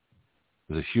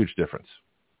 There's a huge difference.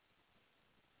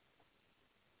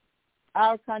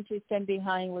 Our country stand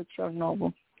behind with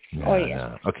Chernobyl. No, oh yeah.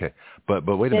 No. Okay, but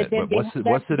wait a minute. But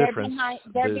what's the difference?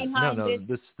 They're behind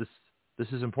This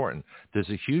is important. There's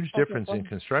a huge difference in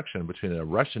construction between a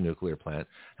Russian nuclear plant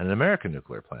and an American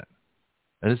nuclear plant,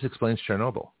 and this explains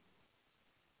Chernobyl.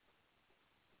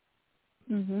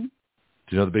 Mhm. Do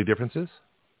you know the big differences?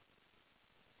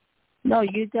 No,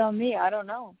 you tell me. I don't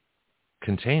know.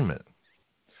 Containment.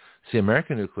 See,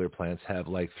 American nuclear plants have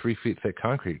like 3 feet thick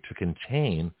concrete to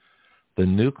contain the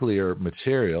nuclear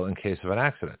material in case of an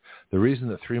accident. The reason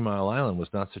that 3 Mile Island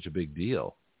was not such a big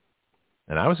deal,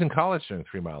 and I was in college during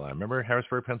 3 Mile Island. Remember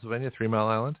Harrisburg, Pennsylvania, 3 Mile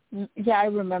Island? Yeah, I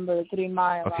remember the 3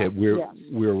 Mile Okay,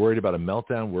 Island. we were worried about a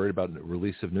meltdown, worried about the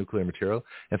release of nuclear material.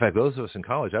 In fact, those of us in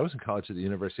college, I was in college at the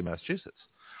University of Massachusetts.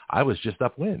 I was just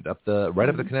upwind, up the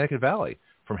Connecticut Valley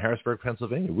from Harrisburg,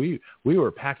 Pennsylvania. We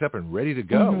were packed up and ready to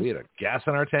go. We had a gas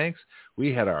in our tanks.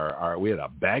 We had we had a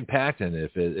bag packed, and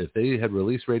if they had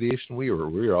released radiation, we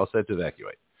were all set to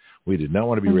evacuate. We did not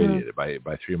want to be radiated by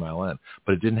 3 Mile Island,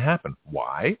 but it didn't happen.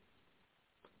 Why?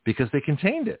 Because they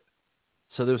contained it.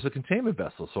 So there was a containment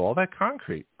vessel. So all that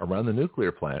concrete around the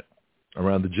nuclear plant,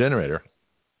 around the generator,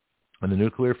 and the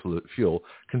nuclear fuel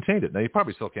contained it. Now, you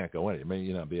probably still can't go in it. You may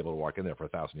not be able to walk in there for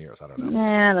 1,000 years. I don't know.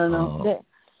 I don't know.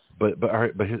 But all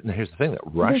right, but here's the thing. That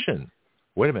Russian,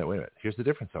 wait a minute. Here's the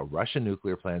difference, though. Russian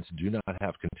nuclear plants do not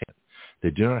have containment. They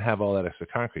do not have all that extra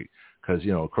concrete because,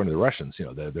 according to the Russians,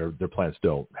 their plants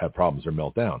don't have problems or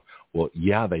melt down. Well,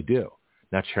 yeah, they do.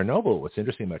 Now, Chernobyl, what's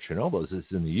interesting about Chernobyl is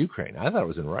it's in the Ukraine. I thought it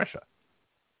was in Russia.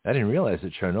 I didn't realize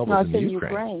that Chernobyl is in the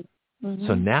Ukraine.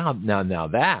 So now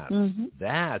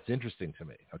that's interesting to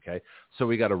me. Okay, so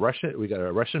we got a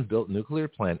Russian built nuclear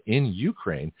plant in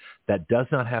Ukraine that does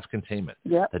not have containment.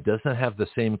 That does not have the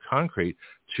same concrete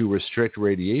to restrict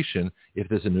radiation if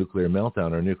there's a nuclear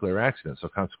meltdown or a nuclear accident. So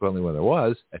consequently, when there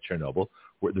was at Chernobyl,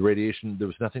 where the radiation, there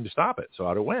was nothing to stop it, so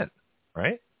out it went.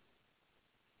 Right.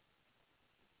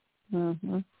 So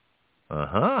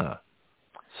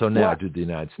now, did the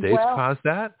United States cause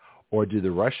that, or did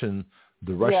the Russian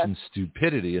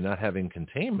stupidity in not having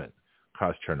containment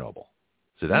cause Chernobyl?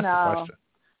 So that's the question.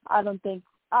 I don't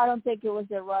think it was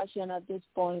the Russian at this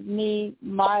point.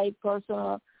 My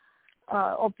personal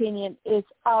opinion is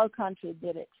our country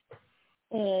did it,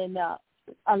 and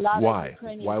a lot of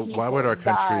Ukrainian people why would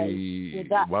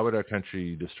our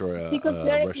country destroy a because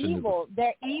they're Russian evil.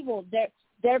 They're evil.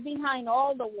 They're behind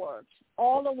all the wars,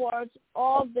 all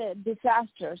the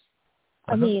disasters.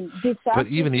 I mean, disasters. But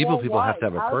even evil people have to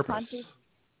have a Our purpose.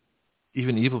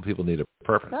 Even evil people need a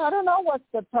purpose. I don't know what's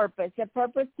the purpose. The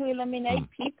purpose to eliminate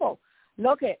people.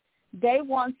 Look, they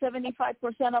want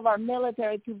 75% of our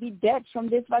military to be dead from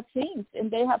these vaccines, and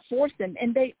they have forced them,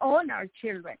 and they own our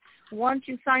children. Once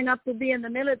you sign up to be in the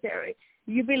military,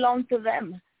 you belong to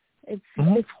them.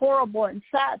 It's horrible and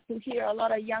sad to hear a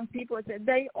lot of young people say,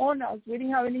 they own us. We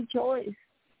didn't have any choice.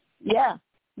 Yeah,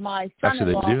 my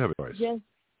son-in-law. Actually, they do have a choice. Just,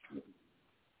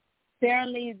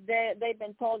 apparently, they've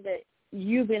been told that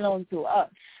you belong to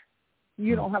us.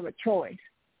 You don't have a choice.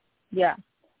 Yeah.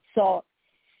 So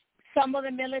some of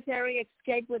the military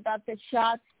escaped without the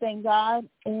shots, thank God,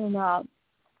 and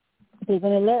they're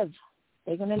going to live.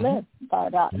 They're going to live.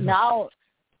 But now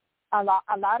a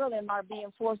lot of them are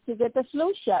being forced to get the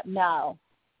flu shot now,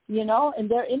 and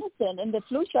they're innocent. And the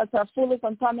flu shots are fully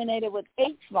contaminated with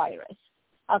AIDS virus,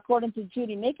 according to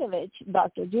Judy Mikovich,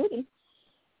 Dr. Judy.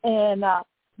 And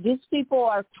these people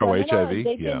are criminal.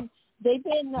 HIV,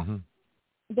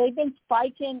 They've been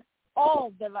spiking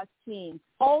all the vaccines,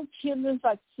 all children's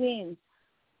vaccines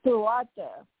throughout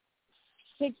there.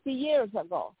 60 years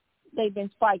ago, they've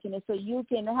been spiking it. So you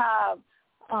can have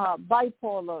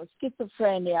bipolar,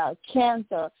 schizophrenia,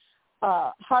 cancer,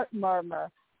 heart murmur,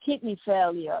 kidney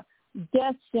failure,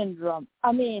 death syndrome.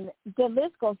 I mean, the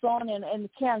list goes on, and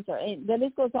cancer. And the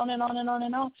list goes on and on and on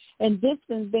and on. And this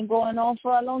has been going on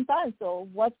for a long time. So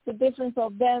what's the difference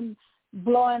of them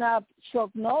blowing up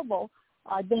Chernobyl?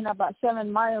 I've been about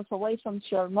 7 miles away from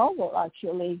Chernobyl,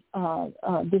 actually,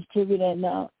 distributing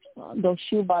those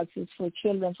shoe boxes for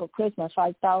children for Christmas.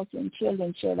 5,000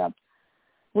 children showed up.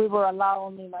 We were allowed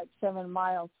only like 7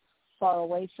 miles far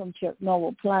away from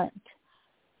Chernobyl plant.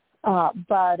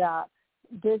 But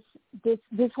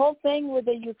this whole thing with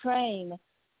the Ukraine,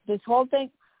 this whole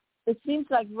thing, it seems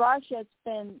like Russia's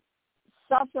been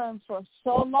suffering for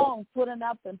so long, putting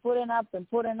up.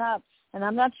 And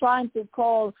I'm not trying to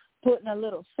call Putin a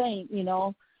little saint,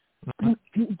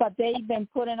 but they've been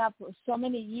putting up for so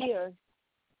many years.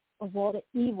 of all the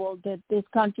evil that this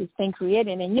country's been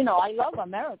creating. And, I love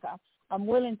America. I'm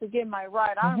willing to give my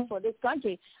right arm for this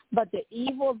country. But the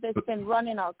evil that's been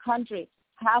running our country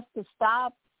has to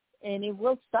stop, and it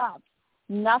will stop.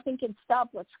 Nothing can stop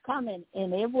what's coming,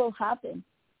 and it will happen.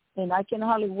 And I can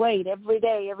hardly wait. Every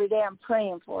day I'm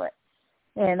praying for it.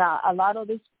 And a lot of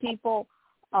these people,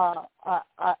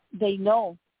 they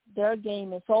know their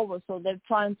game is over, so they're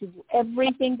trying to do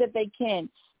everything that they can.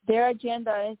 Their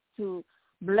agenda is to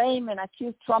blame and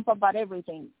accuse Trump about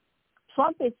everything.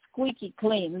 Trump is squeaky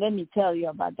clean, let me tell you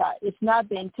about that. If not,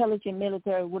 the intelligent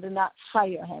military would not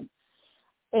hire him.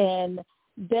 And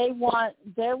they want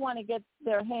to get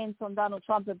their hands on Donald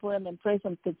Trump and put him in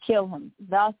prison to kill him.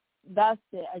 That's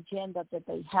the agenda that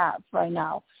they have right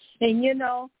now. And,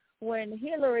 when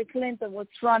Hillary Clinton was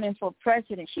running for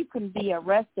president, she couldn't be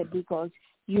arrested because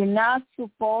you're not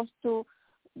supposed to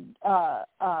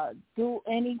do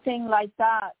anything like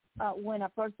that when a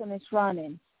person is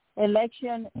running.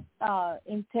 Election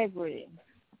integrity.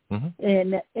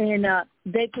 And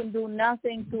they can do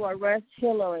nothing to arrest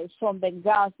Hillary from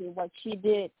Benghazi, what she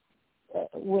did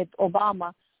with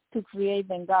Obama to create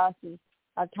Benghazi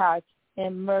attacks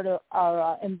and murder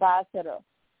our ambassador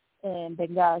in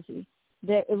Benghazi.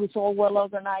 It was all well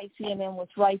organized. CNN was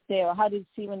right there. How did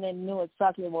CNN knew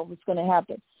exactly what was going to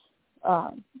happen?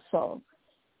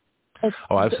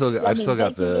 I've still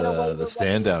got the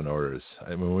stand down orders.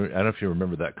 I mean, I don't know if you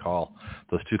remember that call.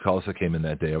 Those two calls that came in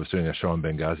that day. I was doing a show in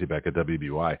Benghazi back at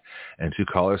WBY, and two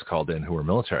callers called in who were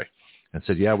military and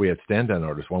said, "Yeah, we had stand down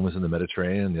orders. One was in the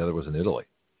Mediterranean, and the other was in Italy."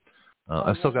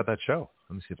 I've still got that show.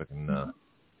 Let me see if I can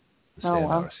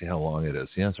see how long it is.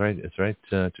 Yeah, it's right. It's right.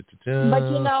 But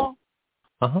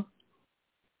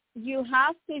you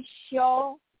have to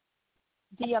show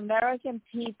the American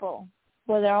people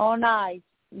with their own eyes,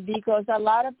 because a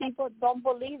lot of people don't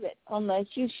believe it unless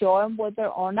you show them with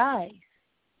their own eyes.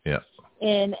 Yeah.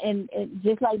 And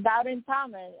just like Doubting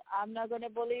Thomas, I'm not going to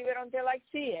believe it until I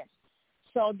see it.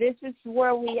 So this is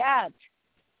where we at.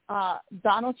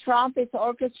 Donald Trump is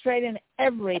orchestrating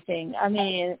everything. I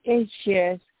mean, it's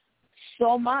just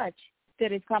so much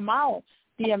that has come out.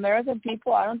 The American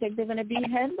people, I don't think they're going to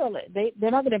handle it. They're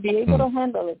not going to be able to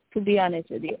handle it, to be honest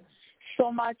with you.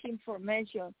 So much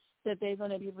information that they're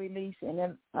going to be releasing,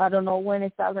 and I don't know when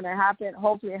it's not going to happen.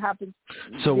 Hopefully, it happens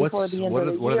before the end of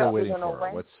the year. What are they waiting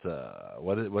for?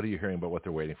 What are you hearing about what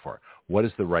they're waiting for? What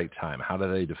is the right time? How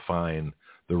do they define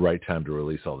the right time to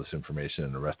release all this information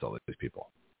and arrest all these people?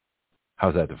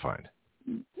 How's that defined?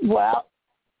 Well,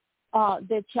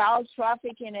 the child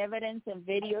trafficking evidence and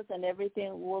videos and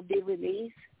everything will be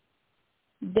released.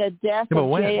 The death of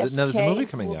JFK there's a movie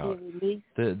coming out. Be released.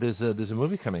 There's a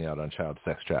movie coming out on child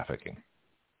sex trafficking.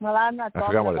 Well, I'm not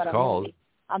talking about what it's called. Movie.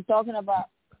 I'm talking about,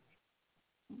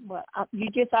 well, you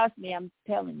just asked me, I'm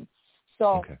telling you.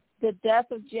 So the death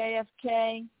of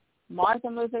JFK,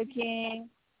 Martin Luther King,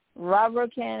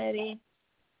 Robert Kennedy,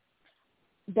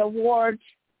 the wars,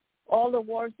 all the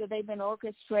wars that they've been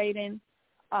orchestrating,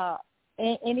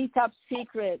 any top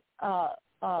secret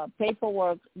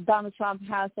paperwork Donald Trump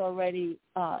has already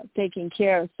taken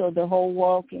care of, so the whole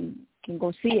world can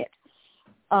go see it.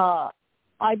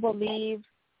 I believe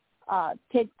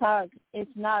TikTok is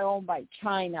not owned by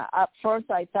China. At first,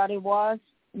 I thought it was.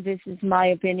 This is my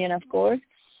opinion, of course.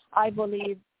 I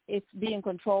believe it's being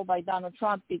controlled by Donald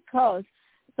Trump because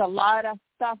it's a lot of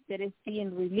stuff that is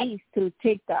being released through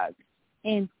TikTok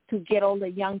and to get all the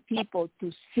young people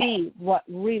to see what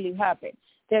really happened.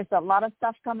 There's a lot of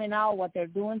stuff coming out, what they're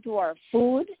doing to our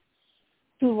food,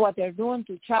 to what they're doing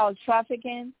to child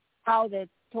trafficking, how they're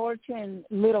torturing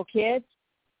little kids,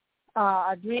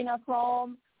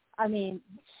 adrenochrome. I mean,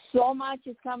 so much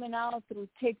is coming out through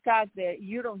TikTok that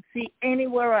you don't see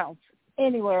anywhere else,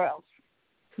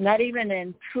 not even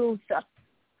in Truth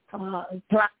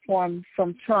platform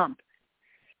from Trump.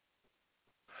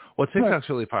 Well, TikTok's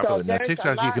really popular. Now,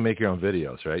 TikTok, you can make your own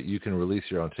videos, right? You can release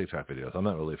your own TikTok videos. I'm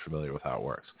not really familiar with how it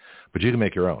works. But you can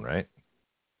make your own, right?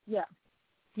 Yeah.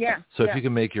 So if you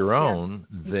can make your own,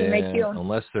 then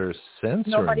unless they're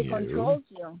censoring nobody controls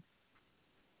you.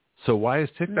 So why is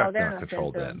TikTok not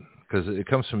controlled then? Because it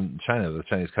comes from China. The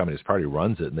Chinese Communist Party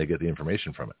runs it, and they get the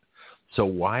information from it. So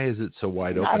why is it so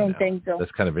wide open I don't think so.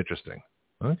 That's kind of interesting.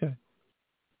 Okay.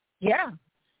 Yeah,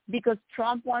 because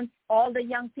Trump wants all the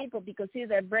young people, because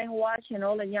they're brainwashing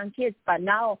all the young kids. But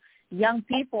now young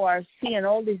people are seeing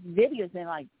all these videos and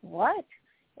like, what?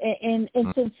 And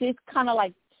since it's kind of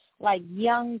like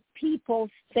young people's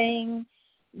thing,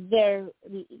 they're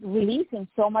releasing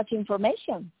so much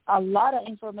information. A lot of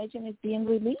information is being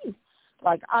released,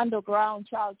 like underground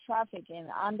child trafficking,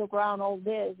 underground all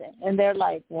this. And they're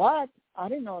like, what? I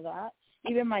didn't know that.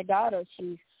 even my daughter,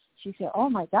 she said, "Oh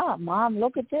my God, Mom,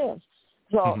 look at this."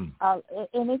 So,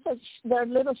 and they're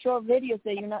little short videos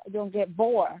that you don't get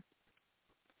bored.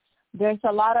 There's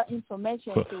a lot of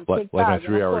information to TikTok. Like a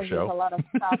 3-hour show? There's a lot of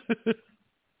stuff.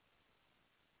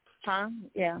 Huh?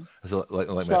 Yeah. So, like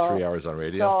my 3 hours on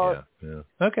radio? Yeah.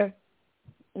 Okay.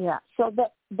 Yeah. So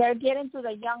they're getting to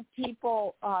the young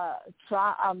people.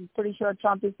 Trump, I'm pretty sure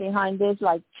Trump is behind this,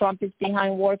 like Trump is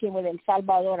behind working with El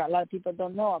Salvador. A lot of people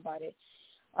don't know about it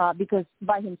because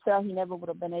by himself he never would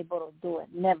have been able to do it.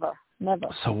 Never.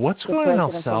 So what's going on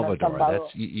in El Salvador?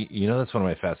 That's that's one of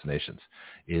my fascinations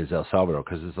is El Salvador,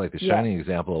 because it's like the shining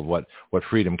example of what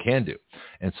freedom can do.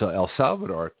 And so El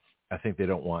Salvador, I think they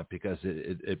don't want, because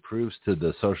it proves to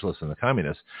the socialists and the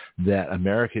communists that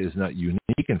America is not unique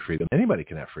in freedom. Anybody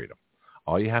can have freedom.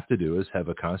 All you have to do is have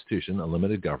a constitution, a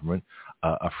limited government,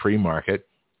 a free market,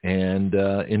 and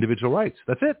individual rights.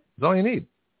 That's it. That's all you need.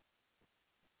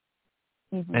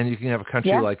 Mm-hmm. And you can have a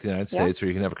country like the United States, or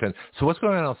you can have a country. So what's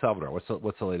going on in El Salvador? What's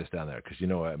the latest down there? Because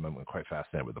I'm quite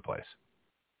fascinated with the place.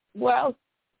 Well,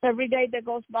 every day that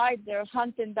goes by, they're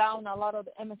hunting down a lot of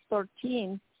the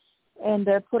MS-13, and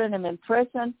they're putting them in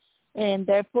prison, and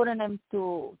they're putting them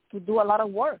to do a lot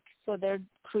of work. So they're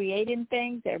creating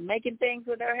things, they're making things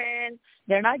with their hands.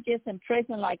 They're not just in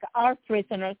prison like our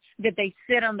prisoners that they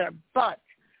sit on their butts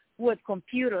with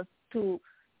computers to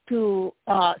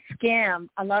scam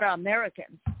a lot of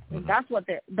Americans. And that's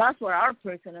what our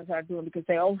prisoners are doing, because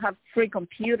they all have free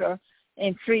computer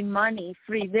and free money,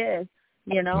 free this,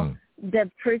 The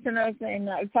prisoners in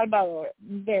El Salvador,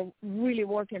 they're really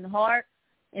working hard,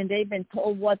 and they've been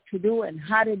told what to do and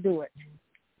how to do it.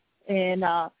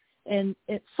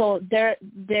 So they're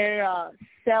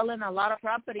selling a lot of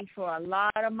property for a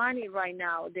lot of money right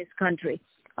now, this country.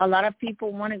 A lot of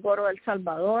people want to go to El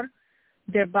Salvador.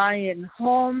 They're buying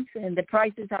homes, and the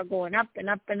prices are going up and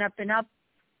up and up and up.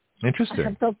 Interesting. I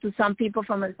have talked to some people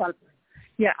from El Salvador.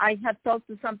 Yeah, I have talked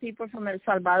to some people from El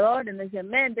Salvador, and they said,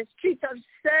 "Man, the streets are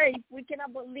safe. We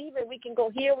cannot believe it. We can go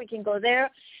here, we can go there.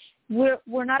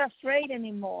 We're not afraid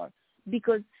anymore,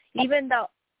 because even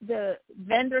the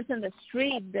vendors in the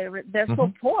street, they're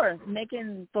so poor,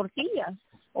 making tortillas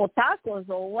or tacos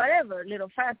or whatever, little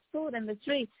fast food in the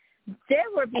street. They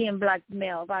were being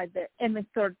blackmailed by the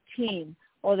MS-13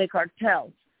 or the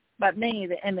cartels, but mainly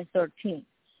the MS-13.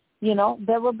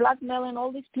 They were blackmailing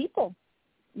all these people.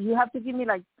 You have to give me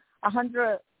like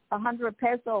 100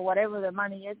 peso or whatever the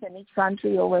money is in each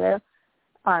country over there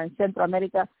in Central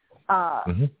America.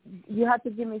 You have to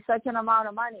give me such an amount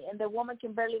of money, and the woman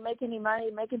can barely make any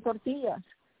money making tortillas.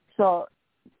 So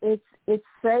it's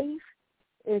safe.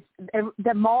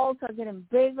 The malls are getting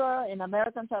bigger, and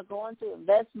Americans are going to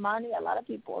invest money. A lot of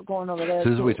people are going over there.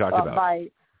 This is what we talked about. Buy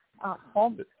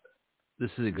homes. This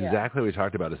is exactly what we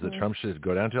talked about, is that Trump should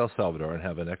go down to El Salvador and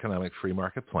have an economic free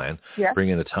market plan, bring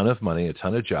in a ton of money, a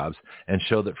ton of jobs, and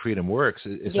show that freedom works.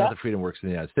 It's not that freedom works in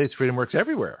the United States. Freedom works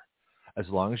everywhere, as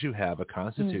long as you have a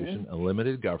constitution, a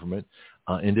limited government,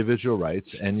 individual rights,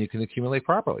 and you can accumulate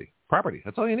property.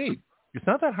 That's all you need. It's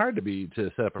not that hard to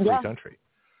set up a free country.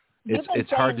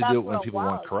 It's hard to do it when people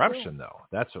want corruption, though.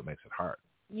 That's what makes it hard.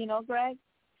 Greg?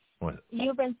 What?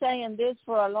 You've been saying this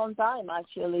for a long time,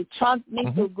 actually. Trump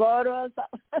needs to go to us.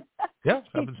 Yeah,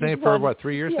 I've been saying it for,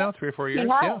 3 years now? 3 or 4 years?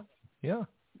 Yeah.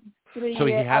 So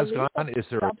he has gone.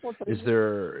 Is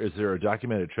there a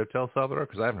documented trip to El Salvador?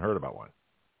 Because I haven't heard about one.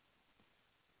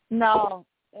 No,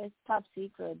 it's top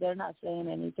secret. They're not saying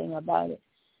anything about it.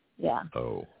 Yeah.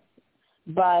 Oh.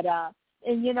 But,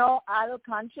 other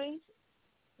countries,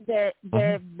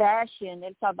 they're bashing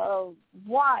El Salvador.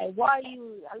 Why? Why are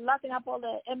you locking up all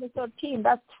the MS-13?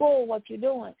 That's cruel what you're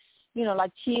doing.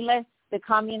 Like Chile, the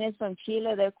communists from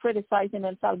Chile, they're criticizing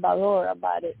El Salvador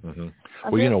about it.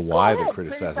 Well, you know why they're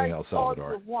criticizing El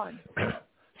Salvador?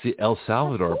 See, El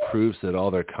Salvador proves that all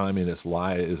their communist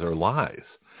lies are lies.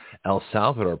 El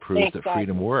Salvador proves that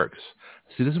freedom works.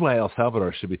 See, this is why El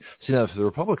Salvador should be. See, now if the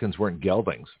Republicans weren't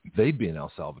geldings, they'd be in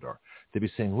El Salvador. They'd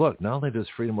be saying, look, not only does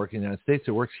freedom work in the United States,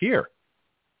 it works here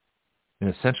in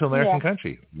a Central American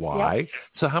country. Why?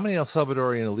 So how many El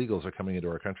Salvadorian illegals are coming into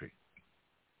our country?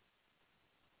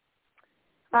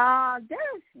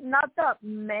 There's not that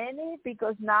many,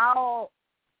 because now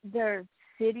their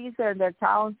cities and their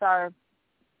towns are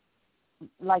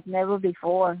like never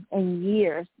before in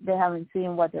years. They haven't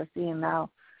seen what they're seeing now.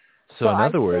 So in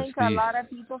other words, I think a lot of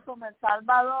people from El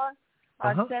Salvador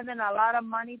are spending a lot of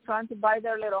money trying to buy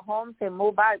their little homes and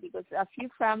move back, because a few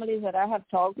families that I have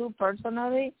talked to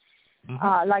personally,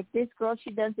 like this girl, she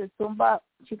dances Zumba.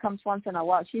 She comes once in a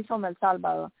while. She's from El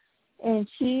Salvador, and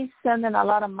she's sending a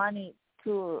lot of money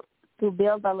to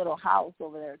build a little house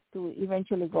over there to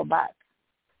eventually go back.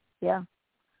 Yeah.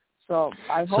 So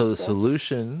I hope so the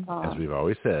solution, as we've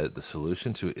always said, the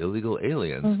solution to illegal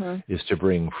aliens is to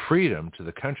bring freedom to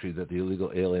the country that the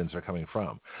illegal aliens are coming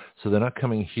from. So they're not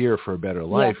coming here for a better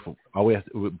life. Yes. All we have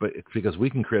to, but because we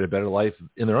can create a better life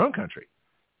in their own country.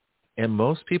 And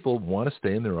most people want to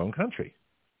stay in their own country.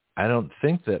 I don't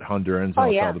think that Hondurans, El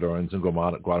Salvadorans, and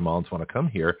Guatemalans want to come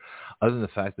here, other than the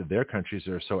fact that their countries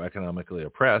are so economically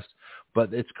oppressed.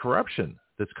 But it's corruption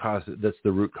that's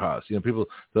the root cause. You know,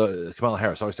 Kamala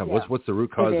Harris always talks, what's the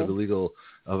root cause of illegal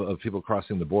of people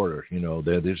crossing the border? You know,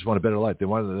 they just want a better life. They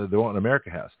want what America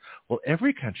has. Well,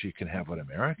 every country can have what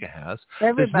America has.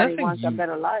 Everybody wants a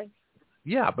better life.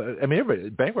 Yeah, but I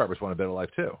mean, bank robbers want a better life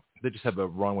too. They just have a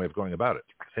wrong way of going about it.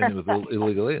 Same thing with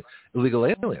illegal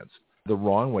aliens. The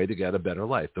wrong way to get a better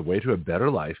life. The way to a better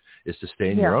life is to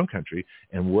stay in your own country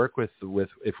and work with.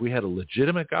 If we had a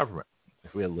legitimate government,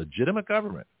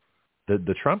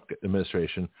 the Trump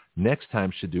administration next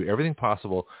time should do everything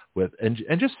possible with and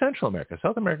just Central America.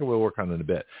 South America we'll work on in a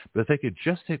bit, but if they could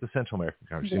just take the Central American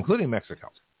countries, including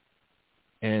Mexico,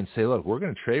 and say, look, we're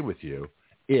going to trade with you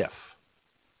if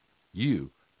you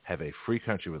have a free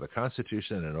country with a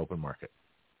constitution and an open market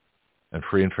and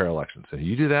free and fair elections. And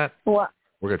you do that, we're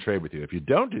going to trade with you. If you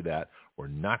don't do that, we're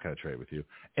not going to trade with you,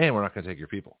 and we're not going to take your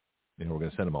people. You know, we're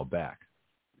going to send them all back.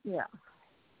 Yeah.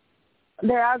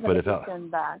 They are going to be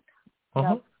sent back.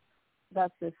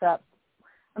 That's just up.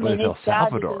 I mean, it's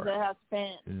sad because they have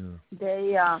spent,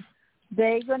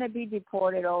 they're going to be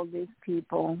deported, all these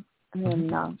people.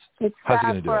 And it's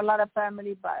sad for a lot of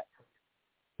family, but.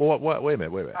 Well, wait a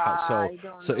minute.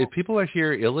 So if people are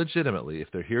here illegitimately, if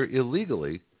they're here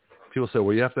illegally, people say,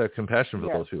 well, you have to have compassion for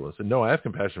those people. I said, no, I have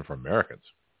compassion for Americans.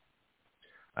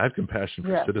 I have compassion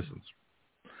for citizens.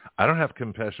 I don't have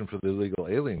compassion for the illegal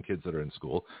alien kids that are in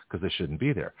school because they shouldn't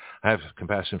be there. I have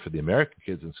compassion for the American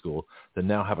kids in school that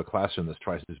now have a classroom that's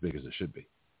twice as big as it should be.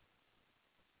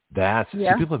 See,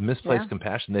 people have misplaced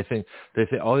compassion. They think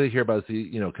all they hear about is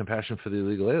the compassion for the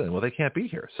illegal alien. Well, they can't be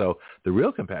here. So the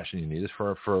real compassion you need is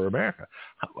for America.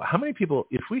 How many people?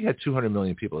 If we had 200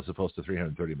 million people as opposed to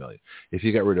 330 million, if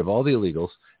you got rid of all the illegals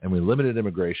and we limited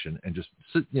immigration and just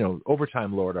over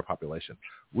time lowered our population,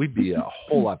 we'd be a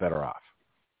whole lot better off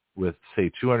with say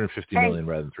 250 million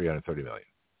rather than 330 million.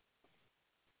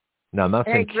 Now, I'm not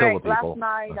saying kill the people. Last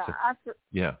night,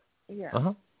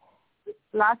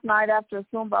 last night after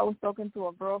Zumba, I was talking to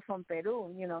a girl from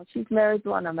Peru. You know, she's married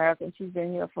to an American. She's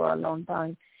been here for a long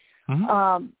time.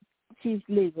 She's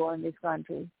legal in this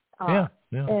country.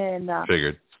 And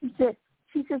figured.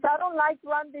 She says, I don't like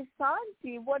Ron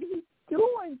DeSantis. What he's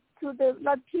doing to the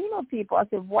Latino people. I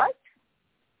said, what?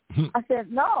 I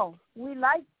said, no, we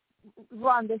like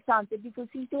Ron DeSantis because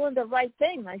he's doing the right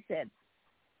thing. I said,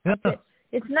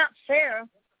 it's not fair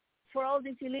for all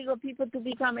these illegal people to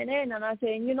be coming in. And I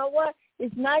say, you know what?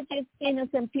 It's not just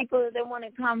innocent people that they want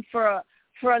to come for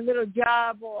a little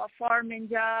job or a farming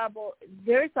job. Or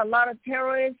there's a lot of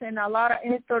terrorists and a lot of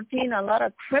M13, a lot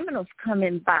of criminals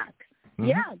coming back.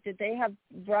 That they have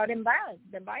brought him back,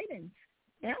 the Bidens.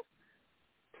 Yeah.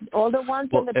 All the ones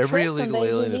in the every prison, illegal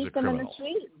alien is a criminal. In the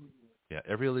street. Yeah,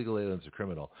 every illegal alien is a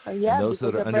criminal. And those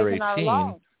that are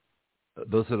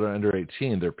under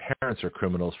 18, their parents are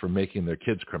criminals for making their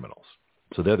kids criminals.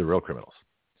 So they're the real criminals.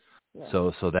 Yeah.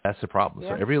 So that's the problem. Yeah.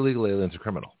 So every illegal alien is a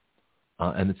criminal.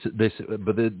 And this is one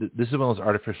of those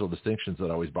artificial distinctions that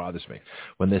always bothers me.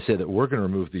 When they say that we're going to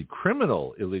remove the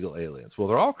criminal illegal aliens. Well,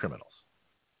 they're all criminals.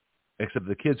 Except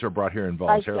the kids are brought here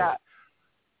involuntarily.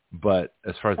 But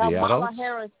as far as the adults. Kamala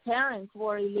Harris' parents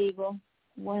were illegal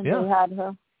when they had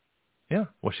her. Yeah,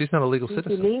 well, she's not a legal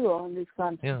citizen. She's illegal in this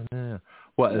country. Yeah.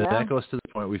 Well, and that goes to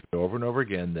the point we've said over and over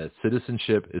again that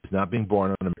citizenship is not being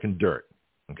born on American dirt,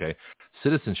 okay?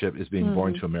 Citizenship is being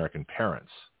born to American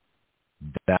parents.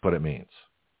 That's what it means.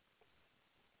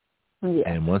 Yeah.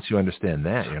 And once you understand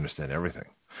that, you understand everything.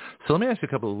 So let me ask you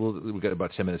we've got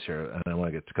about 10 minutes here, and I want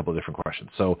to get to a couple of different questions.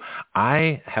 So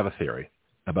I have a theory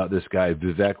about this guy,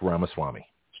 Vivek Ramaswamy,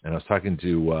 and I was talking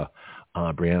to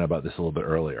Brianna about this a little bit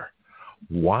earlier.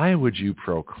 Why would you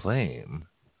proclaim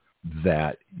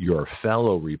that your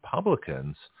fellow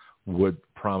Republicans would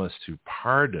promise to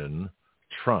pardon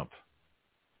Trump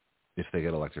if they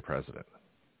get elected president?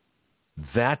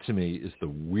 That, to me, is the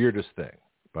weirdest thing.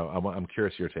 But I'm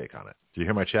curious your take on it. Did you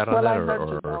hear my chat on that? I heard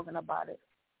you talking about it.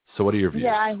 So what are your views?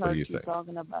 Yeah, I heard you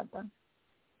talking about that.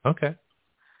 Okay.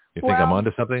 You think I'm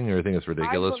onto something, or you think it's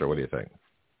ridiculous, or what do you think?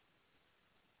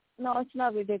 No, it's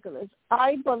not ridiculous.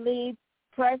 I believe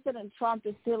President Trump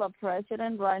is still a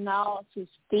president right now to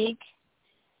speak.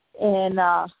 And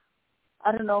I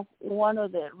don't know, one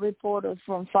of the reporters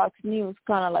from Fox News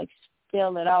kind of like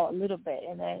spilled it out a little bit,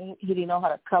 and then he didn't know how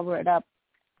to cover it up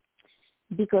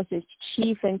because his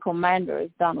chief and commander is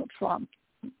Donald Trump,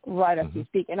 right as we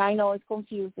speak. And I know it's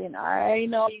confusing. I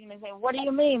know you're going to say, what do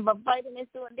you mean? But Biden is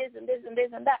doing this and this and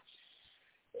this and that.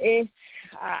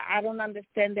 I don't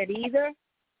understand that either,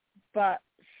 but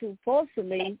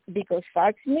supposedly, because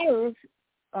Fox News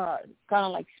kind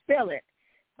of like spill it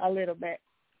a little bit,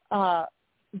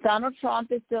 Donald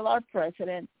Trump is still our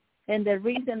president, and the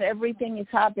reason everything is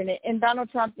happening, and Donald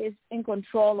Trump is in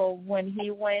control of when he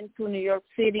went to New York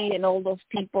City and all those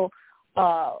people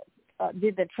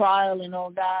did the trial and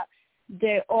all that,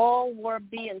 they all were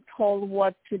being told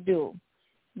what to do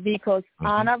because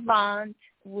Anna Vance,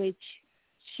 which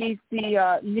she's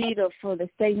the leader for the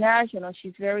state national.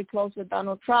 She's very close with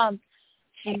Donald Trump.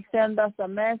 She sent us a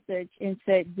message and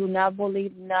said, do not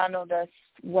believe none of this,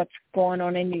 what's going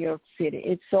on in New York City.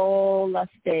 It's all a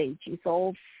stage. It's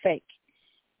all fake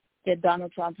that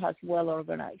Donald Trump has well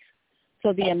organized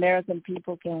so the American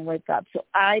people can wake up. So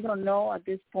I don't know at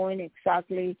this point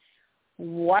exactly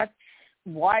why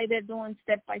they're doing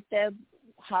step by step,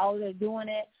 how they're doing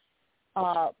it.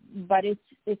 But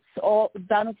it's all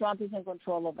Donald Trump is in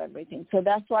control of everything. So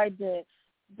that's why the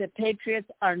patriots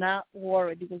are not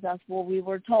worried because that's what we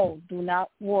were told. Do not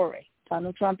worry.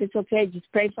 Donald Trump is okay.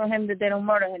 Just pray for him that they don't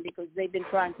murder him because they've been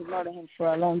trying to murder him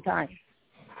for a long time.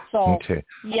 So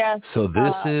yes, so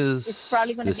it's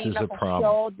probably going to be like a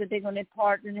show that they're going to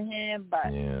pardon him,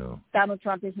 but Donald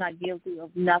Trump is not guilty of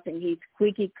nothing. He's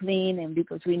squeaky clean, and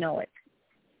because we know it.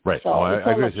 Right. So I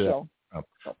agree with you.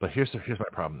 But here's my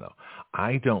problem, though.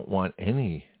 I don't want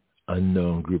any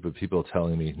unknown group of people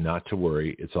telling me not to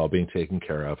worry. It's all being taken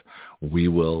care of. We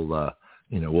will,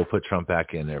 we'll put Trump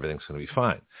back in. Everything's going to be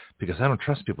fine. Because I don't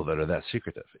trust people that are that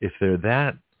secretive. If they're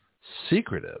that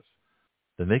secretive,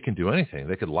 then they can do anything.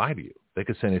 They could lie to you. They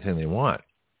could say anything they want.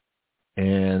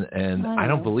 And I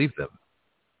don't believe them.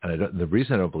 And the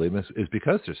reason I don't believe them is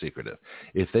because they're secretive.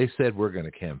 If they said we're going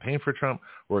to campaign for Trump,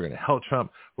 we're going to help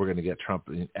Trump, we're going to get Trump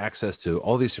access to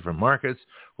all these different markets,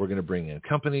 we're going to bring in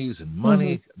companies and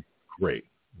money, great,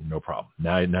 no problem.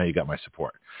 Now you got my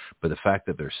support. But the fact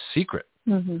that they're secret,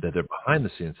 that they're behind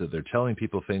the scenes, that they're telling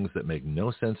people things that make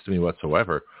no sense to me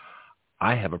whatsoever,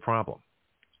 I have a problem.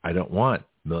 I don't want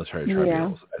military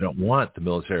tribunals. I don't want the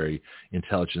military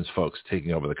intelligence folks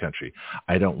taking over the country.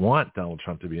 I don't want Donald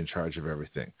Trump to be in charge of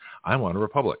everything. I want a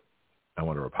republic. I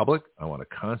want a republic. I want a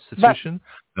constitution.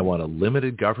 I want a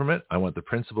limited government. I want the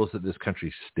principles that this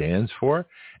country stands for.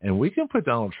 And we can put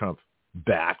Donald Trump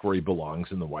back where he belongs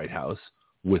in the White House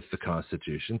with the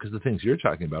Constitution because the things you're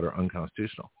talking about are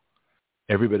unconstitutional.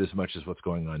 Every bit as much as what's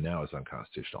going on now is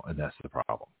unconstitutional, and that's the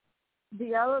problem.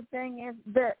 The other thing is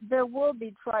that there will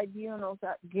be tribunals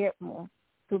at Gitmo,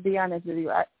 to be honest with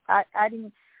you.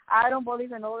 I don't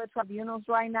believe in all the tribunals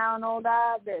right now and all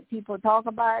that people talk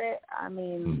about it. I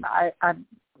mean, I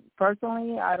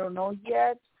personally, I don't know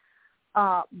yet.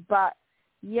 But,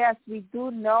 yes, we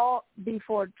do know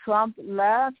before Trump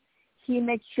left, he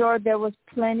made sure there was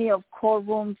plenty of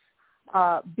courtrooms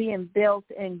being built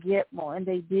in Gitmo, and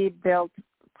they did build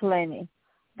plenty.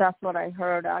 That's what I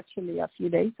heard actually a few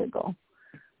days ago.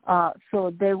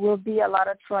 So there will be a lot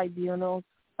of tribunals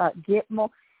at Gitmo,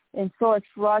 and so it's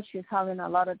Russia is having a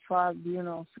lot of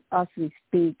tribunals as we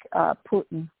speak.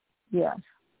 Putin, yes.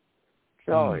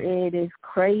 So it is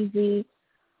crazy.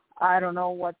 I don't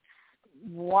know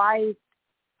why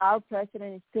our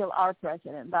president is still our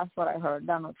president. That's what I heard,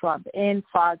 Donald Trump. In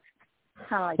fact,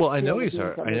 kind of like. Well, I know he's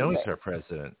our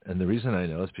president, and the reason I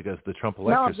know is because the Trump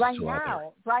electorate is still out there.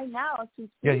 Right now,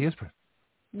 yeah, he is president.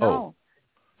 No.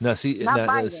 No, see, all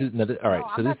right,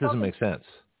 so this doesn't make sense.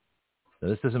 Now,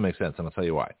 this doesn't make sense, and I'll tell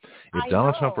you why. If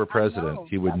Donald Trump were president,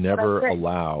 he would never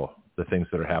allow the things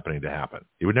that are happening to happen.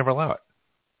 He would never allow it.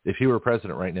 If he were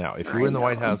president right now, if he were in the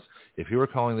White House, if he were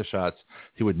calling the shots,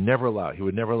 he would never allow it. He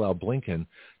would never allow Blinken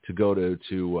to go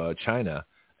to China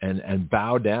and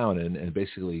bow down and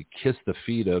basically kiss the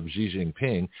feet of Xi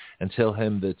Jinping and tell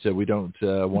him that we don't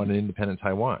want an independent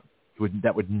Taiwan.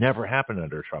 That would never happen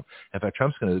under Trump. In fact,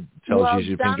 Trump's going to tell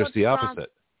Xi Jinping just the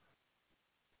opposite.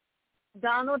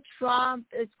 Donald Trump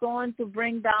is going to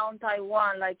bring down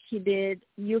Taiwan like he did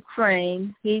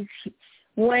Ukraine.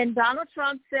 When Donald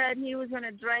Trump said he was going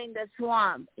to drain the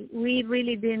swamp, we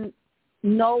really didn't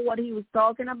know what he was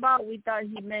talking about. We thought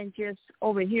he meant just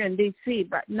over here in D.C.,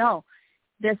 but no.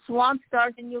 The swamp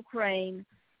starts in Ukraine,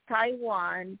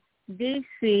 Taiwan,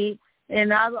 D.C.,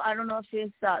 and I don't know if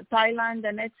it's Thailand,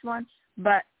 the next one,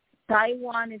 but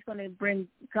Taiwan is going to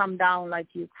come down like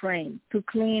Ukraine to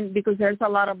clean, because there's a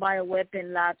lot of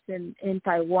bioweapon labs in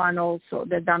Taiwan also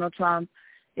that Donald Trump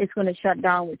is going to shut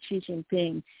down with Xi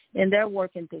Jinping. and they're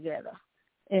working together.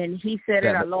 And he said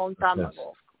it a long time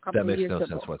ago. That makes no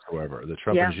sense whatsoever. The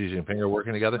Trump and Xi Jinping are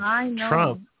working together. I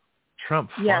know.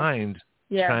 Trump fined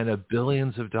China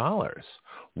billions of dollars.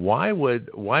 Why would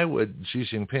Xi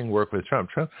Jinping work with Trump?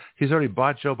 He's already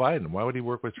bought Joe Biden. Why would he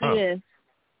work with Trump? Yes.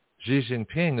 Xi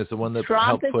Jinping is the one that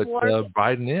Trump helped put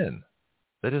Biden in.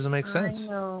 That doesn't make sense.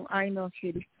 I know,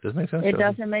 Kitty. Doesn't make sense. It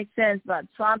doesn't make sense, but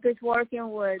Trump is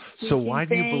working with Xi Jinping. Why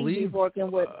do you believe he's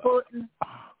working with Putin?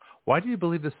 Why do you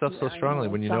believe this stuff so strongly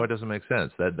when you know it doesn't make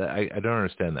sense? I don't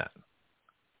understand that.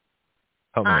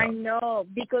 Help me out. I know,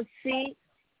 because see,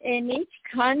 in each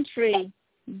country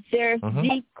there's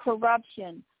deep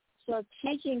corruption. So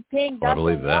Xi Jinping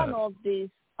doesn't want all these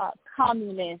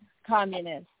communists,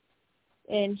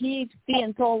 and he's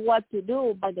being told what to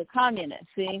do by the communists.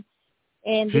 See,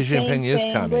 and Xi the same Jinping is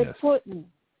thing communist. with Putin.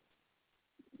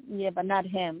 Yeah, but not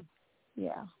him.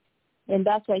 Yeah. And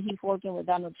that's why he's working with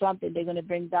Donald Trump, and they're going to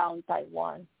bring down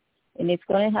Taiwan. And it's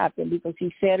going to happen because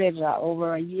he said it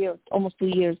over a year, almost 2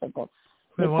 years ago.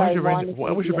 Wait, why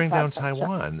would you bring down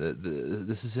Taiwan?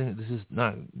 This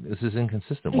is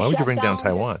inconsistent. Why would you bring down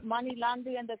Taiwan? Money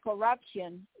laundering and the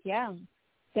corruption. Yeah.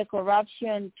 The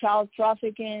corruption, child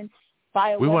trafficking,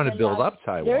 bioweapons. We want to build up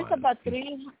Taiwan. There's about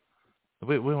three.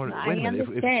 Wait a minute.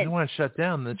 If Taiwan shut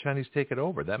down, the Chinese take it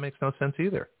over. That makes no sense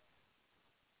either.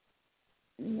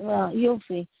 Well, you'll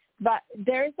see. But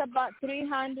there's about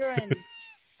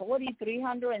 340,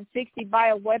 360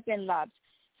 bioweapon labs.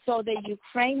 So the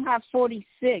Ukraine has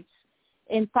 46.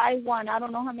 In Taiwan, I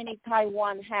don't know how many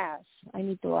Taiwan has. I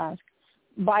need to ask.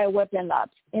 Bioweapon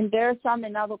labs. And there are some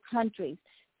in other countries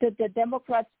that the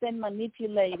Democrats been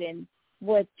manipulating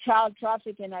with child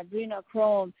trafficking,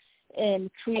 adrenochrome, and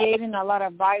creating a lot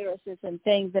of viruses and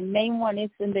things. The main one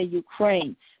is in the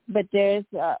Ukraine. But there's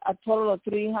a total of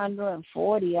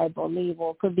 340, I believe,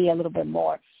 or could be a little bit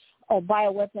more, of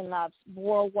bioweapon labs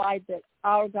worldwide that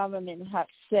our government has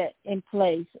set in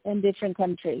place in different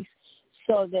countries.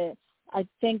 So I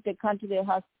think the country that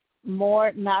has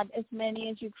more, not as many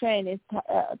as Ukraine, is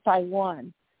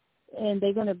Taiwan. And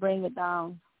they're going to bring it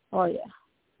down. Oh, yeah.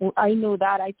 I knew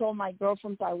that. I told my girl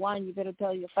from Taiwan, you better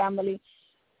tell your family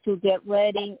to get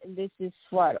ready. This is,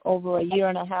 over a year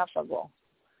and a half ago.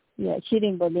 Yeah, she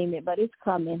didn't believe me, but it's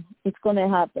coming. It's going to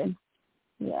happen.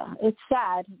 Yeah, it's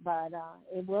sad, but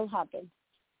it will happen.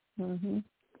 Mm-hmm.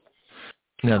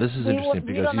 Now, this is interesting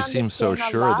because you seem so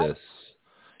sure of this.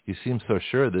 You seem so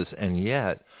sure of this, and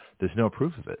yet there's no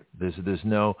proof of it.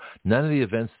 None of the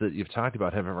events that you've talked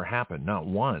about have ever happened. Not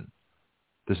one.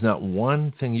 There's not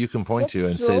one thing you can point to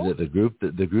and say that the group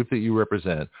that you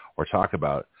represent or talk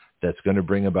about that's going to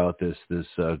bring about this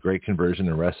great conversion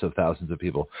and arrest of thousands of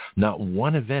people. Not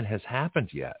one event has happened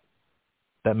yet.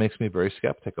 That makes me very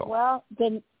skeptical. Well,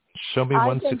 then show me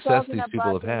one success these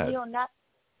people have had.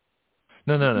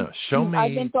 No. Show me.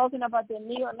 I've been talking about the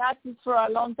neo-Nazis for a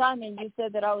long time, and you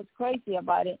said that I was crazy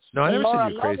about it. No, I never said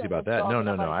you were crazy about that. No.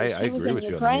 I agree with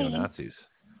you on the neo-Nazis.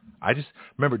 I just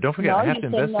remember. Don't forget, I have to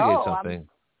investigate something.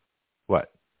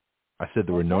 What? I said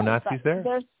there were no Nazis there.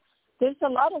 There's a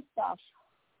lot of stuff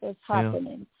that's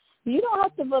happening. Yeah. You don't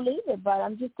have to believe it, but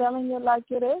I'm just telling you like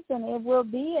it is, and it will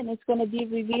be, and it's going to be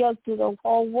revealed to the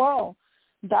whole world.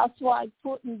 That's why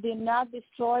Putin did not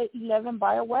destroy 11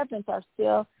 bioweapons. Are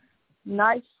still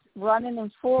nice, running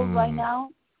in full right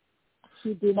now.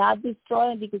 He did not destroy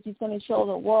them because he's going to show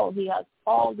the world. He has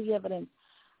all the evidence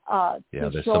to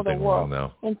show the world.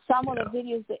 In some of the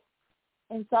videos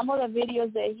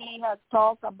that he has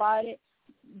talked about it,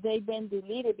 they've been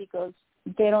deleted because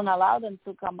they don't allow them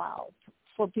to come out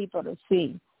for people to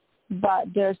see.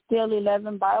 But there's still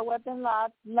 11 bioweapon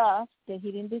labs left that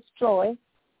he didn't destroy,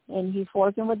 and he's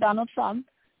working with Donald Trump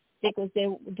because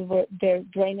they're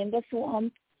draining the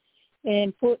swamp.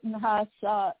 And Putin has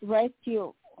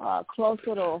rescued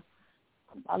closer to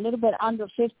a little bit under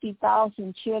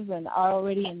 50,000 children are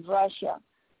already in Russia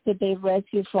that they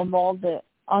rescued from all the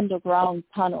underground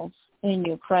tunnels in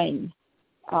Ukraine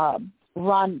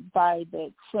run by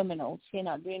the criminals,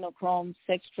 adrenochrome,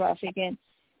 sex trafficking,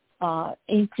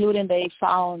 including they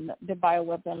found the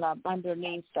bioweapon lab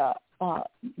underneath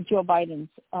Joe Biden's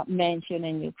mansion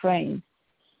in Ukraine.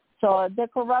 So the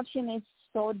corruption is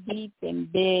so deep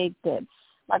and big that,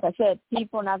 like I said,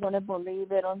 people are not going to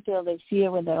believe it until they see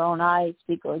it with their own eyes,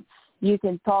 because you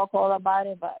can talk all about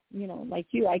it, but, like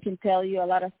you, I can tell you a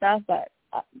lot of stuff, but,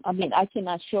 I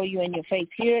cannot show you in your face,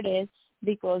 here it is,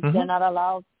 because they're not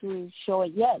allowed to show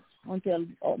it yet until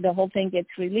the whole thing gets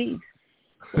released.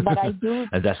 But I do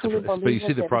and that's truly but believe you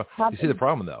see the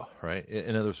problem though, right?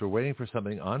 In other words, we're waiting for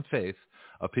something on faith,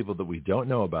 of people that we don't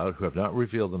know about, who have not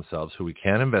revealed themselves, who we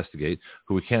can't investigate,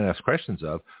 who we can't ask questions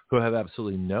of, who have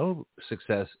absolutely no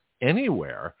success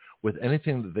anywhere with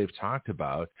anything that they've talked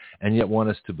about, and yet want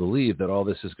us to believe that all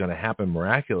this is going to happen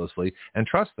miraculously and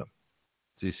trust them.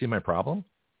 Do you see my problem?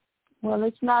 Well,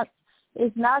 it's not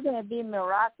going to be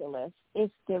miraculous.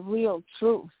 It's the real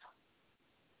truth.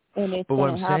 And it's but what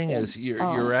I'm happen. saying is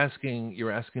you're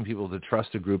asking people to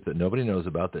trust a group that nobody knows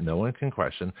about, that no one can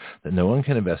question, that no one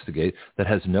can investigate, that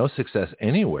has no success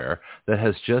anywhere, that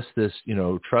has just this,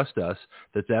 trust us,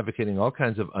 that's advocating all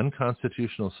kinds of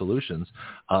unconstitutional solutions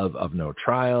of no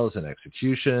trials and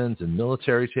executions and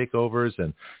military takeovers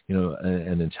and,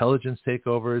 and intelligence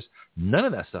takeovers. None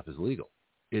of that stuff is legal.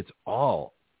 It's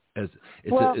all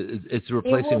it's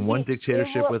replacing one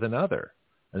dictatorship with another.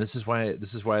 And this is why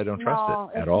I don't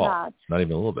trust it at all. Not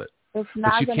even a little bit. It's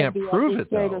not going to be a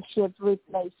dictatorship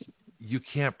replacing. You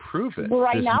can't prove it. But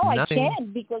right now I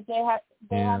can, because they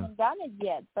haven't done it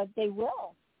yet, but they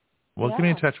will. Well, get me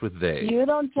in touch with they. You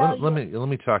don't let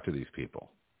me talk to these people.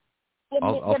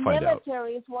 I'll find out. The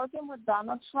military is working with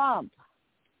Donald Trump.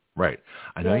 Right.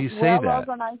 I know you say that.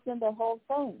 Organizing the whole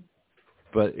thing.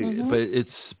 But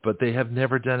but they have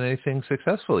never done anything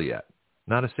successfully yet.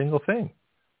 Not a single thing.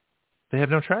 They have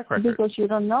no track record. Because you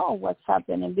don't know what's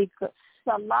happening. Because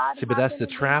a lot. See, but that's the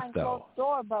trap, though.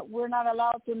 Door, but we're not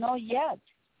allowed to know yet.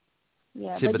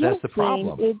 Yeah. See, but that's the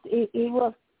problem. It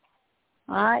was.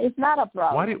 It's not a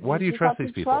problem. Why do you trust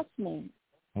these people? Trust me.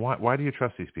 Why do you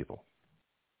trust these people?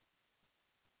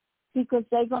 Because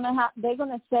they're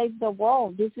gonna save the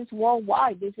world. This is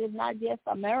worldwide. This is not just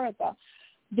America.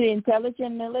 The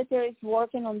intelligent military is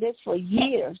working on this for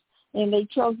years, and they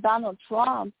chose Donald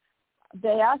Trump.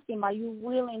 They asked him, "Are you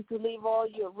willing to leave all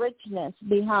your richness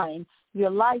behind, your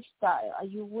lifestyle? Are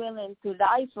you willing to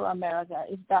die for America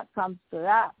if that comes to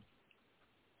that?"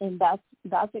 And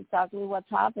that's exactly what's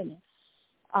happening.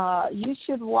 You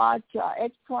should watch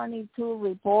X-22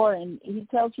 report, and he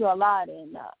tells you a lot.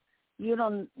 And you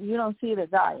don't see the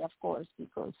guy, of course,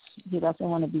 because he doesn't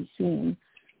want to be seen.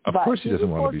 Of course, he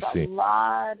doesn't want to be seen. A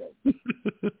lot.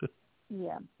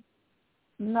 Yeah.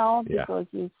 No, because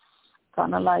he's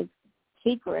kind of like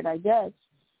secret, I guess.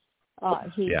 I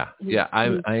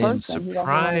am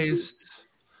surprised.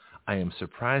 I am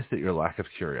surprised at your lack of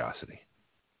curiosity,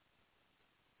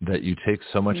 that you take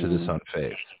so much of this on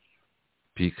faith,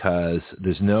 because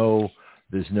there's no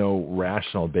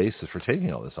rational basis for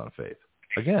taking all this on faith.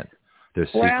 Again, they're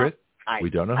secret.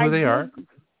 We don't know who they are.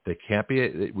 They can't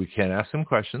be. We can't ask them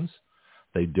questions.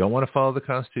 They don't want to follow the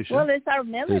Constitution. Well, it's our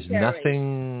military. There's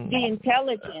nothing. The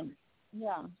intelligence.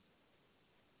 Yeah.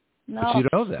 No. But you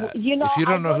know that. If you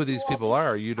don't know who these people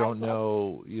are, you don't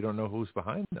know who's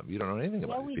behind them. You don't know anything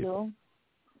about these people.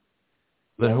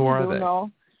 Then who are they? Know.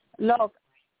 Look,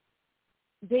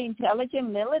 the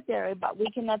intelligent military, but we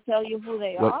cannot tell you who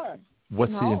they are.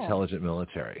 What's the intelligent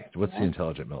military? What's the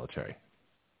intelligent military?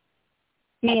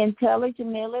 The intelligent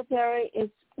military is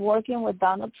working with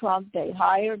Donald Trump. They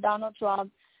hired Donald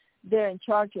Trump. They're in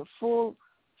charge of full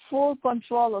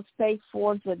control of Space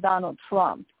Force with Donald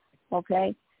Trump.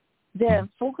 Okay? They're in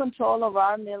full control of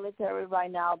our military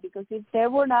right now, because if they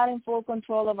were not in full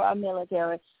control of our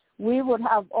military, we would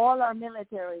have all our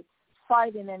military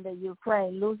fighting in the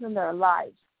Ukraine, losing their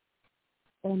lives.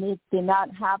 And it did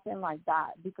not happen like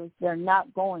that, because they're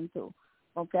not going to.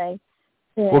 Okay?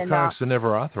 And, Congress would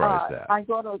never authorize that.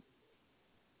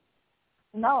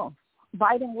 No.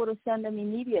 Biden would have sent them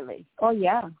immediately. Oh,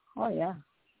 yeah.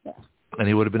 And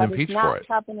he would have been impeached for it. It's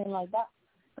not happening like that.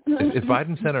 If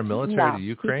Biden sent our military to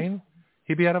Ukraine,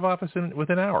 he'd be out of office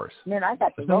within hours.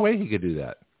 There's no way he could do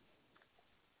that.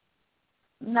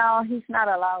 No, he's not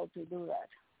allowed to do that.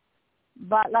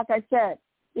 But like I said,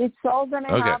 it's all going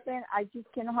to happen. I just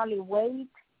can hardly wait.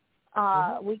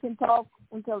 We can talk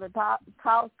until the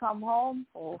cows come home,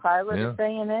 or however the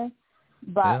saying is.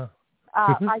 But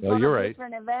I go to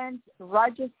different events.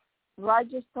 Roger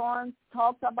Stone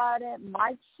talks about it.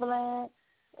 Mike Flynn,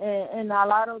 and a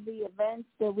lot of the events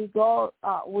that we go,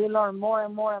 we learn more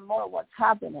and more and more what's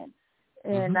happening.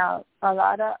 And a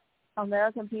lot of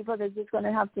American people, they're just going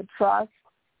to have to trust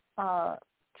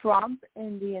Trump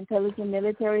and the intelligent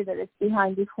military that is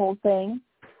behind this whole thing.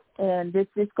 And this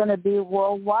is going to be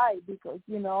worldwide, because,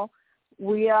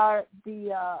 we are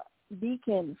the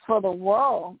beacon for the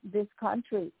world, this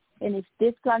country. And if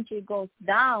this country goes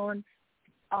down,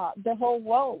 the whole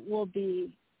world will be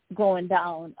going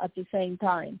down at the same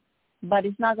time. But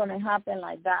it's not going to happen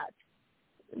like that.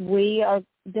 We are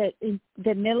the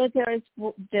military,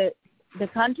 the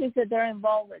countries that are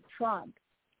involved with Trump,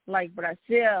 like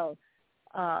Brazil,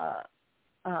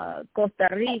 Costa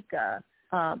Rica,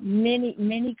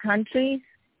 many countries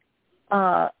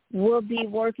will be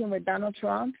working with Donald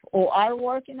Trump, or are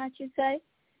working, I should say,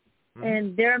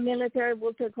 and their military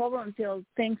will take over until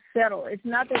things settle. It's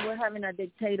not that we're having a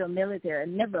dictator military.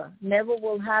 Never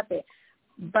will happen.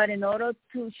 But in order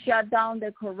to shut down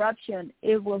the corruption,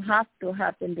 it will have to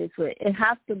happen this way. It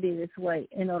has to be this way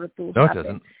in order to happen. No, it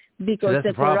doesn't. Because that's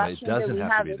the corruption problem. It doesn't that we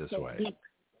have have to be is this so way. deep.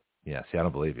 Yeah, see, I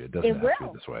don't believe you. It doesn't have to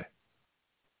be this way.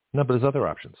 No, but there's other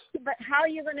options. But how are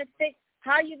you going to fix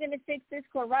this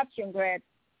corruption, Greg?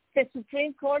 The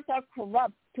Supreme Courts are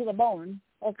corrupt to the bone,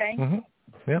 okay?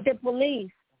 Yeah. The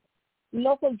police,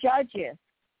 local judges,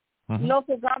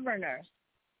 local governors.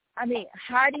 I mean,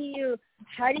 how do you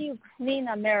clean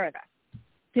America?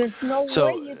 There's no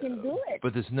way you can do it.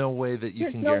 But there's no way that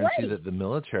you can no guarantee way. that the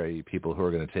military people who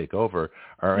are going to take over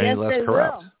are any Yes, less they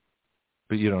corrupt. will.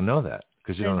 But you don't know that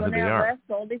because you don't know who they They're going are. to arrest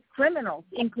all these criminals,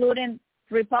 including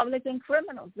Republican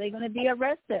criminals. They're going to be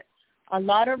arrested. A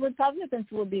lot of Republicans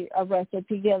will be arrested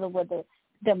together with the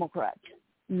Democrats.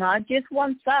 Not just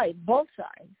one side, both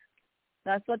sides.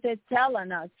 That's what they're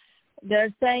telling us.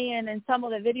 They're saying in some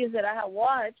of the videos that I have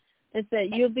watched, they say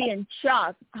you'll be in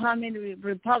shock how many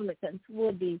Republicans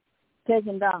will be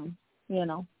taken down,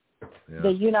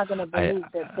 that you're not going to believe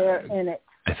that they're in it.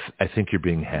 I think you're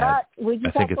being had. But we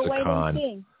just I think have it's to a wait con.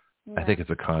 and see. I think it's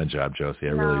a con job, Josie. I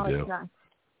No, really do.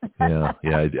 It's not.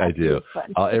 I do.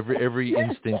 Every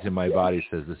instinct in my body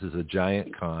says this is a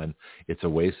giant con. It's a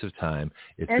waste of time.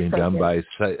 It's being done by.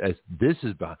 This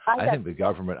is. I think the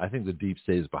government. I think the deep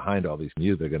state is behind all these.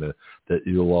 That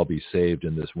you'll all be saved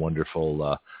in this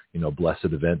wonderful, blessed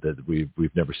event that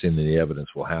we've never seen any evidence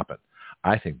will happen.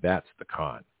 I think that's the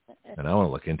con, and I want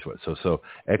to look into it. So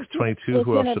X-22.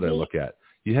 Who else should I look at?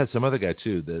 You had some other guy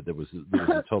too that was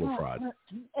a total fraud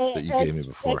that you gave me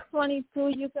before.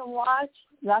 X-22 you can watch.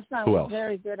 Last night was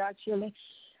very good actually.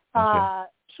 Okay.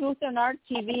 Truth and Art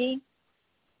TV.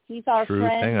 He's our Truth,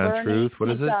 friend. hang on, Bernie. Truth. What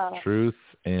is it? Truth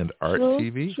and Art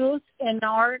TV? Truth and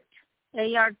Art,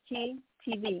 A-R-T,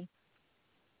 TV.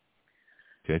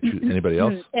 Okay. Anybody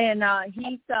else? And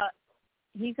he's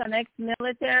an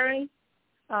ex-military.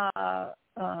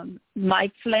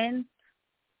 Mike Flynn.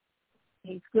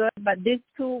 He's good, but these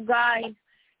two guys.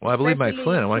 Well, I believe Mike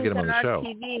Flynn. I want to get him on the show.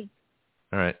 TV.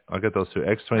 All right, I'll get those two.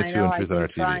 X-22 and Truth and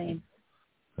Art TV.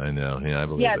 I know. Yeah, I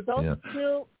believe it. Those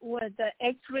two with the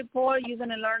X Report, you're going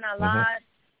to learn a lot.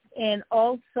 And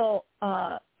also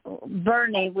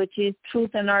Bernie, which is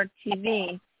Truth and Art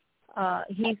TV.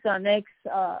 He's an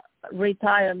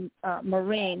ex-retired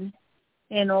Marine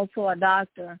and also a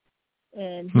doctor.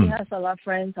 And he has a lot of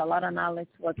friends, a lot of knowledge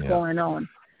what's going on.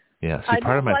 Yeah, see,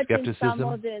 part of my skepticism. Some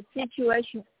of the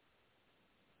situation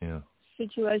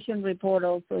report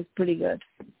also is pretty good.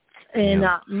 And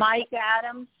Mike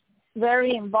Adams,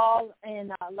 very involved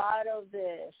in a lot of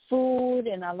the food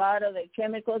and a lot of the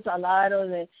chemicals, a lot of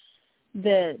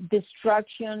the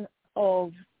destruction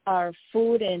of our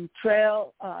food and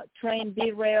train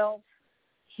derail.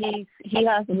 He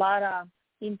has a lot of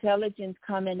intelligence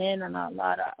coming in and a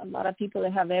lot of people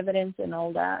that have evidence and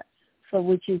all that, so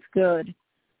which is good.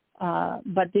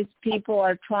 But these people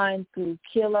are trying to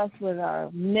kill us with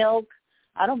our milk.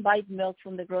 I don't buy milk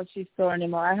from the grocery store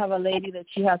anymore. I have a lady that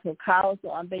she has her cow,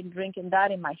 so I've been drinking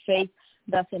that, and my face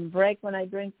doesn't break when I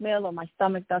drink milk, or my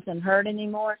stomach doesn't hurt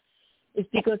anymore. It's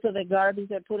because of the garbage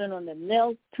they're putting on the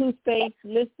milk, toothpaste,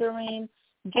 Listerine,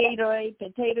 Gatorade,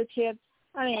 potato chips.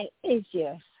 I mean, it's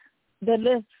just the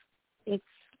list.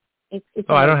 It's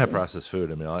I don't have processed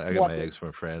food. I mean, I get my eggs from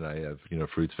a friend. I have,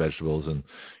 fruits, vegetables, and,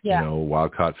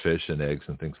 wild-caught fish and eggs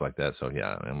and things like that. So,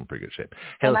 yeah, I'm in pretty good shape.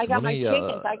 Hey, and I got my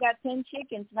chickens. I got 10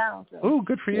 chickens now. So. Oh,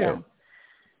 good for you.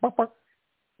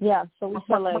 Yeah, so we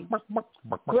sell eggs.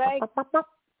 Greg,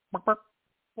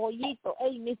 Pollito.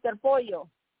 Hey, Mr. Pollo.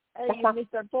 Hey,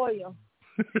 Mr. Pollo.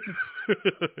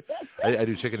 I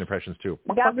do chicken impressions, too.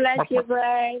 God bless you,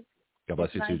 Greg. God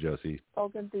bless you, too, Josie.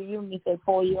 Talking to you, Mr.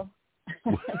 Pollo.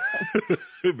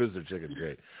 Mr. Chicken,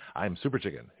 great. I'm Super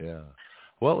Chicken. Yeah.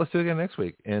 Well, let's do it again next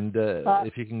week. And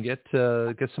if you can get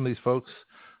some of these folks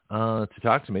to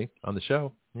talk to me on the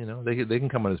show, they can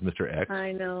come on as Mr. X.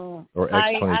 I know. Or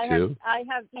X-22. I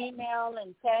have email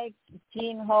and text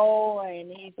Gene Ho,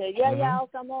 and he said, I'll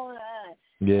come on.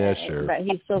 Yeah, sure. But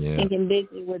he's so stinking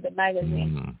busy with the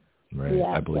magazine. Right. Yeah,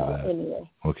 I believe that. Anyway.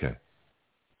 Okay.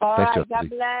 All Thanks, right. Josie. God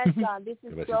bless. This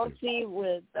is Josie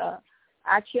with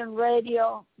Action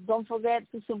Radio. Don't forget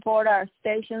to support our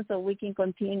station so we can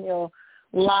continue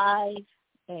live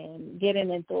and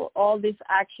getting into all these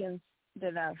actions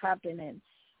that are happening.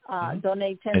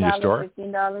 Donate $10,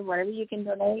 $15, whatever you can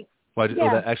donate. Well,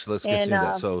 actually, let's get to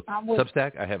that. So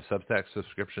Substack, I have Substack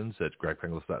subscriptions at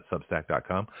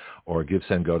gregpenglis.substack.com or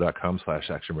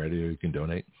givesendgo.com/actionradio. You can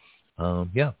donate.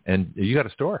 And you got a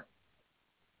store.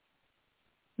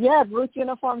 Yeah, Roots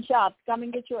Uniform Shop. Come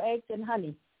and get your eggs and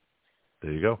honey.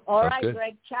 There you go. All Sounds right, good.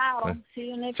 Greg. Ciao. See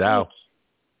you next Ciao. week.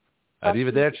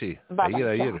 Arrivederci.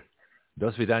 Bye-bye.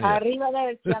 Dos vidania.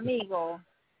 Arrivederci, amigo.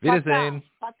 Wiedersehen.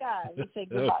 Paka. You say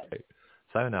goodbye. Okay.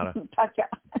 Sayonara. Paka.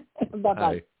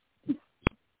 Bye-bye.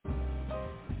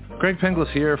 Greg Penglis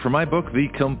here for my book, The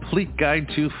Complete Guide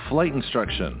to Flight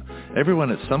Instruction. Everyone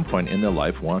at some point in their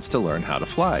life wants to learn how to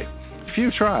fly.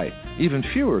 Few try. Even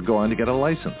fewer go on to get a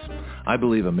license. I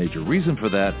believe a major reason for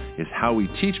that is how we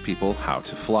teach people how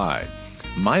to fly.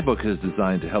 My book is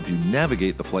designed to help you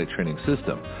navigate the flight training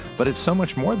system, but it's so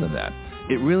much more than that.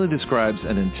 It really describes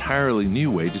an entirely new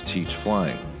way to teach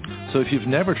flying. So if you've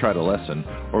never tried a lesson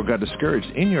or got discouraged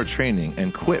in your training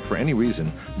and quit for any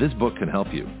reason, this book can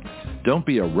help you. Don't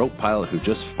be a rote pilot who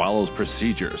just follows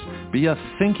procedures. Be a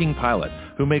thinking pilot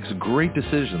who makes great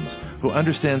decisions, who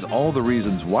understands all the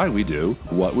reasons why we do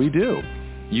what we do.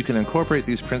 You can incorporate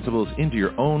these principles into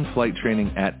your own flight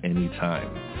training at any time.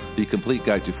 The Complete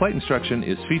Guide to Flight Instruction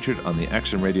is featured on the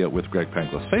Action Radio with Greg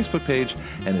Penglis Facebook page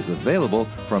and is available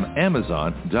from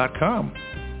Amazon.com.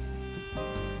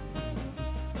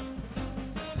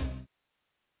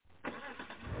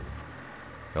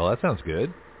 Well, that sounds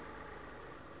good.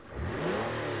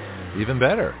 Even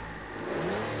better.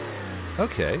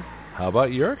 Okay, how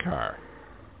about your car?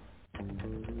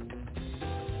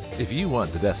 If you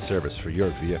want the best service for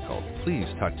your vehicle, please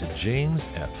talk to James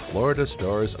at Florida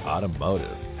Stores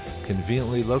Automotive,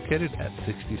 conveniently located at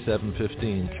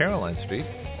 6715 Caroline Street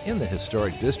in the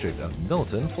historic district of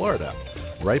Milton, Florida,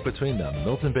 right between the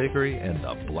Milton Bakery and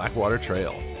the Blackwater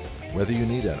Trail. Whether you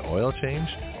need an oil change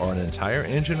or an entire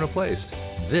engine replaced,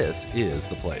 this is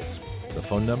the place. The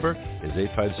phone number is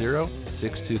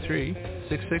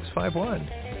 850-623-6651.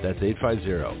 That's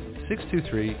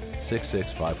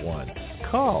 850-623-6651.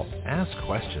 Call, ask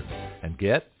questions, and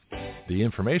get the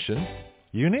information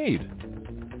you need.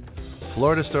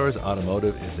 Florida Stores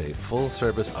Automotive is a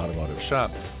full-service automotive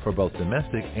shop for both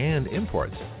domestic and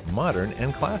imports, modern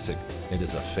and classic. It is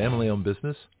a family-owned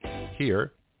business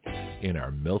here in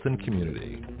our Milton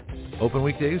community. Open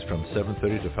weekdays from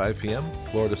 7:30 to 5 p.m.,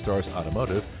 Florida Stars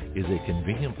Automotive is a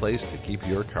convenient place to keep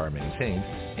your car maintained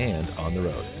and on the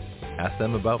road. Ask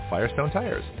them about Firestone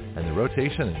tires and the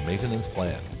rotation and maintenance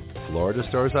plan. Florida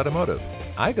Stars Automotive.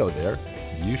 I go there.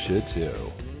 You should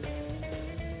too.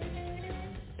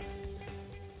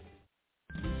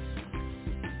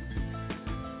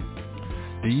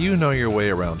 Do you know your way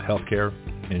around healthcare,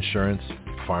 insurance,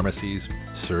 pharmacies,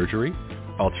 surgery,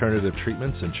 alternative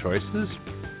treatments and choices?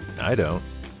 I don't.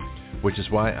 Which is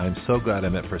why I'm so glad I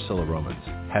met Priscilla Romans,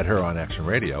 had her on Action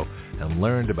Radio, and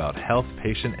learned about health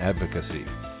patient advocacy.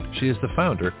 She is the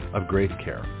founder of Great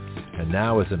Care. And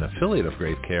now as an affiliate of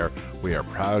Great Care, we are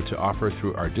proud to offer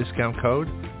through our discount code,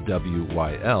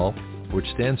 WYL, which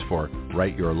stands for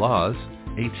Write Your Laws,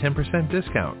 a 10%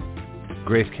 discount.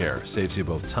 Great Care saves you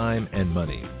both time and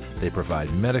money. They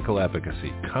provide medical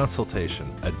advocacy,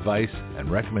 consultation, advice, and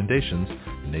recommendations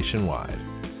nationwide.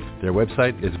 Their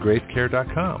website is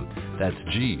greatcare.com. That's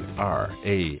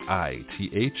GRAITH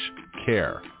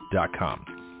care.com.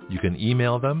 You can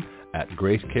email them at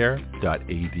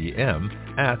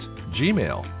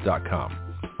greatcare.adm@gmail.com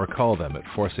or call them at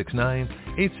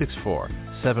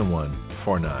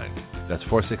 469-864-7149. That's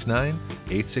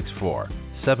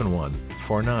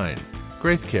 469-864-7149.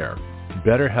 Great Care.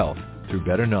 Better health through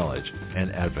better knowledge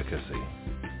and advocacy.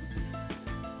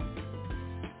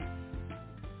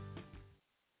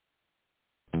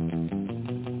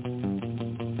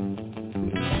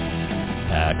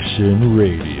 Action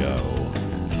Radio.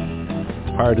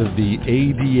 Part of the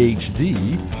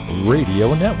ADHD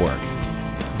Radio Network.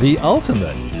 The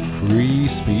ultimate free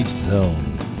speech zone.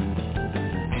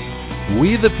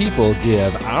 We the people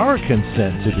give our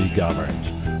consent to be governed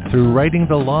through writing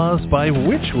the laws by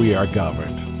which we are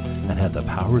governed, and have the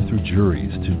power through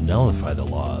juries to nullify the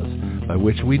laws by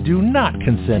which we do not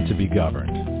consent to be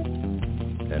governed.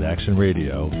 At Action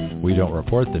Radio, we don't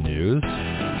report the news.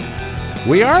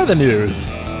 We are the news.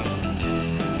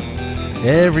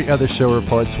 Every other show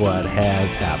reports what has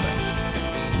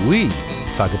happened. We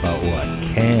talk about what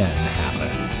can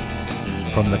happen.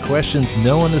 From the questions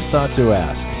no one has thought to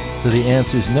ask, to the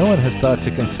answers no one has thought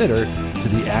to consider, to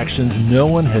the actions no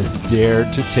one has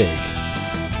dared to take.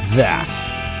 That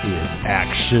is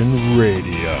Action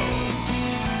Radio.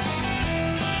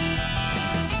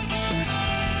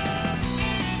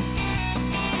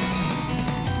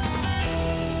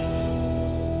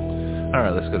 All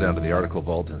right, let's go down to the article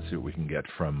vault and see what we can get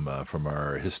from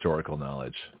our historical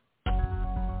knowledge.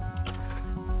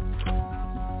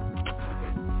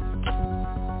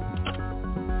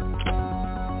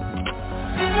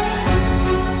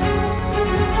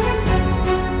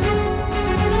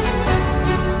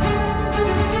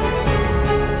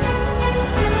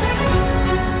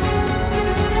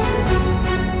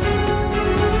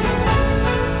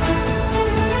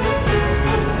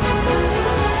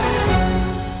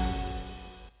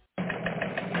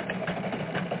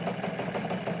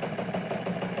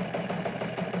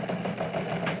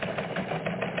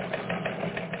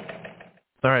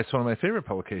 All right, so one of my favorite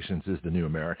publications is The New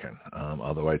American,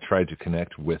 although I tried to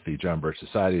connect with the John Birch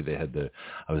Society.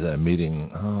 I was at a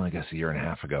meeting, I guess a year and a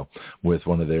half ago, with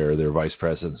one of their vice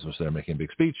presidents, which they're making a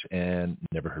big speech, and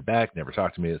never heard back, never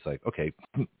talked to me. It's like, okay,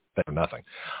 better than nothing.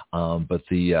 But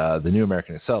the New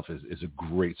American itself is a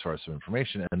great source of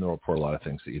information, and they'll report a lot of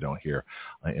things that you don't hear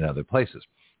in other places.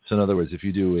 So in other words, if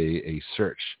you do a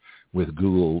search with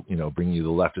Google, bringing you the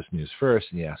leftist news first,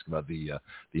 and you ask about the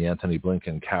Anthony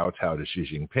Blinken kowtow to Xi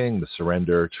Jinping, the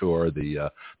surrender tour, the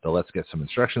let's get some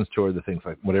instructions tour, the things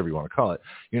like whatever you want to call it,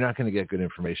 you're not going to get good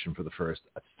information for the first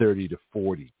 30 to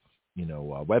 40,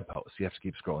 web posts. You have to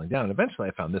keep scrolling down. And eventually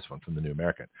I found this one from the New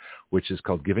American, which is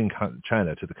called Giving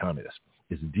China to the Communists.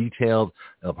 It's detailed.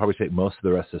 It'll probably take most of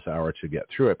the rest of this hour to get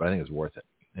through it, but I think it's worth it.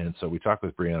 And so we talked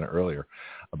with Brianna earlier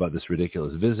about this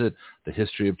ridiculous visit, the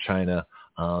history of China,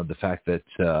 the fact that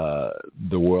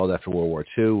the world after World War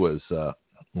II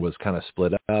was kind of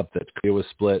split up, that Korea was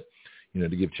split,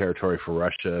 to give territory for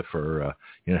Russia for,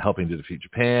 helping to defeat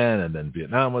Japan, and then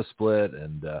Vietnam was split,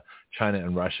 and China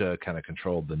and Russia kind of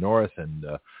controlled the North, and,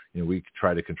 we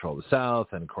try to control the South,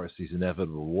 and of course these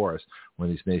inevitable wars when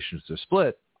these nations are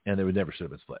split, and they never should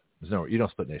have been split. You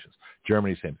don't split nations.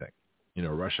 Germany, same thing.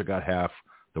 Russia got half,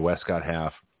 the West got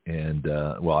half, and,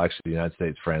 actually the United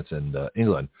States, France, and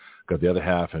England got the other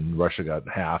half, and Russia got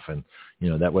half, and,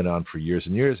 that went on for years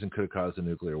and years and could have caused a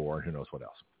nuclear war and who knows what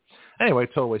else. Anyway,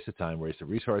 total waste of time, waste of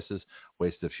resources,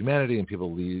 waste of humanity, and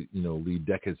people lead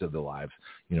decades of their lives,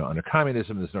 under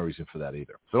communism. There's no reason for that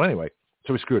either. So anyway,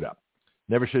 we screwed up.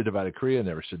 Never should have divided Korea,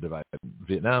 never should have divided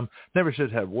Vietnam, never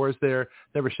should have had wars there,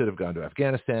 never should have gone to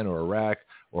Afghanistan or Iraq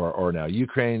or now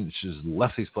Ukraine. Just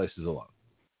left these places alone.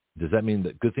 Does that mean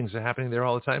that good things are happening there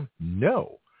all the time?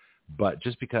 No. But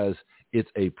just because it's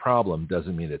a problem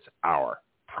doesn't mean it's our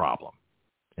problem.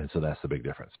 And so that's the big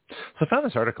difference. So I found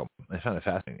this article. I found it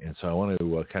fascinating. And so I want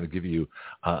to kind of give you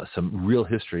some real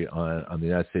history on the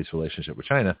United States' relationship with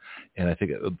China. And I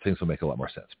think things will make a lot more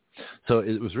sense. So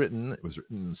it was written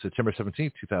September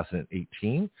 17th,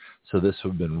 2018. So this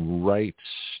would have been right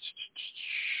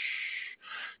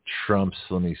Trump's,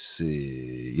 let me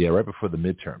see. Yeah, right before the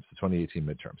midterms, the 2018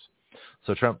 midterms.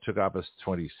 So Trump took office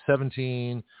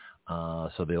 2017.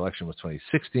 So the election was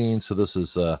 2016. So this is,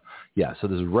 so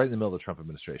this is right in the middle of the Trump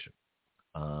administration.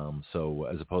 So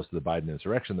as opposed to the Biden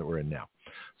insurrection that we're in now.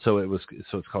 So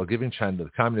it's called Giving China to the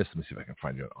Communists. Let me see if I can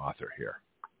find you an author here.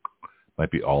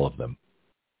 Might be all of them.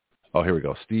 Oh, here we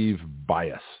go. Steve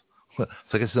Bias. So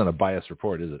I guess it's not a bias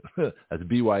report, is it? That's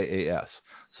BYAS.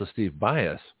 So Steve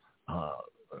Bias,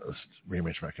 let's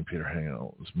rearrange my computer. Hang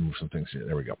on. Let's move some things here.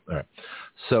 There we go. All right.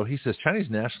 So he says Chinese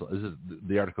national, this is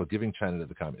the article Giving China to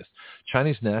the Communists.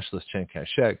 Chinese nationalist Chiang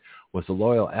Kai-shek was a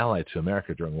loyal ally to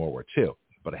America during World War II,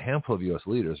 but a handful of U.S.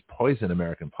 leaders poisoned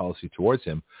American policy towards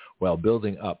him while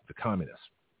building up the communists.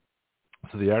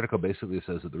 So the article basically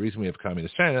says that the reason we have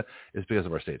communist China is because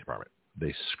of our State Department.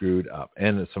 They screwed up,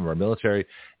 and some of our military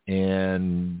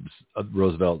and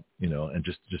Roosevelt, and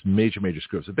just major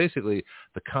screw-ups. So basically,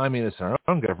 the communists in our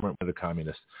own government were the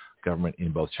communist government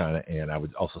in both China and I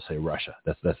would also say Russia.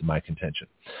 That's my contention.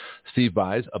 Steve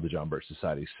Bies of the John Birch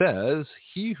Society says,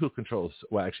 he who controls,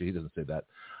 well, actually, he doesn't say that.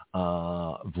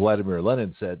 Vladimir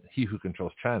Lenin said, he who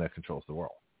controls China controls the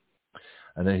world.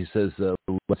 And then he says,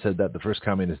 said that the first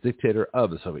communist dictator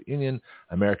of the Soviet Union,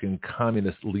 American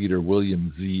communist leader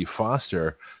William Z.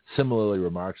 Foster, similarly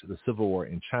remarked that the civil war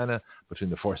in China between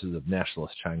the forces of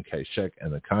nationalist Chiang Kai-shek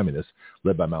and the communists,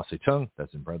 led by Mao Zedong,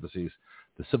 that's in parentheses,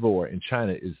 the civil war in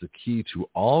China is the key to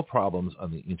all problems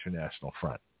on the international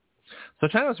front. So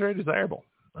China was very desirable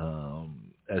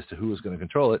as to who was going to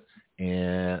control it.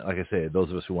 And like I say, those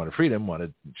of us who wanted freedom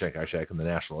wanted Chiang Kai-shek and the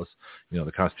nationalists,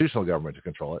 the constitutional government to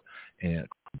control it. And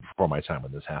before my time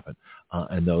when this happened,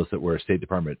 and those that were State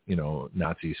Department,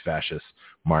 Nazis, fascists,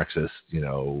 Marxists,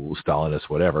 Stalinists,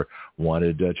 whatever,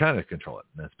 wanted China to control it.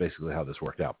 And that's basically how this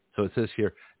worked out. So it says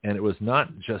here, and it was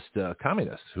not just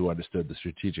communists who understood the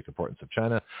strategic importance of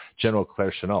China. General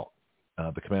Claire Chennault,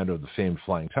 the commander of the famed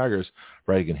Flying Tigers,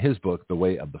 writing in his book, The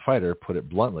Way of the Fighter, put it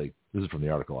bluntly. This is from the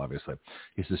article, obviously.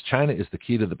 He says, China is the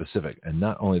key to the Pacific, and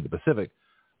not only the Pacific.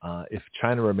 If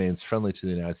China remains friendly to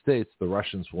the United States, the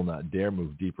Russians will not dare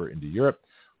move deeper into Europe,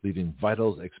 leaving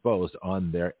vitals exposed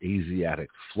on their Asiatic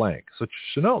flank. So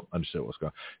Chenault understood what was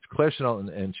going on. Claire Chenault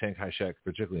and Chiang Kai-shek,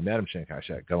 particularly Madame Chiang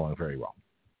Kai-shek, got along very well.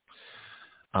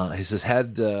 He says,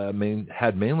 had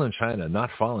mainland China not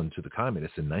fallen to the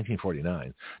communists in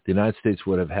 1949, the United States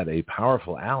would have had a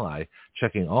powerful ally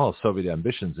checking all Soviet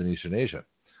ambitions in Eastern Asia.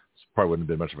 This probably wouldn't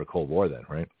have been much of a Cold War then,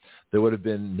 right? There would have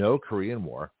been no Korean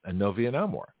War and no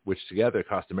Vietnam War, which together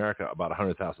cost America about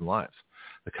 100,000 lives.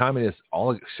 The communists, a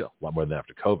lot more than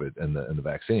after COVID and the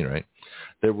vaccine, right?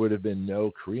 There would have been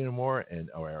no Korean War and,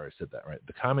 I already said that, right?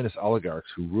 The communist oligarchs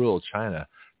who ruled China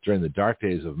during the dark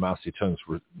days of Mao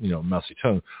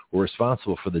Zedong were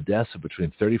responsible for the deaths of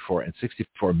between 34 and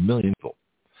 64 million people.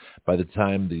 By the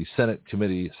time the Senate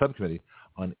subcommittee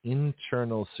on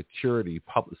Internal Security,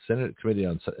 Senate Committee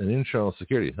on Internal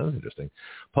Security, that was interesting,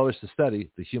 published a study,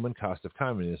 The Human Cost of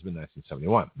Communism in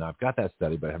 1971. Now, I've got that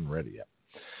study, but I haven't read it yet.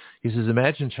 He says,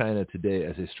 imagine China today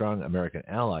as a strong American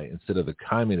ally instead of the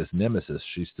communist nemesis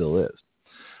she still is.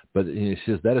 But he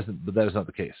says that is not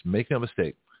the case. Make no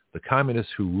mistake, the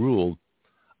communists who ruled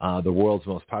the world's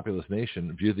most populous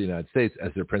nation viewed the United States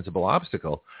as their principal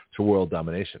obstacle to world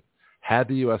domination. Had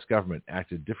the U.S. government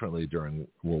acted differently during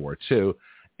World War II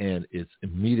and its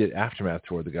immediate aftermath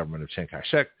toward the government of Chiang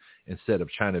Kai-shek, instead of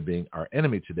China being our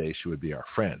enemy today, she would be our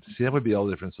friend. See, that would be all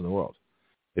the difference in the world.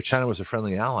 If China was a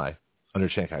friendly ally under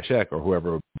Chiang Kai-shek or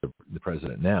whoever the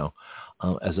president now,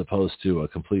 as opposed to a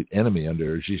complete enemy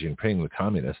under Xi Jinping, the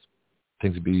communist,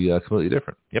 things would be completely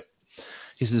different. Yep.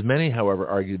 He says, many, however,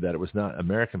 argued that it was not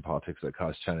American politics that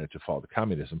caused China to fall to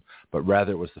communism, but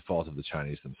rather it was the fault of the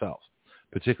Chinese themselves,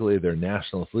 particularly their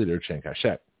nationalist leader, Chiang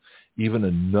Kai-shek. Even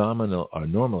a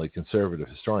normally conservative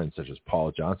historian such as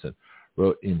Paul Johnson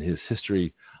wrote in his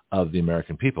History of the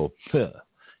American People,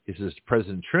 he says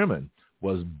President Truman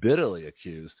was bitterly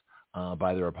accused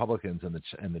by the Republicans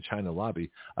and the China lobby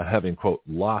of having, quote,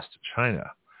 lost China.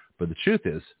 But the truth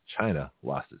is, China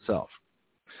lost itself.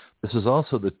 This is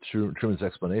also the Truman's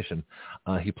explanation.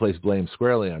 He placed blame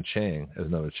squarely on Chiang, as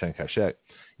known as Chiang Kai-shek.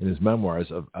 In his memoirs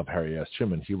of Harry S.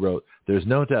 Truman, he wrote, there's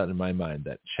no doubt in my mind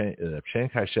that if Chiang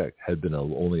Kai-shek had been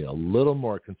only a little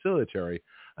more conciliatory,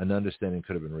 an understanding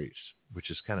could have been reached, which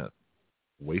is kind of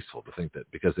wasteful to think that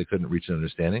because they couldn't reach an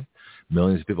understanding,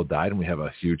 millions of people died and we have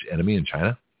a huge enemy in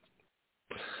China.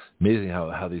 Amazing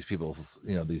how these people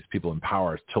in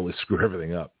power totally screw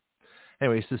everything up.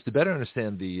 Anyway, he says to better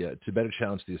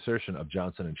challenge the assertion of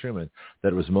Johnson and Truman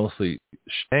that it was mostly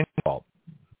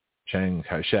Chiang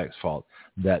Kai-shek's fault,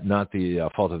 that not the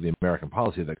fault of the American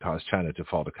policy that caused China to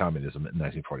fall to communism in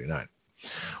 1949.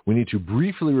 We need to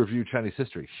briefly review Chinese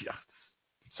history. Yeah,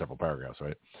 several paragraphs,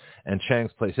 right? And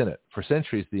Chiang's place in it. For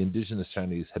centuries, the indigenous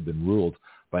Chinese had been ruled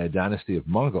by a dynasty of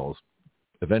Mongols,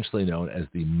 eventually known as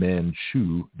the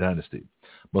Manchu dynasty.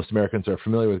 Most Americans are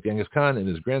familiar with Genghis Khan and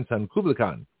his grandson Kublai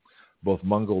Khan, both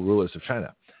Mongol rulers of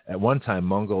China. At one time,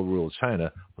 Mongol-ruled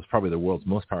China was probably the world's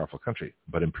most powerful country,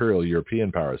 but imperial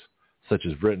European powers, such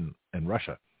as Britain and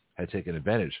Russia, had taken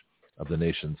advantage of the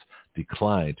nation's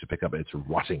decline to pick up its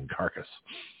rotting carcass.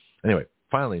 Anyway,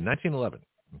 finally, 1911.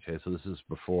 Okay, so this is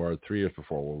 3 years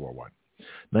before World War I.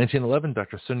 1911,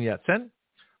 Dr. Sun Yat-sen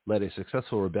led a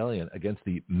successful rebellion against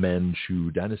the Manchu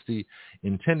dynasty,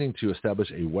 intending to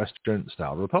establish a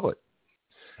Western-style republic.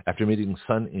 After meeting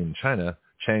Sun in China,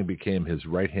 Chiang became his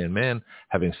right-hand man,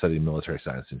 having studied military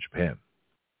science in Japan.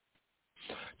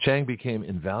 Chiang became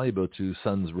invaluable to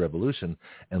Sun's revolution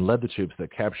and led the troops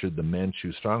that captured the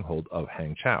Manchu stronghold of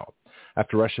Hangzhou.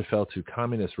 After Russia fell to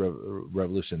communist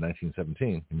revolution in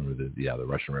 1917, remember the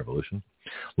Russian Revolution,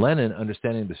 Lenin,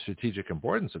 understanding the strategic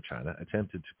importance of China,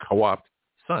 attempted to co-opt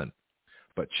Sun.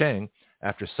 But Chiang,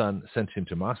 after Sun sent him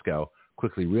to Moscow,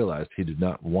 quickly realized he did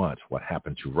not want what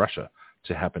happened to Russia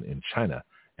to happen in China,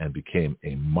 and became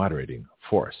a moderating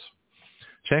force.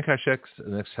 Chiang Kai-shek's,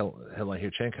 the next headline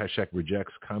here, Chiang Kai-shek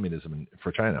rejects communism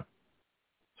for China.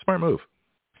 Smart move.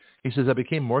 He says, I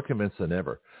became more convinced than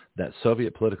ever that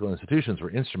Soviet political institutions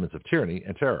were instruments of tyranny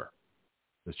and terror.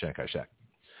 This is Chiang Kai-shek.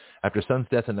 After Sun's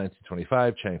death in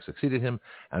 1925, Chiang succeeded him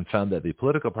and found that the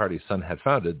political party Sun had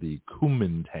founded, the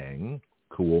Kuomintang,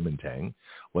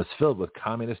 was filled with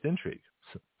communist intrigue.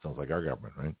 Sounds like our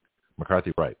government, right?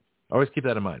 McCarthy, right. Always keep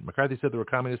that in mind. McCarthy said there were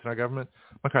communists in our government.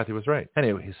 McCarthy was right.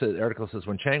 Anyway, the article says,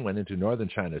 when Chiang went into northern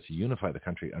China to unify the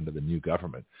country under the new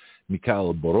government,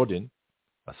 Mikhail Borodin,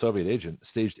 a Soviet agent,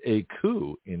 staged a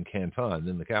coup in Canton,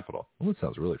 in the capital. Well, that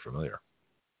sounds really familiar.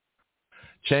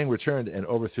 Chiang returned and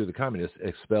overthrew the communists,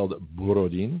 expelled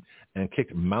Borodin, and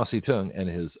kicked Mao Zedong and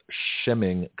his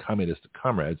Sheming communist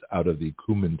comrades out of the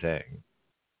Kuomintang.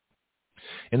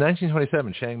 In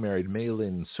 1927, Chiang married Mei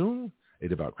Lin Soong, a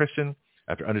devout Christian.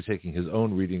 After undertaking his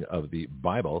own reading of the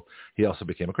Bible, he also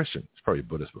became a Christian. He's probably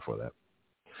Buddhist before that.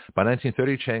 By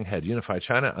 1930, Chiang had unified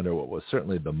China under what was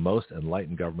certainly the most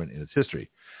enlightened government in its history.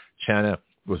 China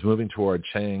was moving toward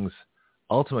Chiang's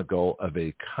ultimate goal of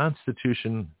a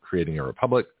constitution, creating a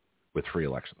republic with free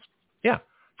elections. Yeah,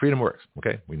 freedom works.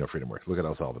 Okay, we know freedom works. Look at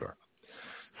El Salvador.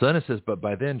 So then it says, but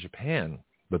then Japan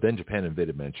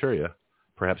invaded Manchuria,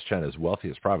 perhaps China's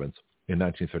wealthiest province, in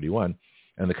 1931,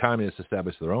 and the communists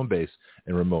established their own base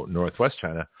in remote northwest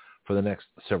China. For the next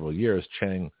several years,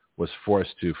 Chiang was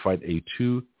forced to fight a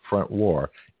two-front war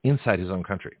inside his own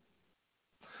country.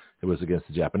 It was against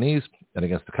the Japanese and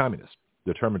against the communists,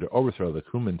 determined to overthrow the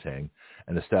Kuomintang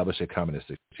and establish a communist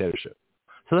dictatorship.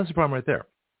 So that's the problem right there.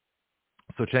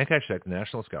 So Chiang Kai-shek, the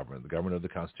nationalist government, the government of the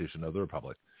Constitution of the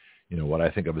Republic, what I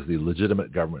think of as the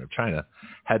legitimate government of China,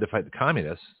 had to fight the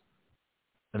communists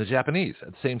and the Japanese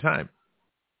at the same time.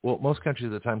 Well, most countries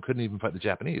at the time couldn't even fight the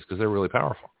Japanese because they were really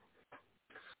powerful.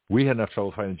 We had enough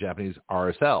trouble fighting the Japanese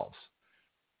ourselves.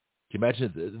 Can you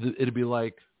imagine? It'd be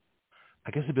like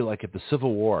if the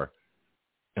Civil War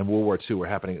and World War II were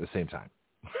happening at the same time.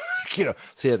 So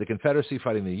you had the Confederacy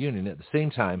fighting the Union at the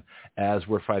same time as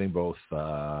we're fighting both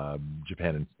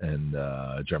Japan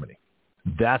and Germany.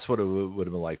 That's what it would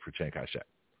have been like for Chiang Kai-shek.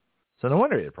 So no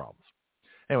wonder he had problems.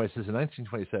 Anyway, it says in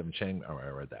 1927, I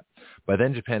read that. By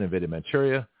then, Japan invaded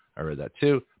Manchuria. I read that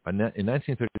too. In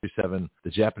 1937, the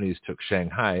Japanese took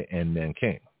Shanghai and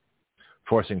Nanking,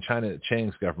 forcing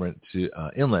Chiang's government to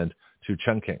inland to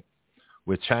Chongqing.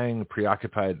 With Chiang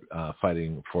preoccupied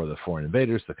fighting for the foreign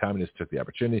invaders, the communists took the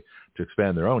opportunity to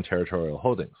expand their own territorial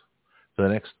holdings. For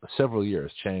the next several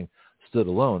years, Chiang stood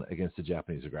alone against the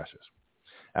Japanese aggressors.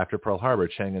 After Pearl Harbor,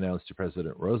 Chiang announced to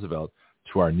President Roosevelt,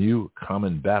 "To our new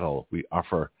common battle, we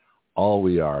offer all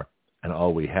we are and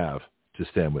all we have to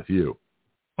stand with you."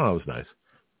 Oh, that was nice.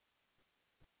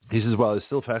 He says, while it's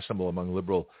still fashionable among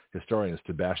liberal historians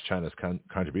to bash China's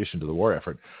contribution to the war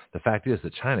effort, the fact is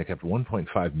that China kept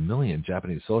 1.5 million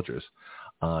Japanese soldiers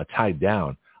tied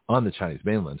down on the Chinese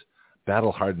mainland,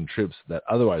 battle-hardened troops that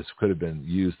otherwise could have been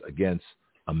used against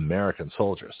American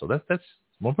soldiers. So that's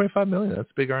 1.5 million.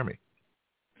 That's a big army.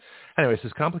 Anyway, it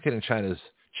says complicating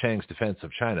Chiang's defense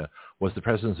of China was the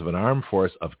presence of an armed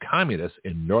force of communists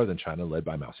in northern China led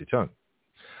by Mao Zedong.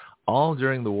 All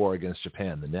during the war against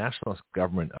Japan, the nationalist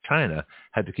government of China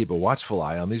had to keep a watchful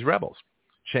eye on these rebels.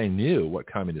 Chiang knew what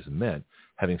communism meant,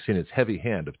 having seen its heavy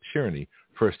hand of tyranny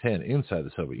firsthand inside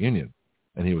the Soviet Union,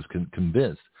 and he was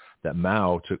convinced that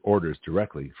Mao took orders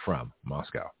directly from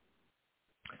Moscow.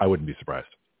 I wouldn't be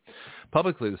surprised.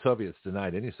 Publicly, the Soviets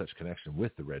denied any such connection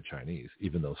with the Red Chinese,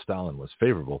 even though Stalin was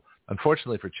favorable.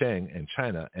 Unfortunately for Chiang and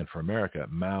China, and for America,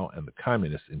 Mao and the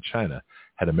communists in China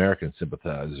had American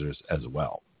sympathizers as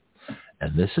well.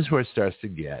 And this is where it starts to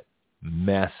get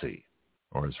messy,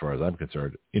 or as far as I'm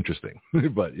concerned, interesting.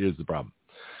 But here's the problem.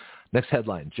 Next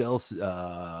headline,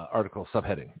 article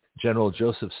subheading, General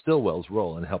Joseph Stilwell's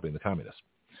role in helping the communists.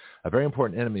 A very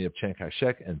important enemy of Chiang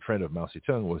Kai-shek and friend of Mao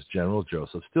Zedong was General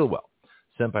Joseph Stilwell,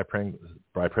 sent by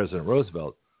President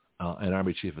Roosevelt and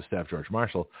Army Chief of Staff George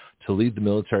Marshall to lead the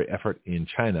military effort in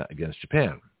China against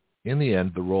Japan. In the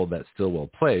end, the role that Stilwell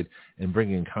played in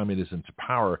bringing communism to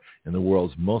power in the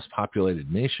world's most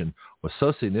populated nation was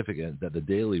so significant that the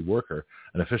Daily Worker,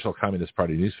 an official Communist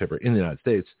Party newspaper in the United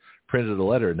States, printed a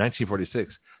letter in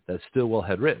 1946 that Stilwell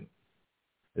had written.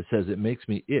 It says, "It makes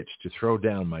me itch to throw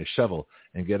down my shovel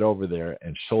and get over there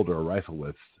and shoulder a rifle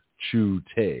with Chu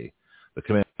Tae, the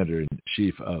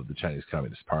commander-in-chief of the Chinese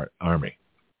Communist Army."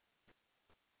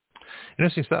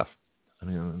 Interesting stuff. Let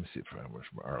me see which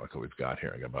article we've got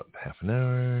here. I got about half an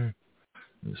hour.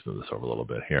 Let me just move this over a little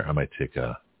bit here. I might take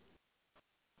a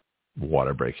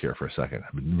water break here for a second.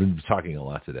 I've been talking a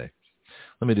lot today.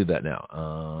 Let me do that now.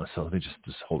 So let me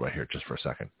just hold right here just for a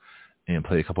second and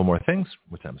play a couple more things.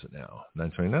 What time is it now?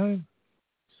 9:29?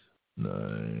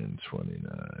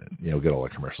 9:29. Yeah, we'll get all our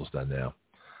commercials done now.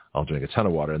 I'll drink a ton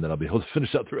of water, and then I'll be able to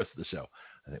finish up the rest of the show.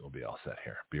 I think we'll be all set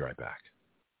here. Be right back.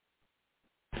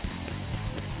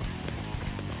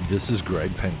 This is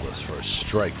Greg Penglis for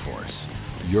Strike Force,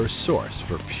 your source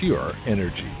for pure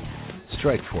energy.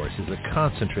 Strike Force is a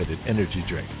concentrated energy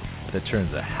drink that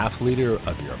turns a half liter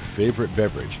of your favorite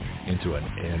beverage into an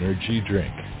energy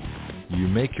drink. You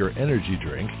make your energy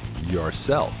drink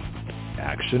yourself.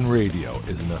 Action Radio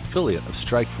is an affiliate of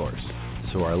Strike Force,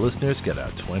 so our listeners get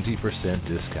a 20%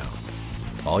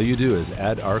 discount. All you do is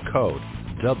add our code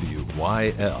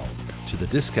WYL to the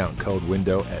discount code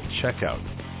window at checkout.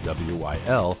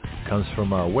 WYL comes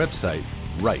from our website,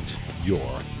 Write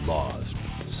Your Laws.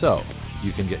 So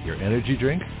you can get your energy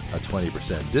drink, a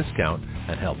 20% discount,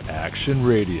 and help Action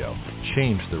Radio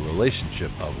change the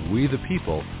relationship of we the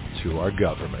people to our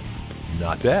government.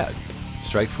 Not bad.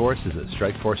 Strikeforce is at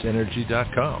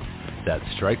strikeforceenergy.com. That's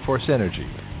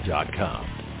strikeforceenergy.com.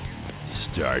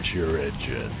 Start your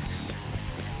engines.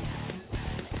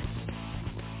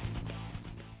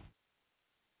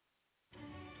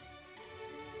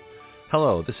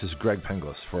 Hello, this is Greg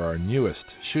Penglis for our newest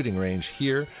shooting range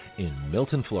here in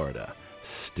Milton, Florida.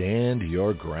 Stand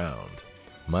Your Ground.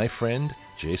 My friend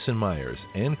Jason Myers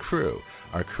and crew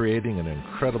are creating an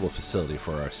incredible facility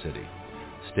for our city.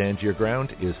 Stand Your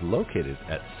Ground is located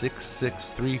at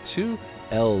 6632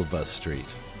 Elva Street.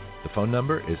 The phone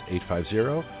number is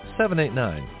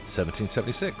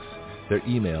 850-789-1776. Their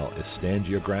email is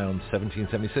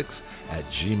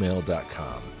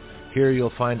standyourground1776@gmail.com. Here you'll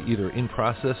find either in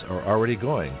process or already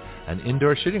going an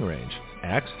indoor shooting range,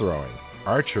 axe throwing,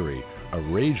 archery, a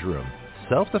rage room,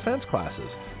 self-defense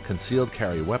classes, concealed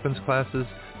carry weapons classes,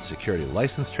 security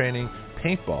license training,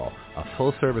 paintball, a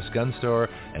full-service gun store,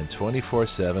 and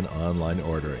 24/7 online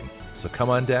ordering. So come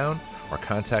on down or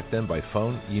contact them by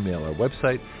phone, email, or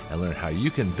website and learn how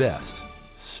you can best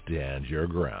stand your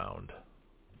ground.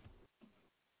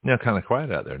 Now, kind of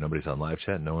quiet out there. Nobody's on live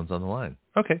chat. No one's on the line.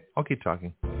 Okay, I'll keep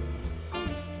talking.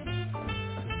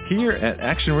 Here at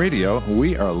Action Radio,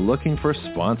 we are looking for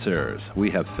sponsors. We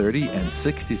have 30 and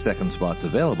 60-second spots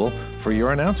available for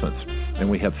your announcements. And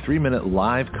we have 3-minute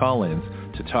live call-ins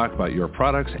to talk about your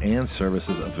products and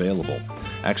services available.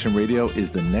 Action Radio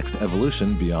is the next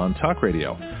evolution beyond talk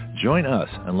radio. Join us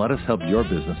and let us help your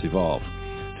business evolve.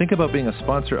 Think about being a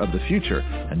sponsor of the future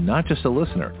and not just a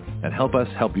listener, and help us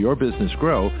help your business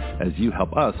grow as you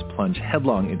help us plunge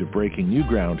headlong into breaking new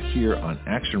ground here on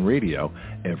Action Radio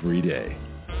every day.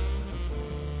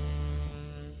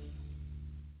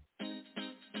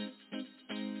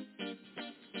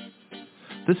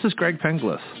 This is Greg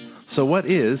Penglis. So what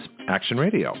is Action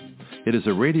Radio? It is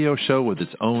a radio show with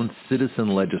its own citizen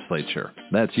legislature.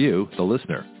 That's you, the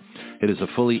listener. It is a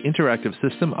fully interactive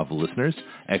system of listeners,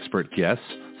 expert guests,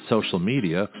 social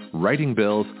media, writing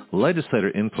bills, legislator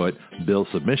input, bill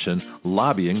submission,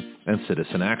 lobbying, and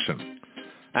citizen action.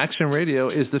 Action Radio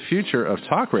is the future of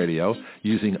talk radio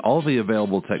using all the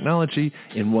available technology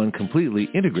in one completely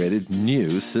integrated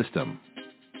new system.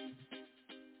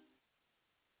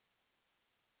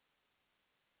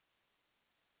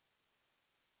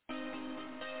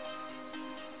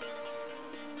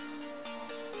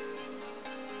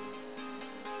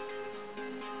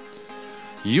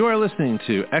 You are listening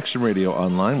to Action Radio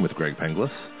Online with Greg Penglis.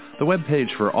 The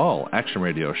webpage for all Action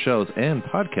Radio shows and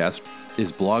podcasts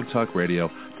is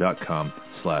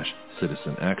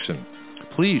blogtalkradio.com/citizenaction.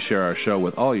 Please share our show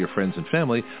with all your friends and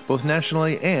family, both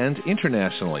nationally and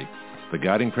internationally. The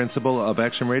guiding principle of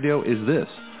Action Radio is this: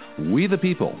 we the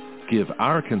people give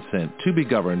our consent to be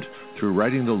governed through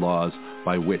writing the laws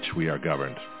by which we are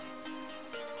governed.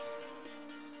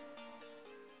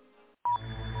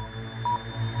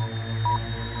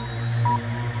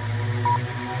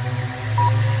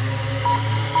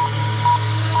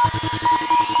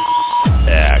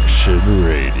 Action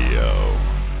Radio.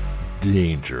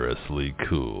 Dangerously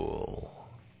cool.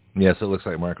 Yes, it looks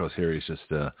like Marco's here. He's just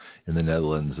in the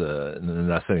Netherlands,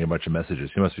 not sending a bunch of messages.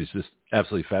 He must be just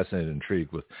absolutely fascinated and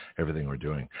intrigued with everything we're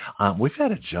doing. We've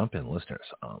had a jump in listeners.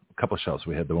 A couple of shows.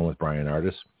 We had the one with Brian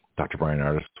Artis. Dr. Brian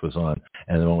Artis was on,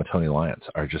 and the one with Tony Lyons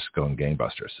are just going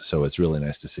gangbusters. So it's really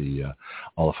nice to see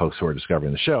all the folks who are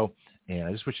discovering the show. And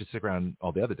I just wish you'd stick around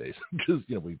all the other days because,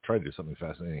 we try to do something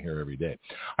fascinating here every day.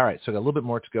 All right, so I got a little bit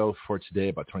more to go for today,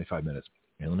 about 25 minutes.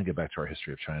 And let me get back to our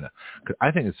history of China.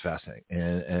 I think it's fascinating.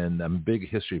 And I'm a big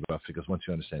history buff because once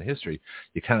you understand history,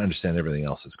 you kind of understand everything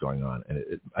else that's going on.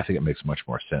 And I think it makes much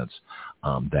more sense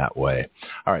that way.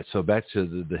 All right, so back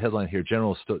to the headline here,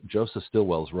 General Joseph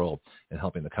Stilwell's role in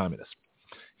helping the communists.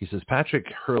 He says, Patrick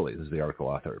Hurley, this is the article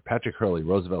author, Patrick Hurley,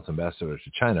 Roosevelt's ambassador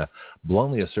to China,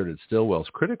 bluntly asserted Stilwell's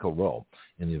critical role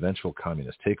in the eventual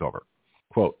communist takeover.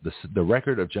 Quote, the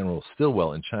record of General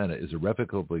Stilwell in China is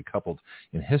irrevocably coupled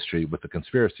in history with the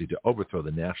conspiracy to overthrow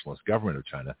the nationalist government of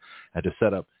China and to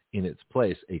set up in its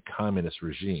place a communist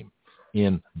regime.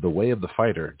 In The Way of the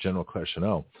Fighter, General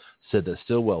Clerchonneau said that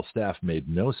Stilwell's staff made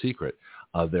no secret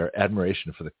of their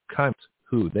admiration for the communists,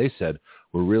 who, they said,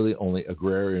 were really only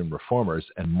agrarian reformers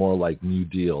and more like New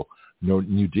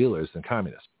Dealers than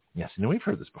communists. Yes, and we've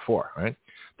heard this before, right?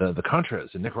 The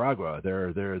Contras in Nicaragua,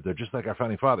 they're just like our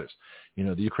founding fathers.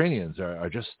 The Ukrainians are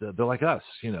just they're like us,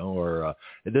 or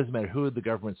it doesn't matter who the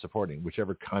government's supporting,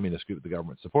 whichever communist group the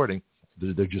government's supporting,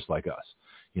 they're just like us.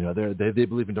 They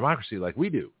believe in democracy like we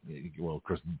do. Well, of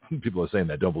course, people are saying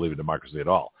that don't believe in democracy at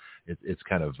all. It's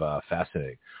kind of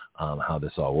fascinating how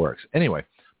this all works. Anyway,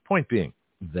 point being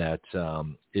that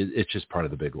it's just part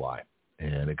of the big lie.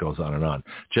 And it goes on and on.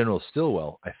 General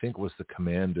Stilwell, I think, was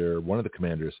one of the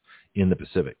commanders in the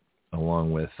Pacific,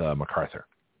 along with MacArthur.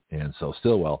 And so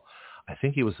Stilwell, I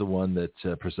think he was the one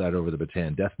that presided over the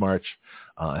Bataan Death March.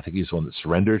 I think he's the one that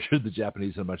surrendered to the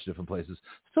Japanese in a bunch of different places.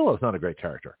 Stilwell's not a great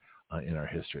character in our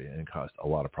history, and it caused a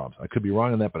lot of problems. I could be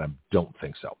wrong on that, but I don't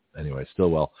think so. Anyway,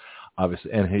 Stilwell,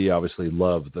 obviously, and he obviously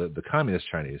loved the communist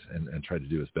Chinese and tried to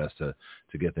do his best to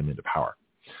get them into power.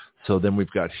 So then we've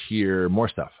got here more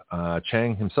stuff.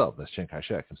 Chiang himself, that's Chiang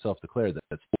Kai-shek, himself declared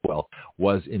that Stilwell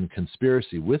was in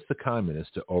conspiracy with the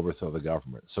communists to overthrow the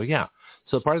government.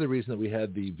 So part of the reason that we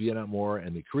had the Vietnam War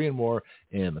and the Korean War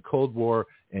and the Cold War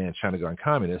and China going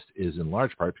communist is in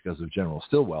large part because of General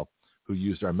Stilwell, who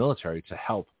used our military to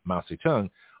help Mao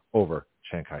Zedong over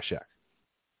Chiang Kai-shek.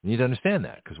 You need to understand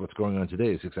that, because what's going on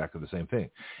today is exactly the same thing.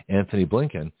 Anthony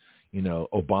Blinken,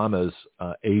 Obama's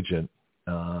agent,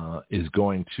 is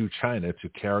going to China to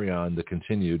carry on the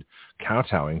continued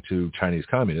kowtowing to Chinese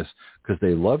communists because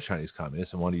they love Chinese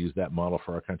communists and want to use that model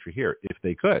for our country here if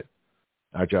they could.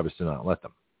 Our job is to not let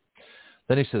them.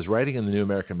 Then he says, writing in the New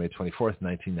American, May 24th,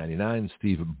 1999,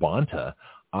 Steve Bonta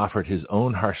offered his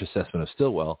own harsh assessment of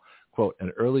Stilwell, quote,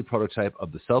 an early prototype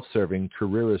of the self-serving,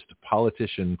 careerist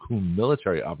politician cum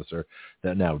military officer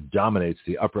that now dominates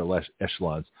the upper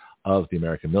echelons of the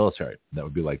American military. That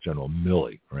would be like General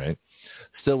Milley, right?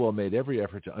 Stilwell made every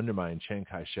effort to undermine Chiang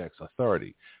Kai-shek's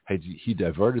authority. He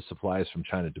diverted supplies from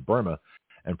China to Burma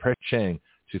and pressed Chiang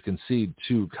to concede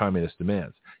to communist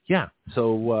demands.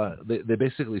 So they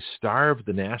basically starved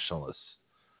the nationalists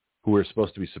who were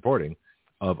supposed to be supporting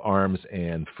of arms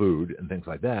and food and things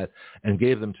like that and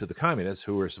gave them to the communists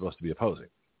who were supposed to be opposing.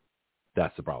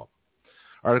 That's the problem.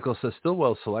 Article says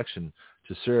Stilwell's selection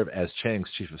to serve as Chiang's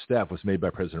chief of staff was made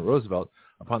by President Roosevelt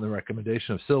upon the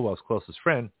recommendation of Stilwell's close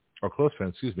friend,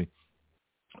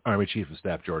 Army Chief of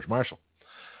Staff George Marshall.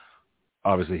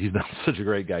 Obviously, he's not such a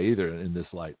great guy either in this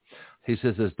light. He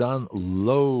says, as Don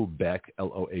Lohbeck,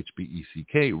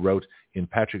 Lohbeck, wrote in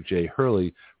Patrick J.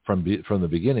 Hurley from the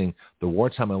beginning, the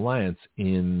wartime alliance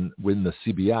when the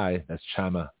CBI, that's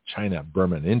China,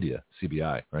 Burma, and India,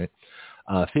 CBI, right,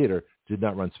 theater, did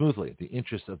not run smoothly. The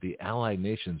interests of the allied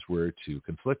nations were too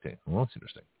conflicting. Well, that's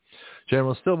interesting.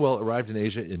 General Stilwell arrived in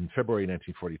Asia in February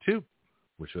 1942,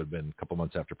 which would have been a couple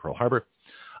months after Pearl Harbor,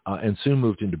 and soon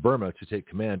moved into Burma to take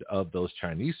command of those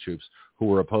Chinese troops who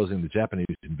were opposing the Japanese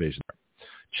invasion.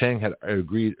 Chiang had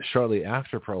agreed shortly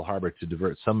after Pearl Harbor to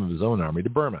divert some of his own army to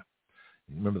Burma.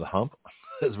 Remember the hump?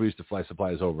 As we used to fly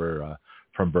supplies over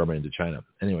from Burma into China.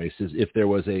 Anyway, he says, if there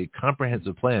was a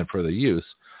comprehensive plan for the use,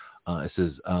 it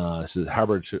says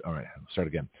Harbor to, all right, I'll start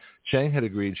again. Chiang had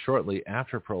agreed shortly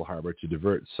after Pearl Harbor to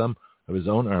divert some of his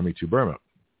own army to Burma.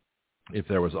 If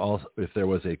there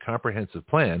was a comprehensive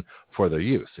plan for their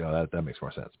use, that makes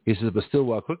more sense. He says, but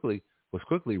Stilwell was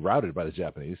quickly routed by the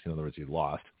Japanese. In other words, he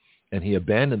lost, and he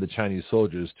abandoned the Chinese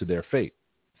soldiers to their fate.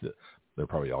 They're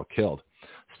probably all killed.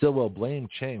 Stilwell blamed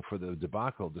Chiang for the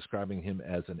debacle, describing him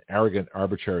as an arrogant,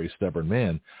 arbitrary, stubborn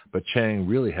man, but Chiang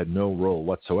really had no role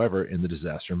whatsoever in the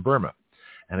disaster in Burma.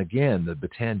 And again, the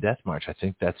Bataan Death March, I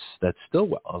think that's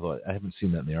Stilwell, although I haven't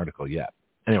seen that in the article yet.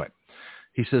 Anyway,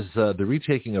 he says the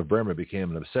retaking of Burma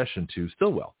became an obsession to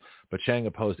Stilwell, but Chiang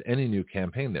opposed any new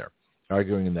campaign there,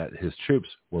 arguing that his troops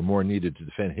were more needed to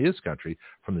defend his country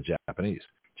from the Japanese.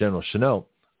 General Chennault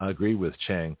agreed with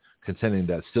Chiang, contending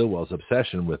that Stilwell's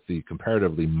obsession with the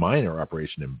comparatively minor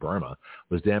operation in Burma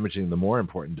was damaging the more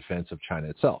important defense of China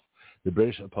itself. The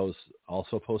British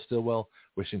also opposed Stilwell,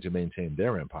 wishing to maintain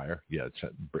their empire. Yeah,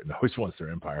 Britain always wants their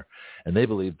empire. And they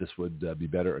believed this would be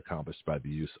better accomplished by the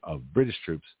use of British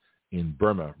troops in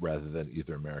Burma rather than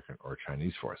either American or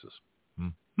Chinese forces.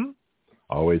 Mm-hmm.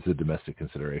 Always the domestic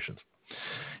considerations.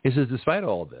 He says, despite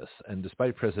all this, and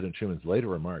despite President Truman's later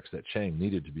remarks that Chiang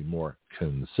needed to be more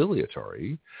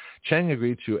conciliatory, Chiang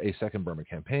agreed to a second Burma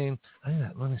campaign.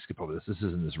 Let me skip over this. This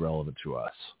isn't as relevant to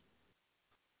us.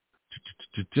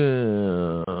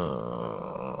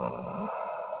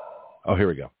 Oh, here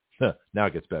we go. Now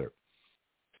it gets better.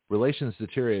 Relations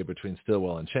deteriorated between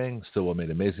Stilwell and Chiang. Stilwell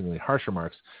made amazingly harsh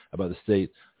remarks about the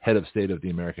head of state of the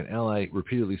American ally,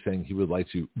 repeatedly saying he would like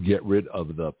to get rid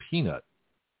of the peanut.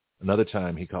 Another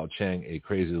time he called Chiang a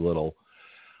crazy little,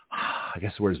 I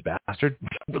guess the word is bastard.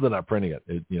 but they're not printing it.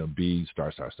 B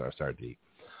 ***** D.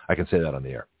 I can say that on the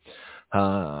air.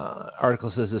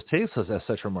 Article says, as tasteless as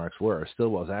such remarks were,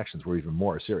 Stilwell's actions were even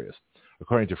more serious.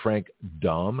 According to Frank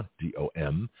Dom,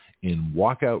 D-O-M, in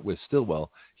Walkout with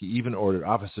Stilwell, he even ordered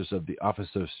officers of the Office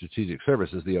of Strategic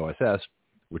Services, the OSS,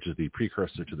 which is the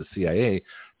precursor to the CIA,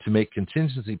 to make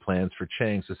contingency plans for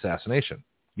Chiang's assassination.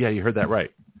 Yeah, you heard that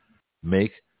right.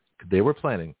 They were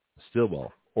planning,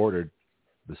 Stilwell ordered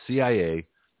the CIA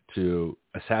to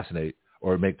assassinate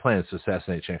or make plans to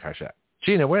assassinate Chiang Kai-shek.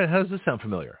 Gina, how does this sound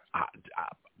familiar?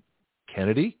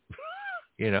 Kennedy,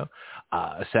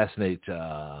 assassinate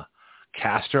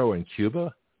Castro in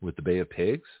Cuba with the Bay of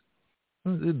Pigs.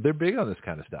 They're big on this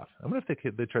kind of stuff. I wonder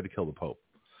if they tried to kill the Pope,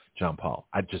 John Paul.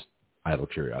 Idle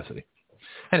curiosity.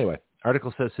 Anyway,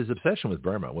 article says his obsession with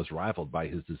Burma was rivaled by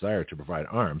his desire to provide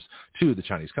arms to the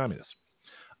Chinese communists.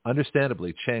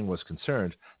 Understandably, Chiang was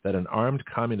concerned that an armed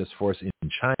communist force in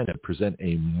China present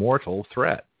a mortal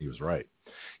threat. He was right.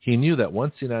 He knew that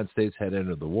once the United States had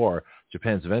entered the war,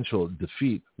 Japan's eventual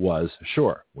defeat was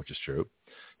sure, which is true.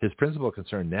 His principal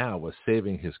concern now was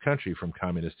saving his country from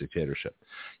communist dictatorship.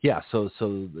 Yeah, so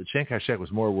Chiang Kai-shek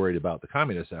was more worried about the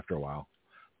communists after a while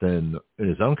than in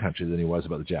his own country than he was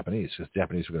about the Japanese, because the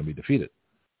Japanese were going to be defeated.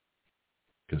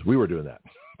 Because we were doing that,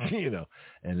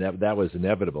 and that was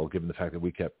inevitable given the fact that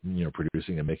we kept,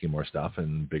 producing and making more stuff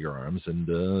and bigger arms, and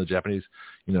the Japanese,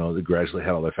 they gradually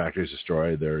had all their factories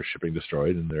destroyed, their shipping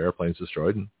destroyed, and their airplanes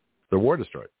destroyed, and their war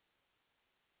destroyed.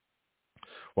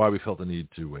 Why we felt the need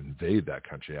to invade that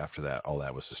country after that, all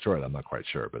that was destroyed, I'm not quite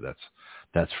sure, but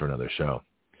that's for another show.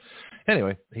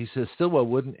 Anyway, he says Stilwell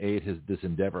wouldn't aid this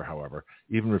endeavor, however,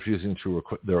 even refusing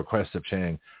the request of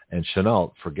Chiang and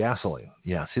Chennault for gasoline.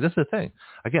 Yeah, see, that's the thing.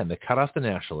 Again, they cut off the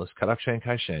nationalists, cut off Chiang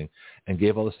Kai-shek, and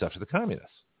gave all the stuff to the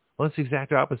communists. Well, it's the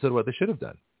exact opposite of what they should have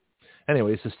done.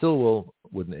 Anyway, he says Stilwell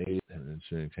wouldn't aid. In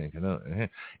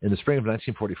the spring of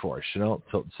 1944, Chennault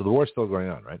so the war's still going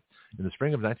on, right? In the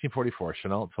spring of 1944,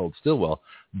 Chennault told Stilwell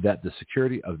that the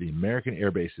security of the American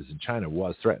air bases in China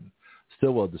was threatened.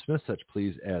 Stilwell dismissed such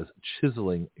pleas as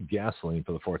chiseling gasoline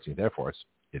for the 14th Air Force.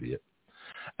 Idiot.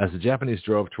 As the Japanese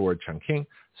drove toward Chongqing,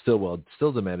 Stilwell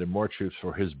still demanded more troops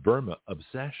for his Burma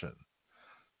obsession.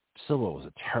 Stilwell was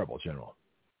a terrible general.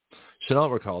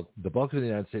 Chennault recalled, the bulk of the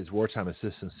United States' wartime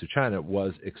assistance to China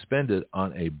was expended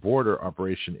on a border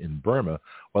operation in Burma,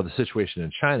 while the situation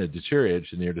in China deteriorated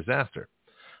to near disaster.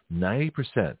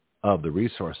 90% of the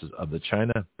resources of the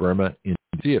China-Burma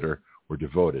theater were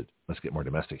devoted. Let's get more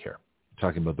domestic here.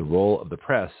 Talking about the role of the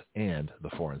press and the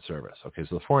Foreign Service. Okay,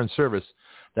 so the Foreign Service,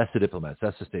 that's the diplomats,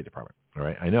 that's the State Department. All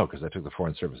right, I know because I took the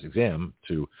Foreign Service exam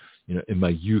to, in my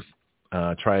youth,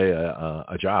 try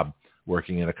a job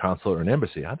working in a consulate or an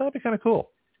embassy. I thought it'd be kind of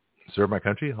cool. Serve my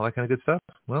country, all that kind of good stuff.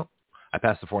 Well, I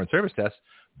passed the Foreign Service test,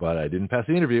 but I didn't pass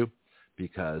the interview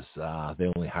because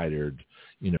they only hired,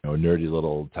 nerdy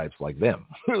little types like them.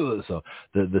 So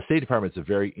the State Department's a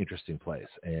very interesting place.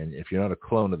 And if you're not a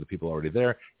clone of the people already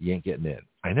there, you ain't getting in.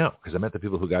 I know, because I met the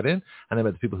people who got in, and I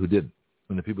met the people who didn't.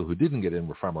 And the people who didn't get in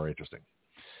were far more interesting.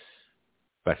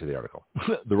 Back to the article.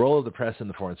 The role of the press in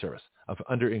the Foreign Service.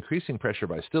 Under increasing pressure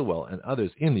by Stilwell and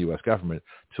others in the U.S. government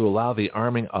to allow the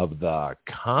arming of the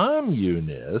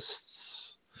communists,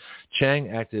 Chiang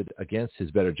acted against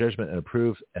his better judgment and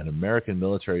approved an American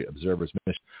military observer's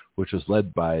mission, which was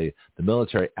led by the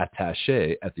military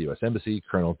attaché at the U.S. Embassy,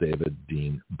 Colonel David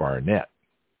Dean Barrett.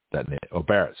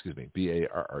 Barrett,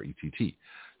 B-A-R-R-E-T-T.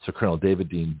 So Colonel David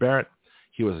Dean Barrett,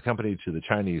 he was accompanied to the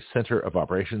Chinese Center of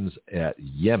Operations at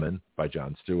Yemen by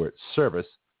John Stewart Service.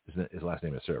 His last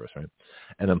name is Service, right?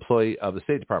 An employee of the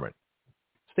State Department.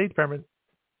 State Department.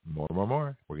 More.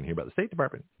 We're going to hear about the State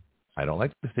Department. I don't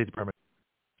like the State Department.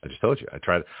 I just told you. I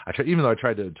tried, even though I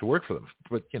tried to work for them.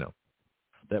 But,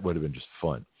 that would have been just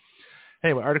fun.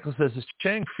 Anyway, article says, as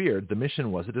Chiang feared, the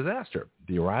mission was a disaster.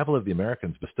 The arrival of the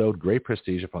Americans bestowed great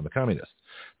prestige upon the communists.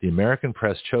 The American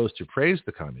press chose to praise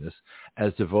the communists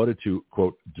as devoted to,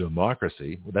 quote,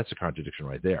 democracy. Well, that's a contradiction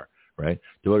right there, right?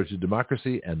 Devoted to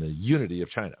democracy and the unity of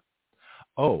China.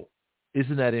 Oh,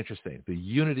 isn't that interesting? The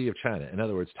unity of China. In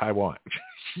other words, Taiwan.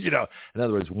 In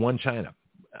other words, one China.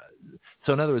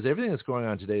 So in other words, everything that's going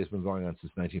on today has been going on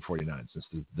since 1949, since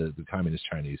the communist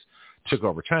Chinese took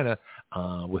over China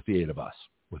with the aid of us,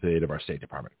 with the aid of our State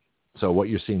Department. So what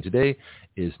you're seeing today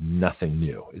is nothing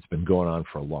new. It's been going on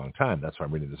for a long time. That's why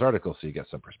I'm reading this article, so you get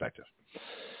some perspective.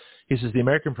 He says, the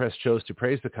American press chose to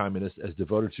praise the communists as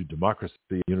devoted to democracy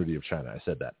and the unity of China. I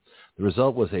said that. The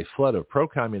result was a flood of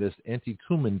pro-communist,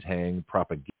 anti-Kuomintang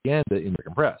propaganda in the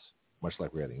American press, much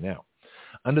like we're getting now.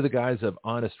 Under the guise of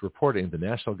honest reporting, the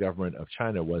national government of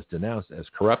China was denounced as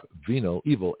corrupt, venal,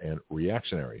 evil, and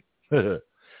reactionary.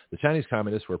 The Chinese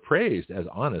communists were praised as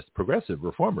honest, progressive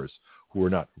reformers who were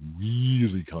not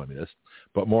really communists,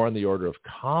 but more on the order of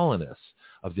colonists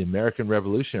of the American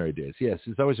Revolutionary days. Yes,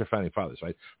 it's always our founding fathers,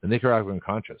 right? The Nicaraguan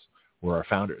Contras were our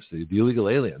founders. The illegal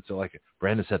aliens, so like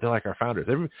Brandon said, they're like our founders.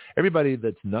 Everybody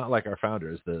that's not like our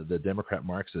founders, the Democrat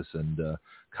Marxists and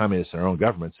communists in our own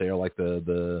governments, they are like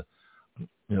they're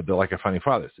like our founding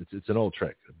fathers. It's an old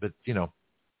trick, but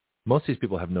most of these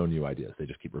people have no new ideas. They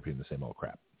just keep repeating the same old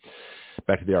crap.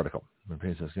 Back to the article. Under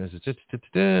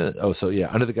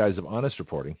the guise of honest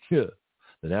reporting, the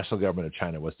national government of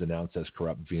China was denounced as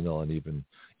corrupt, venal, and even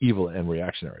evil and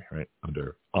reactionary, right?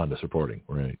 Under honest reporting,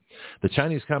 right? The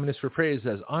Chinese communists were praised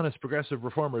as honest, progressive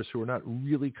reformers who were not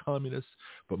really communists,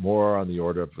 but more on the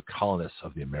order of the colonists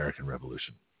of the American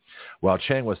Revolution. While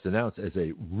Chiang was denounced as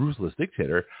a ruthless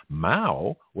dictator,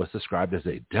 Mao was described as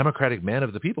a democratic man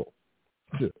of the people.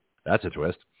 That's a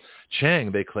twist.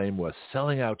 Chiang, they claim, was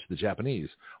selling out to the Japanese,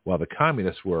 while the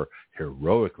communists were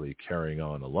heroically carrying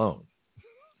on alone.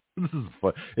 This is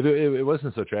fun. If it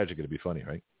wasn't so tragic, it'd be funny,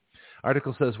 right?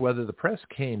 Article says whether the press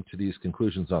came to these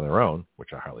conclusions on their own,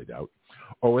 which I highly doubt,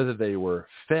 or whether they were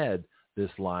fed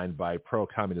this line by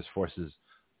pro-communist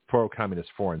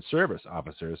foreign service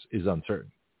officers is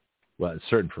uncertain. Well, it's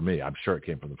certain for me. I'm sure it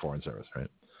came from the Foreign Service, right?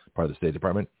 Part of the State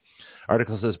Department.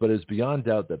 Article says, but it's beyond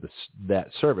doubt that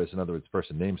that service, in other words,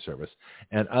 person named service,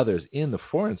 and others in the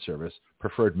Foreign Service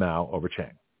preferred Mao over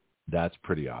Chiang. That's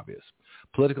pretty obvious.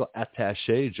 Political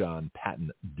attaché John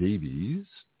Peyton Davies,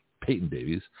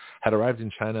 had arrived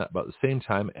in China about the same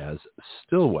time as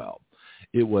Stilwell.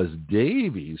 It was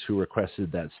Davies who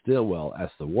requested that Stilwell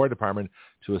ask the War Department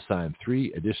to assign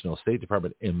 3 additional State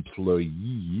Department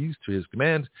employees to his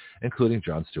command, including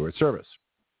John Stewart's service.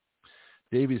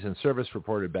 Davies and Service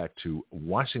reported back to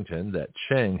Washington that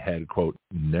Chiang had, quote,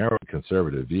 narrow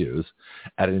conservative views,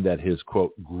 adding that his,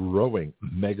 quote, growing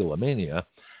megalomania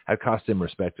had cost him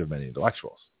respect of many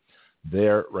intellectuals.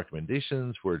 Their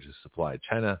recommendations were to supply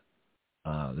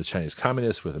the Chinese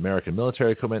communists with American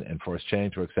military equipment and force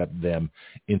Chiang to accept them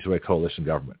into a coalition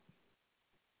government.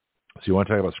 So you want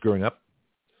to talk about screwing up?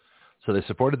 So they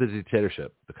supported the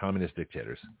dictatorship, the communist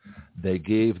dictators. They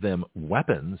gave them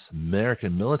weapons,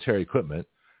 American military equipment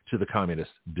to the communist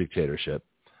dictatorship,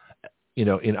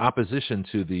 in opposition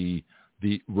to the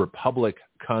Republic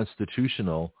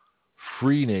constitutional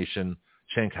free nation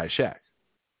Chiang Kai-shek.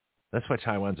 That's why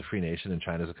Taiwan's a free nation and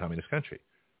China's a communist country,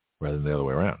 rather than the other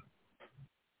way around.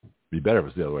 It'd be better if it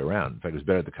was the other way around. In fact, it was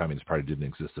better if the Communist Party didn't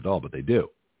exist at all, but they do.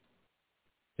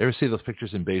 You ever see those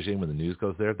pictures in Beijing when the news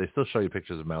goes there? They still show you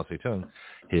pictures of Mao Zedong.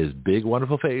 His big,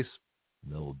 wonderful face,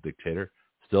 the little dictator,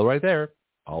 still right there,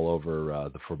 all over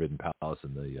the Forbidden Palace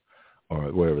and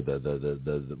or whatever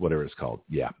the whatever it's called.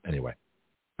 Yeah. Anyway,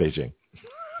 Beijing,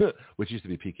 which used to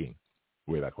be Peking,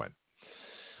 way back when.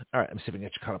 All right, I'm see if I can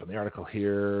get you caught up in the article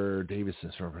here. Davis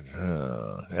is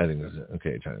adding this.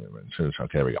 Okay,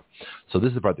 there we go. So this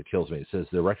is the part that kills me. It says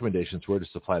the recommendations were to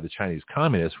supply the Chinese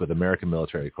communists with American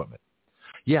military equipment.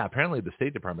 Yeah, apparently the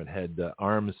State Department had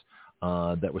arms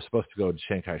that were supposed to go to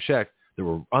Chiang Kai-shek that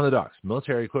were on the docks,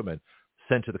 military equipment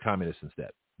sent to the communists instead.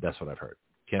 That's what I've heard.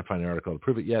 Can't find an article to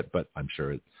prove it yet, but I'm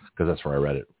sure because that's where I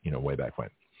read it, way back when.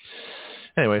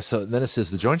 Anyway, so then it says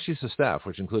the Joint Chiefs of Staff,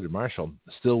 which included Marshall,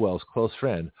 Stilwell's close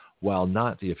friend, while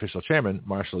not the official chairman,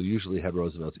 Marshall usually had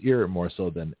Roosevelt's ear more so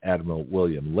than Admiral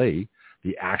William Lee,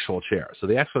 the actual chair. So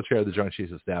the actual chair of the Joint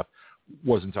Chiefs of Staff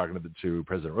wasn't talking to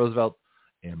President Roosevelt,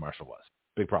 and Marshall was.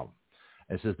 Big problem.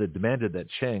 It says they demanded that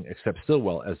Chiang accept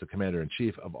Stilwell as the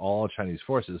commander-in-chief of all Chinese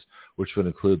forces, which would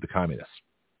include the communists.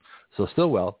 So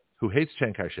Stilwell, who hates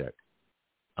Chiang Kai-shek,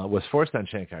 was forced on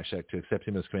Chiang Kai-shek to accept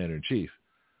him as commander-in-chief,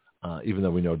 even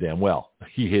though we know damn well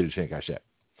he hated Chiang Kai-shek.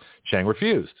 Chiang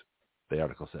refused, the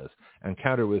article says, and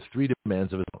countered with 3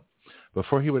 demands of his own.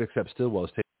 Before he would accept Stilwell's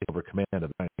taking over command of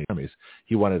the Chinese armies,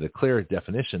 he wanted a clear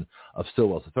definition of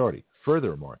Stilwell's authority.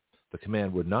 Furthermore, the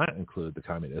command would not include the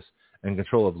communists, and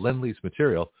control of Lend-Lease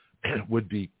material would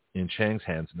be in Chiang's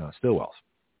hands, not Stilwell's.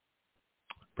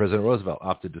 President Roosevelt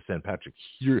opted to send Patrick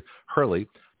Hurley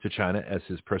to China as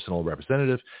his personal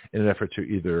representative in an effort to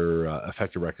either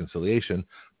effect a reconciliation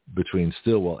between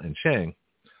Stilwell and Chiang.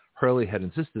 Hurley had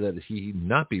insisted that he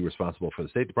not be responsible for the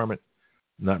State Department,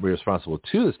 not be responsible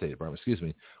to the State Department,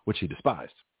 which he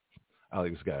despised. I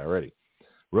like this guy already.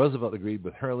 Roosevelt agreed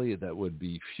with Hurley that it would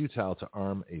be futile to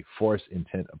arm a force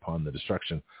intent upon the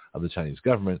destruction of the Chinese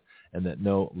government and that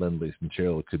no Lend-Lease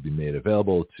material could be made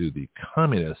available to the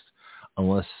communists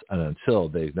unless and until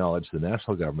they acknowledged the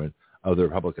national government of the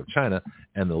Republic of China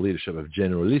and the leadership of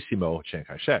Generalissimo Chiang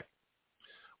Kai-shek.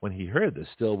 When he heard this,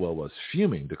 Stilwell was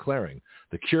fuming, declaring,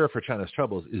 the cure for China's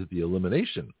troubles is the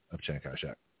elimination of Chiang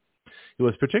Kai-shek. He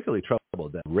was particularly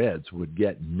troubled that Reds would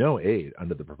get no aid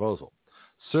under the proposal.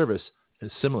 Service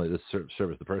similarly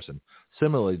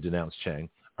denounced Chiang,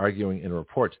 arguing in a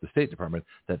report to the State Department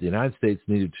that the United States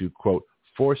needed to, quote,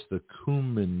 force the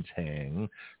Kuomintang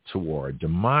toward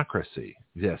democracy.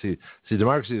 Yeah, see,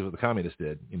 democracy is what the communists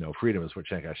did. Freedom is what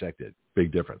Chiang Kai-shek did.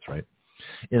 Big difference, right?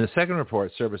 In the second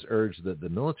report, Service urged that the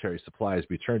military supplies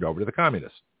be turned over to the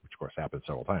communists, which of course happened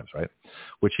several times, right?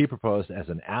 Which he proposed as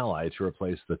an ally to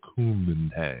replace the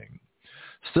Kuomintang.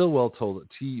 Stilwell told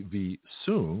T.V.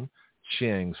 Soong,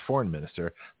 Chiang's foreign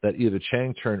minister, that either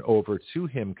Chiang turn over to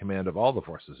him command of all the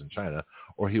forces in China,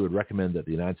 or he would recommend that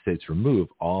the United States remove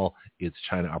all its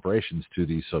China operations to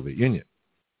the Soviet Union,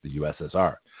 the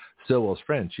USSR. Stilwell's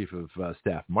friend, Chief of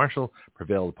Staff Marshall,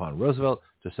 prevailed upon Roosevelt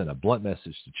to send a blunt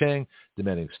message to Chiang,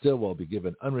 demanding Stilwell be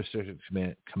given unrestricted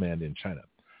command in China.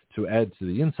 To add to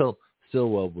the insult,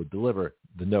 Stilwell would deliver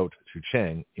the note to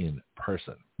Chiang in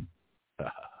person.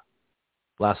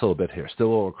 Last little bit here.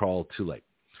 Stilwell recalled too late.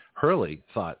 Hurley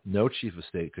thought no chief of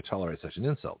state could tolerate such an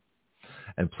insult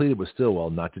and pleaded with Stilwell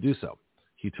not to do so.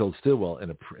 He told Stilwell in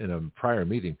a prior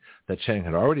meeting that Chiang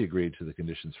had already agreed to the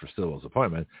conditions for Stilwell's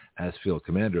appointment as field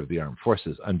commander of the armed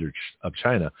forces of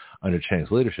China under Chiang's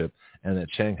leadership, and that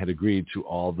Chiang had agreed to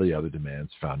all the other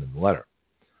demands found in the letter.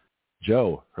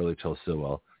 Joe, Hurley told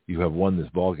Stilwell, you have won this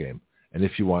ball game, and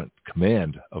if you want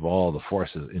command of all the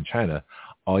forces in China,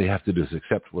 all you have to do is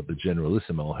accept what the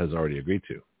Generalissimo has already agreed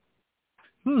to.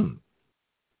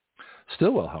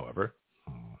 Stillwell, however,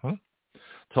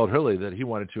 told Hurley that he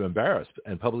wanted to embarrass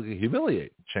and publicly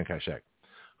humiliate Chiang Kai-shek,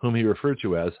 whom he referred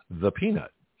to as the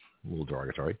Peanut. A little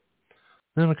derogatory.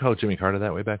 Didn't we call Jimmy Carter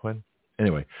that way back when?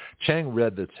 Anyway, Chiang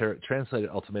read the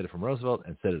translated ultimatum from Roosevelt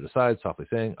and set it aside, softly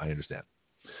saying, I understand.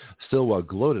 Stillwell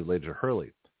gloated later to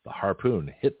Hurley. The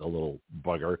harpoon hit the little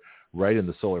bugger right in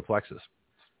the solar plexus.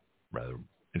 Rather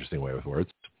interesting way with words.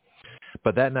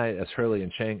 But that night, as Hurley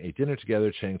and Chiang ate dinner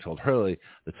together, Chiang told Hurley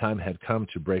the time had come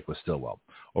to break with Stillwell.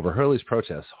 Over Hurley's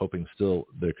protests, hoping still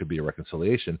there could be a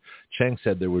reconciliation, Chiang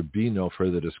said there would be no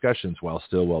further discussions while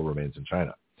Stillwell remains in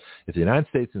China. If the United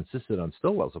States insisted on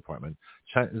Stillwell's appointment,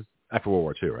 China, after World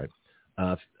War II, right?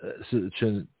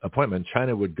 Appointment,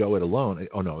 China would go it alone.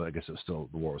 Oh no, I guess the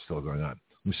war was still going on.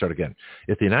 Let me start again.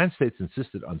 If the United States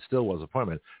insisted on Stillwell's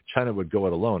appointment, China would go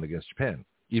it alone against Japan.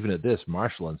 Even at this,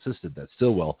 Marshall insisted that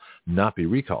Stillwell not be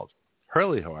recalled.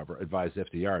 Hurley, however, advised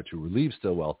FDR to relieve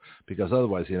Stillwell because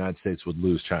otherwise the United States would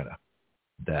lose China.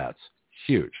 That's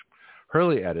huge.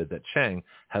 Hurley added that Chiang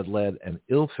had led an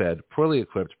ill-fed, poorly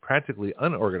equipped, practically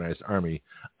unorganized army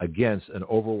against an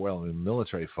overwhelming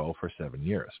military foe for 7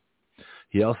 years.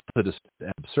 He also dismissed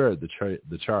absurd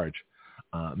the charge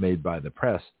made by the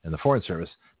press and the Foreign Service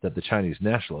that the Chinese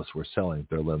nationalists were selling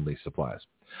their lend-lease supplies.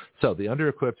 So the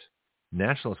under-equipped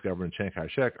nationalist government, Chiang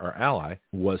Kai-shek, our ally,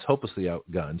 was hopelessly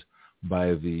outgunned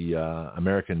by the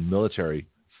American military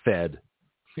fed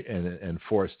and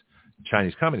forced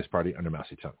Chinese Communist Party under Mao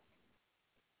Zedong.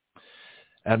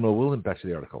 Admiral William, back to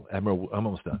the article. Admiral, I'm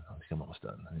almost done. I think I'm almost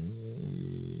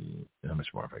done. How much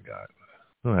more have I got?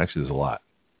 Oh, actually, there's a lot.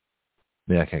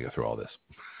 I can't go through all this.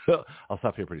 I'll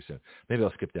stop here pretty soon. Maybe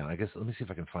I'll skip down. I guess, let me see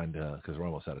if I can find, because we're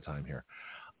almost out of time here,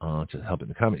 to help in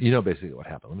the comment. You know basically what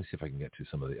happened. Let me see if I can get to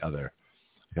some of the other.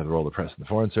 I got the role of the press and the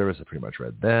Foreign Service. I pretty much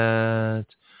read that.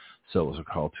 So it was a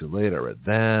call too late. I read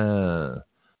that.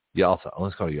 Yalta.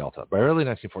 Let's go to Yalta. By early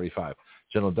 1945,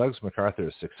 General Douglas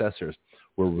MacArthur's successors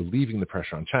were relieving the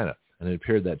pressure on China, and it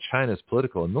appeared that China's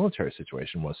political and military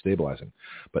situation was stabilizing.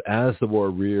 But as the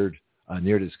war neared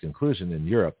its conclusion in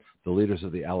Europe, the leaders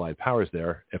of the Allied powers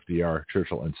there, FDR,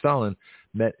 Churchill, and Stalin,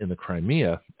 met in the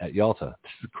Crimea at Yalta.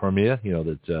 Crimea,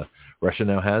 that Russia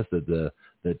now has, that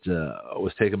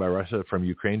was taken by Russia from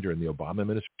Ukraine during the Obama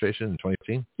administration in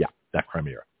 2015. Yeah, that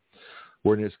Crimea.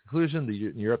 Were near its conclusion,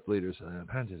 the Europe leaders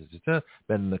met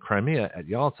in the Crimea at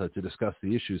Yalta to discuss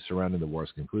the issues surrounding the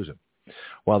war's conclusion.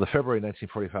 While the February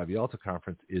 1945 Yalta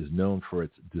Conference is known for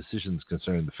its decisions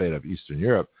concerning the fate of Eastern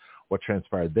Europe, what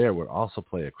transpired there would also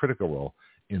play a critical role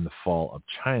in the fall of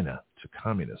China to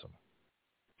communism.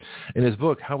 In his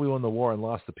book, How We Won the War and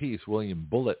Lost the Peace, William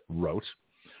Bullitt wrote,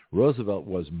 Roosevelt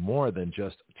was more than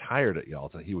just tired at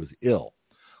Yalta. He was ill.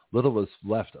 Little was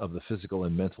left of the physical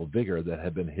and mental vigor that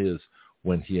had been his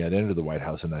when he had entered the White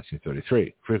House in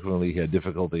 1933. Frequently, he had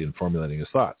difficulty in formulating his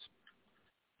thoughts.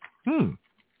 Who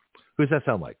does that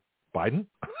sound like? Biden?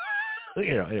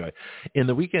 Anyway,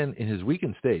 in his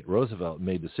weakened state, Roosevelt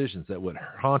made decisions that would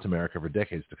haunt America for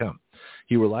decades to come.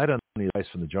 He relied on the advice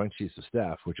from the Joint Chiefs of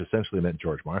Staff, which essentially meant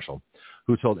George Marshall,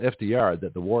 who told FDR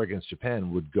that the war against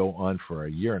Japan would go on for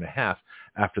a year and a half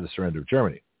after the surrender of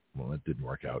Germany. Well, it didn't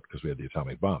work out because we had the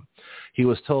atomic bomb. He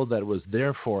was told that it was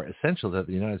therefore essential that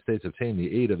the United States obtain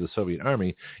the aid of the Soviet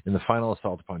Army in the final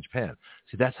assault upon Japan.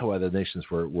 See, that's how the nations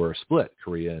were split,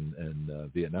 Korea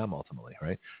and Vietnam ultimately,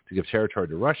 right? To give territory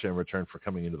to Russia in return for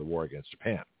coming into the war against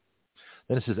Japan.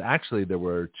 Then it says actually there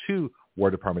were two War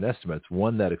Department estimates,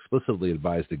 one that explicitly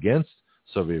advised against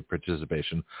Soviet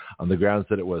participation on the grounds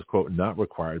that it was, quote, not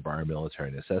required by our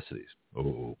military necessities.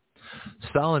 Oh.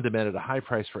 Stalin demanded a high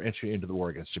price for entry into the war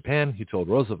against Japan. He told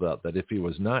Roosevelt that if he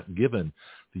was not given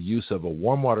the use of a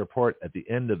warm water port at the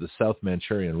end of the South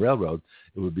Manchurian Railroad,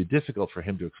 it would be difficult for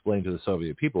him to explain to the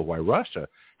Soviet people why Russia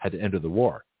had to enter the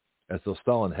war, as though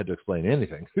Stalin had to explain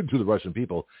anything to the Russian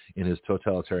people in his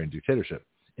totalitarian dictatorship.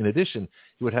 In addition,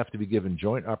 he would have to be given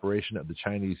joint operation of the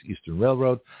Chinese Eastern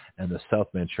Railroad and the South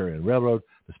Manchurian Railroad.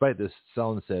 Despite this,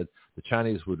 Stalin said the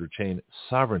Chinese would retain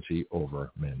sovereignty over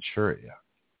Manchuria.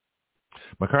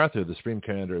 MacArthur, the Supreme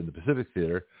Commander in the Pacific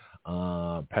Theater,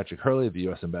 Patrick Hurley, the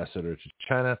U.S. Ambassador to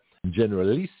China, and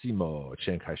Generalissimo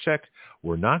Chiang Kai-shek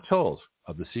were not told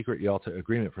of the secret Yalta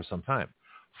Agreement for some time,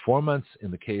 4 months in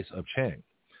the case of Chiang.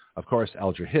 Of course,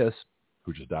 Alger Hiss,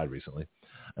 who just died recently,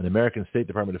 an American State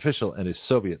Department official and a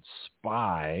Soviet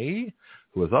spy,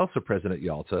 who was also present at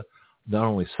Yalta, not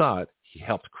only saw it, he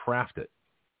helped craft it.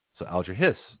 So Alger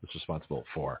Hiss was responsible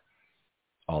for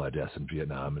all our deaths in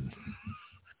Vietnam and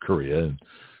Korea and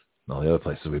all the other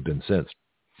places we've been since.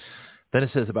 Then it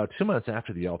says about 2 months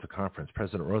after the Yalta Conference,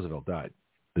 President Roosevelt died.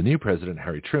 The new president,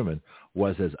 Harry Truman,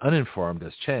 was as uninformed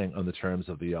as Chiang on the terms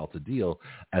of the Yalta deal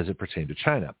as it pertained to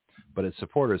China, but its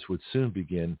supporters would soon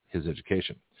begin his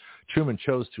education. Truman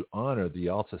chose to honor the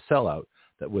Yalta sellout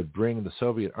that would bring the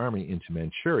Soviet army into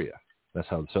Manchuria. That's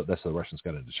how the Russians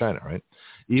got into China, right?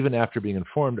 Even after being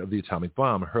informed of the atomic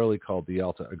bomb, Hurley called the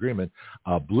Yalta Agreement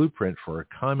a blueprint for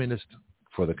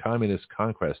the communist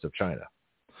conquest of China.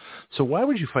 So why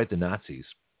would you fight the Nazis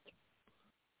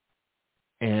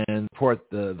and support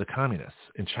the communists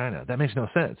in China? That makes no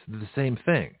sense. They're the same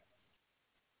thing.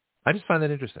 I just find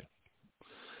that interesting.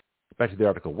 Back to the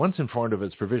article. Once informed of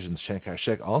its provisions, Chiang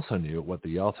Kai-shek also knew what the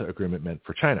Yalta Agreement meant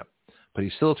for China, but he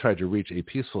still tried to reach a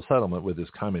peaceful settlement with his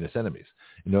communist enemies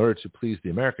in order to please the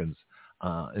Americans.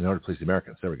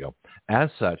 There we go.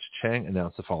 As such, Chiang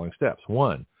announced the following steps.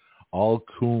 1, all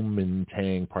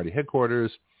Kuomintang party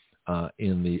headquarters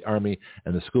in the army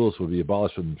and the schools will be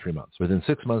abolished within 3 months. Within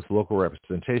 6 months, local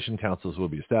representation councils will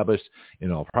be established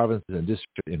in all provinces and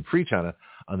districts in Free China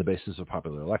on the basis of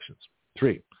popular elections.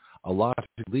 3, a law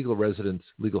to legal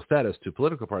legal status to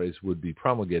political parties would be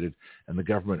promulgated, and the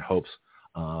government hopes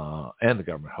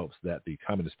that the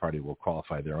Communist Party will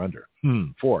qualify thereunder.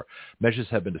 4, measures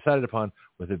have been decided upon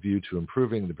with a view to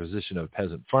improving the position of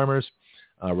peasant farmers,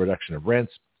 reduction of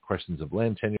rents, questions of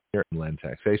land tenure and land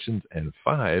taxations. And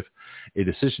 5, a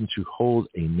decision to hold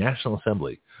a national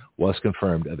assembly was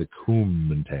confirmed at the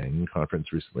Kuomintang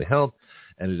conference recently held,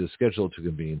 and it is scheduled to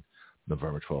convene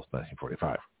November 12,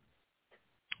 1945.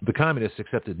 The communists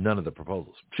accepted none of the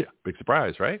proposals. Yeah, big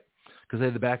surprise, right? Because they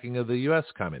had the backing of the U.S.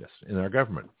 communists in our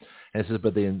government. And it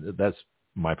says, that's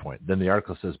my point. Then the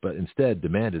article says, but instead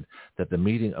demanded that the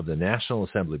meeting of the National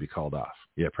Assembly be called off.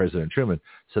 Yet President Truman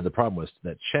said the problem was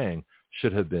that Chiang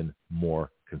should have been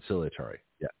more conciliatory.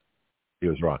 Yeah, he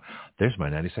was wrong. There's my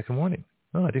 90-second warning.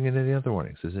 Oh, I didn't get any other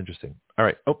warnings. This is interesting. All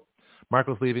right. Oh,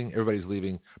 Marco's leaving. Everybody's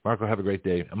leaving. Marco, have a great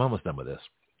day. I'm almost done with this.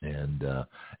 And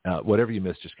whatever you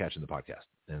missed, just catch in the podcast.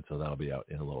 And so that'll be out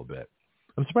in a little bit.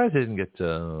 I'm surprised I didn't get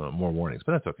more warnings,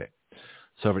 but that's okay.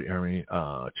 Soviet Army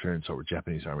turns over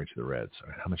Japanese Army to the Reds. All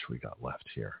right, how much we got left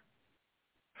here?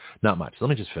 Not much. Let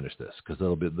me just finish this because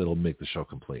that'll make the show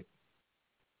complete.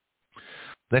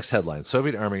 Next headline,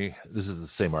 Soviet Army, this is the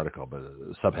same article, but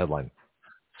a subheadline,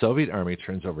 Soviet Army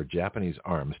turns over Japanese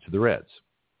arms to the Reds.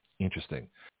 Interesting.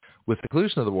 With the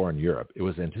conclusion of the war in Europe, it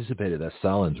was anticipated that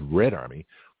Stalin's Red Army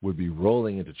would be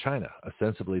rolling into China,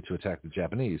 ostensibly to attack the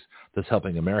Japanese, thus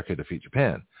helping America defeat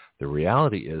Japan. The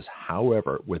reality is,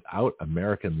 however, without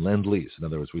American lend-lease, in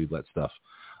other words, we let stuff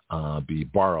be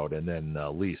borrowed and then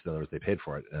leased, in other words, they paid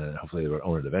for it, and hopefully they would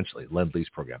own it eventually, lend-lease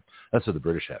program. That's what the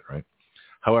British had, right?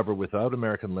 However, without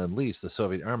American lend-lease, the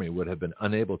Soviet Army would have been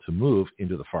unable to move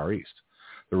into the Far East.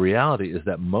 The reality is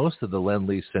that most of the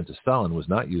lend-lease sent to Stalin was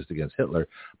not used against Hitler,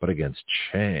 but against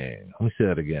Chiang. Let me say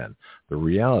that again. The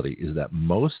reality is that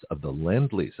most of the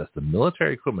lend-lease, that's the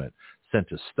military equipment, sent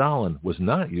to Stalin was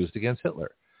not used against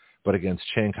Hitler, but against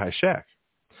Chiang Kai-shek.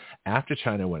 After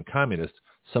China went communist,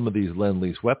 some of these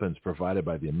lend-lease weapons provided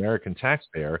by the American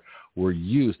taxpayer were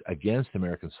used against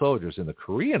American soldiers in the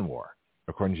Korean War,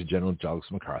 according to General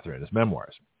Douglas MacArthur in his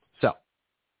memoirs. So,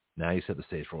 Now you set the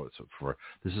stage for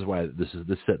this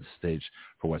set the stage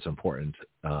for what's important,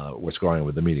 what's going on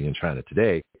with the meeting in China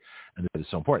today, and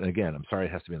it's so important. Again, I'm sorry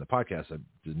it has to be in the podcast. I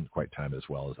didn't quite time it as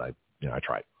well as I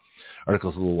tried.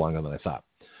 Article's a little longer than I thought.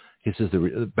 He says,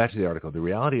 back to the article, the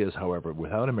reality is, however,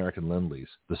 without American lend-lease,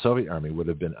 the Soviet army would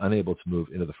have been unable to move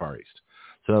into the Far East.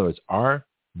 So in other words, our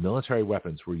military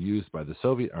weapons were used by the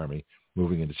Soviet army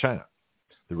moving into China.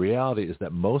 The reality is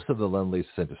that most of the lend-lease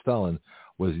sent to Stalin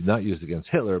was not used against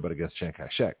Hitler, but against Chiang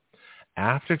Kai-shek.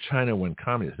 After China went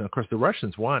communist, now, of course, the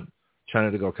Russians want China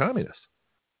to go communist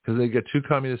because they get two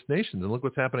communist nations, and look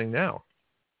what's happening now.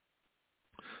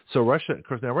 So Russia, of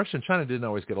course, now Russia and China didn't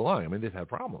always get along. I mean, they've had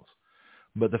problems.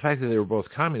 But the fact that they were both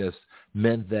communists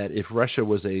meant that if Russia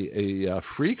was a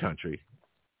free country,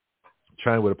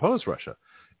 China would oppose Russia.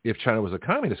 If China was a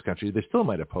communist country, they still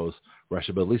might oppose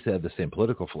Russia, but at least they had the same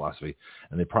political philosophy,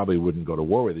 and they probably wouldn't go to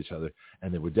war with each other,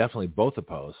 and they would definitely both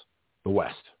oppose the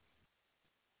West.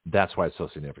 That's why it's so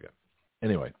significant.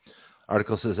 Anyway,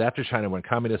 article says, after China went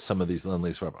communist, some of these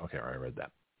lend-lease weapons... Okay, I read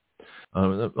that.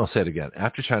 I'll say it again.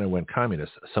 After China went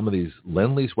communist, some of these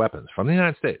lend-lease weapons from the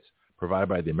United States, provided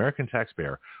by the American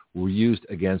taxpayer, were used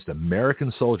against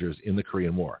American soldiers in the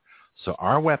Korean War. So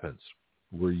our weapons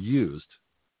were used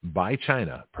by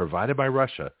China, provided by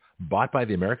Russia, bought by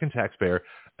the American taxpayer,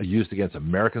 used against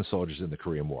American soldiers in the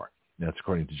Korean War. And that's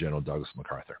according to General Douglas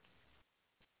MacArthur.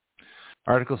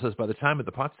 Article says, by the time of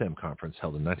the Potsdam Conference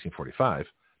held in 1945,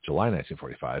 July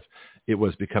 1945, it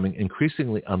was becoming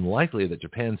increasingly unlikely that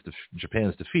Japan's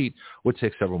defeat would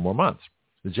take several more months.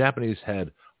 The Japanese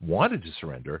had wanted to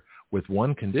surrender with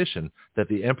one condition, that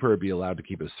the emperor be allowed to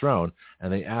keep his throne,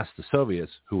 and they asked the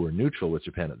Soviets, who were neutral with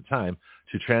Japan at the time,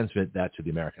 to transmit that to the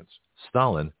Americans.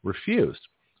 Stalin refused.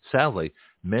 Sadly,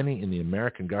 many in the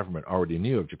American government already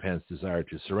knew of Japan's desire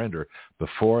to surrender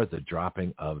before the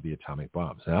dropping of the atomic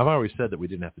bombs. Now, I've already said that we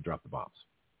didn't have to drop the bombs.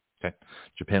 Okay?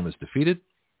 Japan was defeated.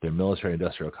 Their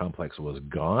military-industrial complex was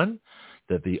gone,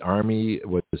 that the army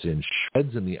was in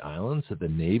shreds in the islands, that the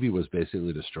Navy was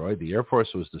basically destroyed, the Air Force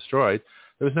was destroyed.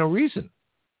 There was no reason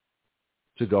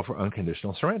to go for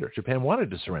unconditional surrender. Japan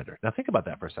wanted to surrender. Now think about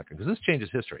that for a second, because this changes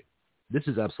history. This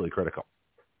is absolutely critical.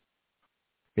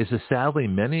 It says, sadly,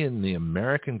 many in the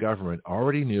American government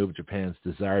already knew of Japan's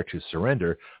desire to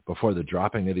surrender before the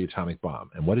dropping of the atomic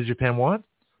bomb. And what did Japan want?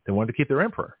 They wanted to keep their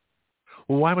emperor.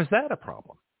 Well, why was that a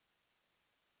problem?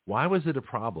 Why was it a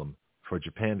problem for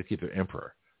Japan to keep their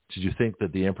emperor? Did you think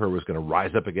that the emperor was going to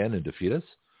rise up again and defeat us?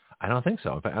 I don't think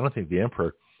so. In fact, I don't think the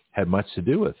emperor had much to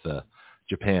do with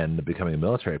Japan becoming a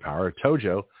military power.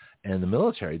 Tojo and the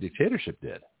military dictatorship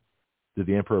did. Did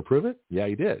the emperor approve it? Yeah,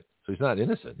 he did. So he's not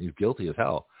innocent. He's guilty as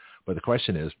hell. But the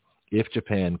question is, if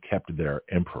Japan kept their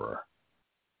emperor,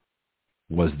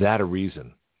 was that a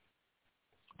reason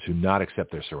to not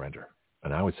accept their surrender?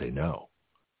 And I would say no.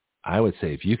 I would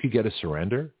say if you could get a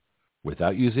surrender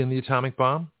without using the atomic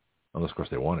bomb, unless, of course,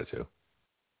 they wanted to,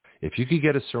 if you could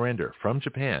get a surrender from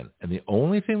Japan and the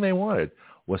only thing they wanted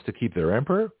was to keep their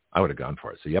emperor, I would have gone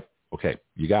for it. So, yep, okay,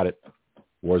 you got it.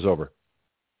 War's over.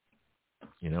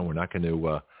 We're not going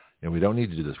to, we don't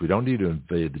need to do this. We don't need to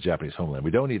invade the Japanese homeland.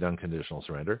 We don't need unconditional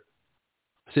surrender.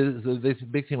 See, the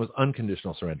big thing was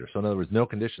unconditional surrender. So, in other words, no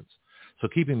conditions. So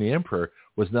keeping the emperor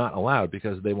was not allowed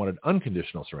because they wanted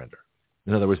unconditional surrender.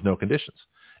 In other words, no conditions.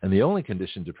 And the only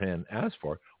condition Japan asked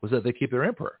for was that they keep their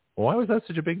emperor. Well, why was that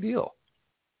such a big deal?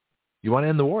 You want to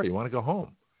end the war. You want to go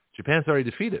home. Japan's already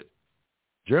defeated.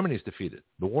 Germany's defeated.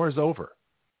 The war is over.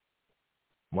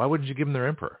 Why wouldn't you give them their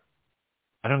emperor?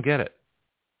 I don't get it.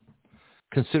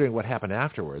 Considering what happened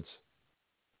afterwards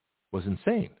was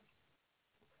insane.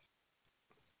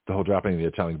 The whole dropping of the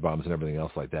atomic bombs and everything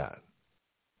else like that.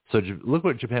 So look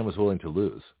what Japan was willing to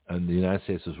lose and the United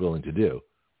States was willing to do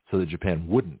so that Japan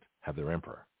wouldn't have their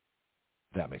emperor.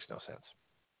 That makes no sense.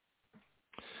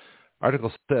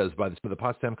 Article says, by the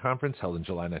Potsdam Conference held in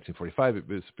July 1945, it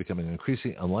was becoming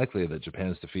increasingly unlikely that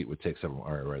Japan's defeat would take several...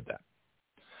 I read that.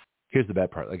 Here's the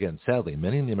bad part. Again, sadly,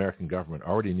 many in the American government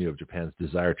already knew of Japan's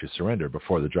desire to surrender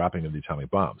before the dropping of the atomic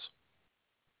bombs.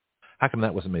 How come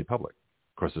that wasn't made public?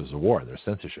 Of course, there was a war. There's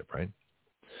censorship, right?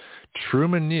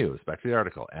 Truman knew, back to the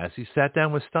article, as he sat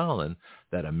down with Stalin,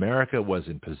 that America was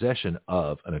in possession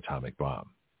of an atomic bomb.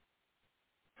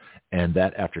 And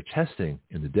that after testing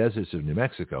in the deserts of New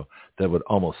Mexico, that would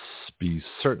almost be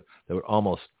certain, that would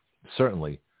almost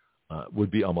certainly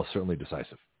be almost certainly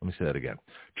decisive. Let me say that again.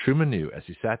 Truman knew as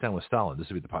he sat down with Stalin, this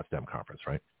would be the Potsdam Conference,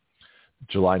 right?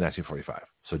 July 1945.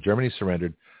 So Germany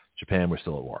surrendered, Japan was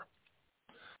still at war.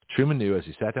 Truman knew as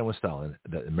he sat down with Stalin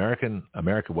that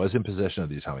America was in possession of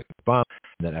the atomic bomb,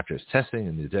 and that after its testing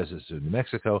in the deserts of New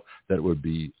Mexico, that it would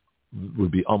be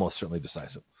almost certainly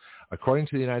decisive. According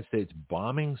to the United States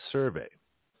Bombing Survey,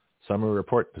 Summary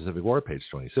Report, Pacific War, page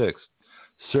 26,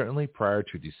 certainly prior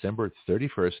to December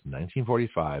 31st,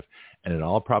 1945, and in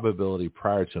all probability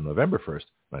prior to November 1st,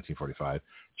 1945,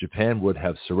 Japan would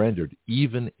have surrendered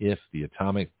even if the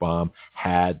atomic bomb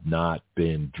had not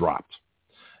been dropped,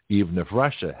 even if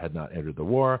Russia had not entered the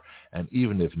war, and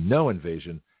even if no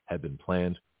invasion had been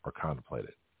planned or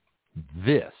contemplated.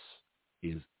 This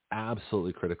is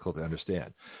absolutely critical to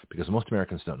understand because most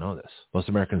Americans don't know this. Most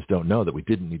Americans don't know that we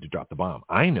didn't need to drop the bomb.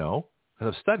 I know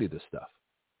because I've studied this stuff.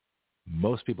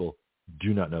 Most people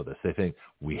do not know this. They think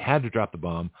we had to drop the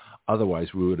bomb,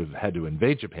 otherwise we would have had to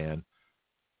invade Japan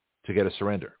to get a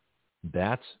surrender.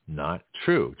 That's not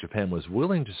true. Japan was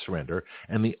willing to surrender,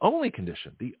 and the only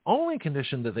condition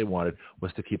that they wanted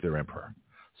was to keep their emperor.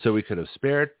 So we could have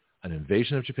spared an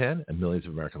invasion of Japan and millions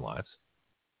of American lives.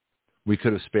 We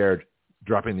could have spared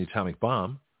dropping the atomic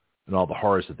bomb and all the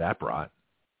horrors that brought.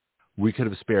 We could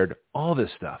have spared all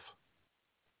this stuff.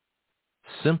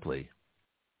 Simply,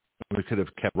 we could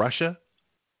have kept Russia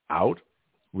out.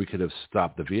 We could have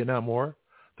stopped the Vietnam War,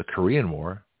 the Korean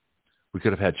War. We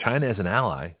could have had China as an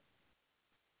ally.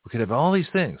 We could have all these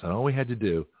things, and all we had to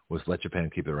do was let Japan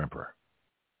keep their emperor.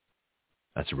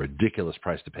 That's a ridiculous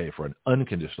price to pay for an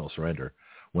unconditional surrender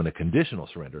when a conditional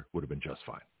surrender would have been just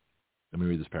fine. Let me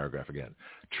read this paragraph again.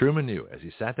 Truman knew as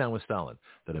he sat down with Stalin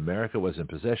that America was in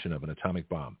possession of an atomic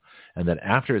bomb and that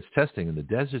after its testing in the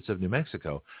deserts of New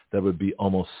Mexico, that would be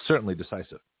almost certainly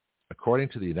decisive. According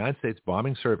to the United States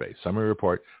Bombing Survey, Summary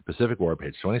Report, Pacific War,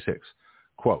 page 26,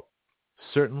 quote,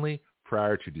 certainly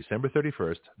prior to December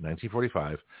 31st,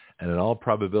 1945, and in all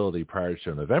probability prior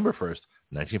to November 1st,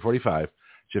 1945,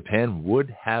 Japan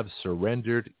would have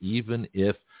surrendered even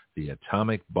if the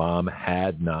atomic bomb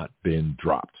had not been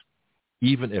dropped,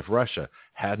 even if Russia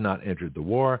had not entered the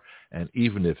war, and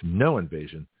even if no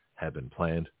invasion had been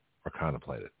planned or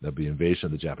contemplated. There'll be invasion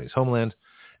of the Japanese homeland,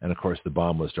 and of course the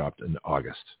bomb was dropped in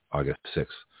August 6,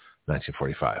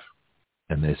 1945.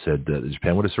 And they said that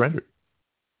Japan would have surrendered.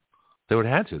 They would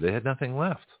have had to. They had nothing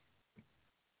left.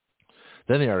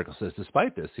 Then the article says,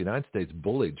 despite this, the United States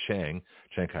bullied Chiang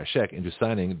Kai-shek into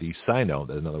signing the Sino,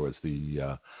 in other words,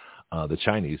 the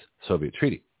Chinese Soviet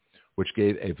treaty, which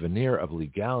gave a veneer of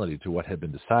legality to what had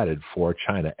been decided for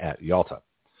China at Yalta.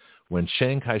 When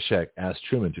Chiang Kai-shek asked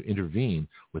Truman to intervene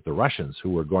with the Russians,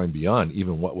 who were going beyond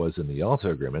even what was in the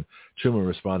Yalta Agreement, Truman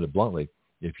responded bluntly,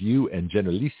 if you and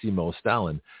Generalissimo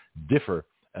Stalin differ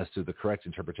as to the correct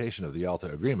interpretation of the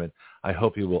Yalta Agreement, I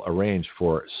hope you will arrange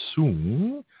for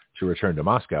soon to return to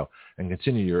Moscow and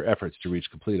continue your efforts to reach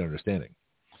complete understanding.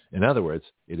 In other words,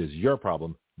 it is your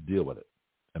problem, deal with it.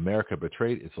 America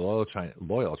betrayed its loyal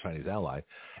Chinese ally,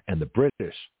 and the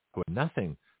British, who had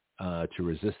nothing to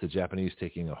resist the Japanese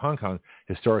taking of Hong Kong,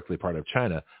 historically part of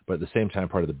China, but at the same time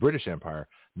part of the British Empire,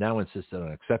 now insisted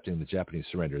on accepting the Japanese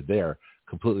surrender there,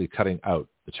 completely cutting out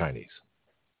the Chinese.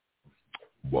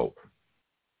 Whoa.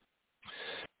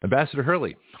 Ambassador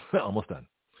Hurley, almost done,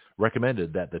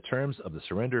 recommended that the terms of the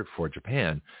surrender for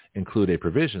Japan include a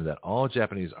provision that all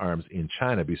Japanese arms in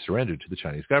China be surrendered to the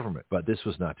Chinese government. But this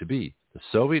was not to be. The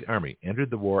Soviet Army entered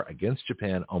the war against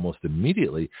Japan almost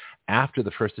immediately after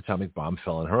the first atomic bomb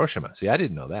fell on Hiroshima. See, I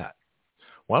didn't know that.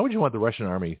 Why would you want the Russian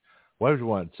army, why would you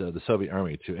want the Soviet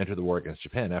Army to enter the war against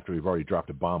Japan after we've already dropped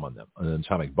a bomb on them, an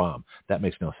atomic bomb? That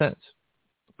makes no sense.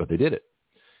 But they did it.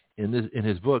 In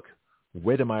his book,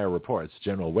 Wedemeyer Reports,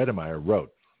 General Wedemeyer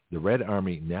wrote, the Red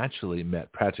Army naturally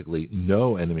met practically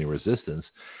no enemy resistance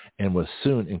and was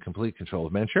soon in complete control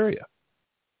of Manchuria.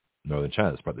 Northern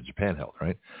China, that's part that Japan held,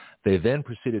 right? They then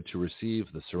proceeded to receive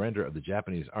the surrender of the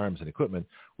Japanese arms and equipment,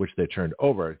 which they turned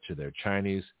over to their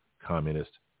Chinese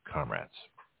communist comrades.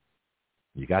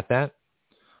 You got that?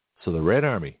 So the Red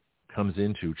Army comes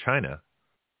into China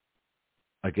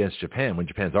against Japan when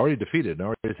Japan's already defeated and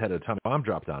already had an atomic bomb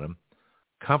dropped on them,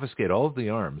 confiscate all of the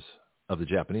arms of the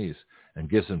Japanese and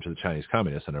gives them to the Chinese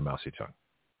communists under Mao Zedong.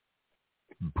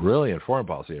 Brilliant foreign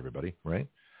policy, everybody, right?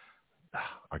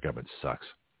 Our government sucks.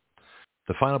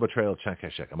 The final betrayal of Chiang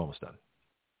Kai-shek. I'm almost done.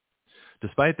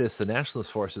 Despite this, the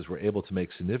nationalist forces were able to make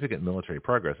significant military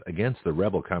progress against the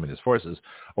rebel communist forces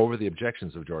over the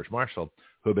objections of George Marshall,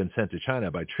 who had been sent to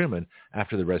China by Truman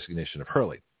after the resignation of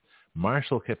Hurley.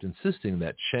 Marshall kept insisting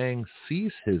that Chiang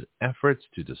cease his efforts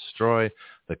to destroy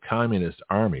the communist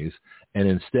armies and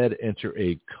instead enter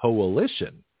a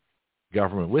coalition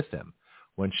government with them.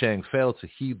 When Chiang failed to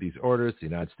heed these orders, the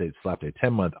United States slapped a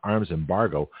 10-month arms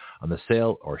embargo on the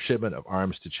sale or shipment of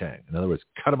arms to Chiang. In other words,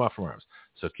 cut him off from arms.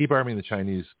 So keep arming the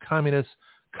Chinese communists,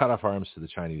 cut off arms to the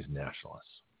Chinese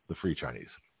nationalists, the free Chinese.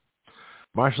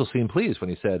 Marshall seemed pleased when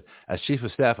he said, as chief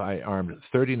of staff, I armed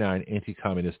 39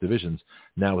 anti-communist divisions.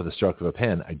 Now with a stroke of a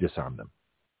pen, I disarmed them.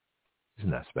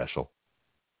 Isn't that special?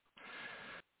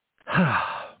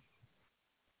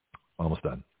 Almost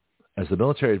done. As the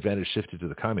military advantage shifted to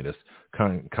the communists,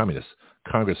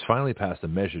 Congress finally passed a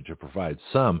measure to provide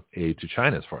some aid to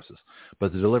China's forces,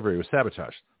 but the delivery was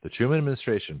sabotaged. The Truman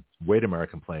administration, Wait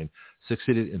American plane,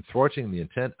 succeeded in thwarting the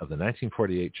intent of the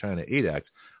 1948 China Aid Act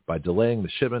by delaying the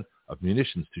shipment of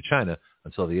munitions to China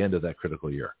until the end of that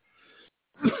critical year.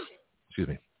 Excuse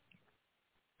me.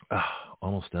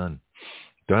 Almost done.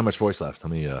 Don't have much voice left.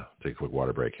 Let me take a quick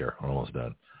water break here. I'm almost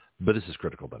done. But this is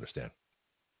critical to understand.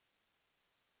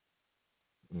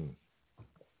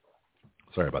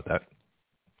 Sorry about that.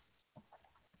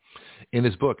 In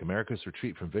his book, America's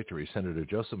Retreat from Victory, Senator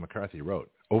Joseph McCarthy wrote,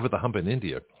 over the hump in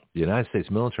India, the United States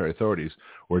military authorities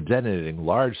were detonating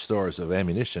large stores of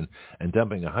ammunition and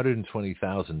dumping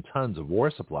 120,000 tons of war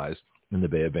supplies in the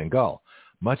Bay of Bengal,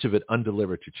 much of it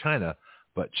undelivered to China,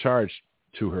 but charged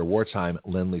to her wartime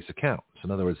Lend-Lease account. So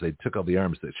in other words, they took all the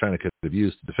arms that China could have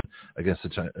used to defend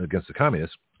against the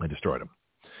communists and destroyed them.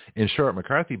 In short,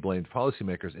 McCarthy blamed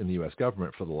policymakers in the U.S.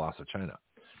 government for the loss of China.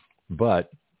 But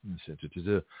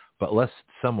lest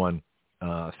someone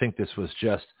think this was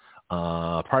just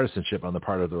partisanship on the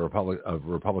part of the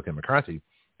Republican McCarthy,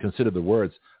 consider the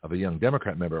words of a young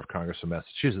Democrat member of Congress from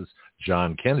Massachusetts,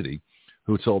 John Kennedy,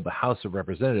 who told the House of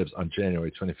Representatives on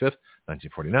January 25th,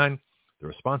 1949, the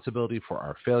responsibility for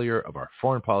our failure of our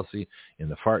foreign policy in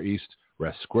the Far East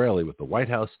rests squarely with the White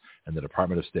House and the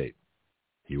Department of State.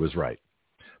 He was right.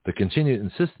 The continued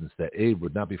insistence that aid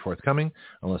would not be forthcoming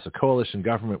unless a coalition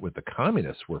government with the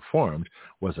communists were formed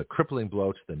was a crippling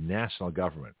blow to the national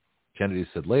government. Kennedy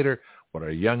said later, what our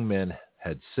young men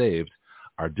had saved,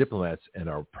 our diplomats and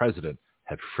our president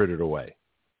had frittered away.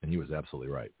 And he was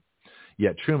absolutely right.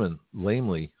 Yet Truman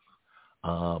lamely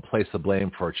placed the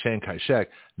blame for Chiang Kai-shek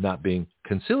not being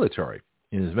conciliatory.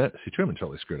 Truman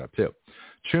totally screwed up too.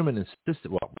 Truman insisted,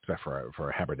 well, respect for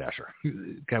a haberdasher.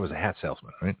 The guy was a hat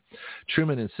salesman, right?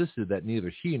 Truman insisted that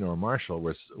neither he nor Marshall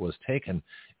was taken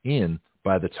in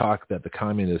by the talk that the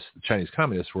Chinese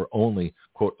communists were only,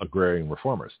 quote, agrarian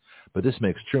reformers. But this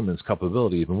makes Truman's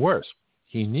culpability even worse.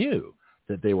 He knew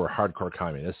that they were hardcore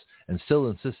communists and still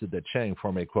insisted that Chiang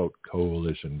form a, quote,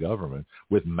 coalition government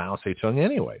with Mao Zedong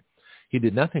anyway. He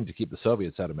did nothing to keep the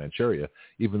Soviets out of Manchuria,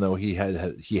 even though he had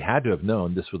to have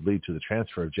known this would lead to the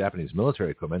transfer of Japanese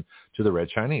military equipment to the Red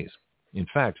Chinese. In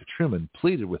fact, Truman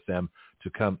pleaded with them to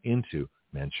come into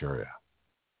Manchuria.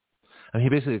 And he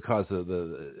basically caused of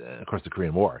course, the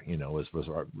Korean War, was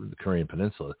the Korean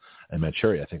Peninsula and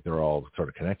Manchuria. I think they're all sort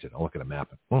of connected. I'll look at a map.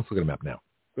 Well, let's look at a map now.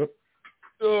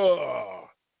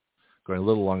 Going a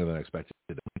little longer than I expected.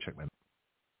 Let me check my map.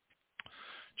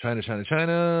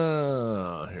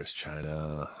 China. Here's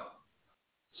China.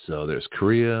 So there's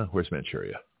Korea. Where's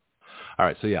Manchuria? All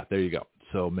right. So yeah, there you go.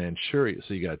 So Manchuria.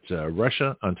 So you got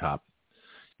Russia on top.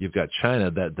 You've got China.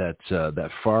 That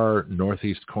far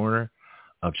northeast corner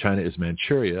of China is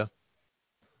Manchuria.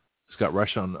 It's got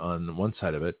Russia on one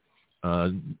side of it,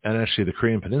 and actually the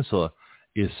Korean Peninsula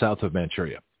is south of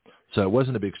Manchuria. So it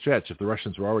wasn't a big stretch if the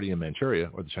Russians were already in Manchuria,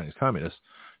 or the Chinese communists,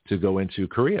 to go into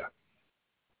Korea.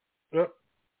 Yep.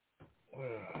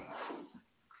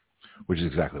 Which is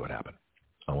exactly what happened.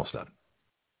 Almost done.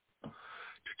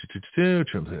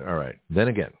 All right. Then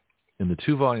again, in the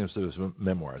 2 volumes of his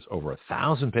memoirs, over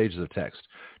 1,000 pages of text,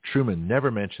 Truman never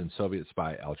mentioned Soviet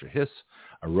spy Alger Hiss,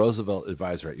 a Roosevelt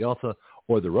advisor at Yalta,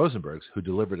 or the Rosenbergs who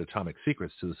delivered atomic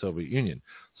secrets to the Soviet Union.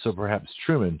 So perhaps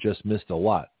Truman just missed a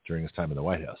lot during his time in the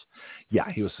White House.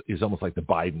 Yeah, he's almost like the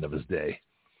Biden of his day.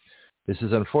 This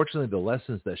is unfortunately the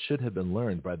lessons that should have been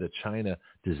learned by the China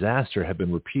disaster have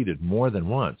been repeated more than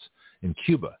once. In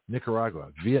Cuba, Nicaragua,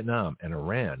 Vietnam, and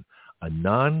Iran, a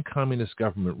non-communist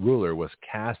government ruler was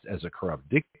cast as a corrupt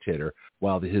dictator,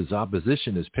 while his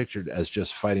opposition is pictured as just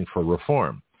fighting for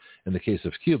reform. In the case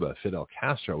of Cuba, Fidel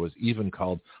Castro was even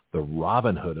called the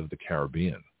Robin Hood of the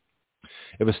Caribbean.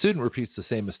 If a student repeats the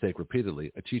same mistake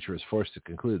repeatedly, a teacher is forced to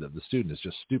conclude that the student is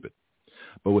just stupid.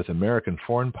 But with American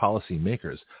foreign policy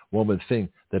makers, one would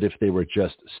think that if they were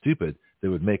just stupid, they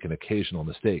would make an occasional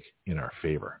mistake in our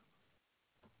favor.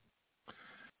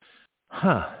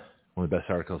 One of the best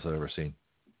articles I've ever seen.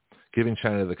 Giving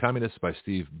China to the Communists by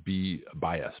Steve B.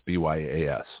 Bias,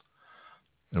 B-Y-A-S.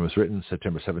 And it was written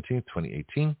September 17th,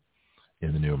 2018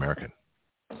 in the New American.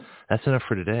 That's enough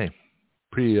for today.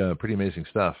 Pretty amazing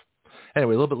stuff.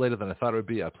 Anyway, a little bit later than I thought it would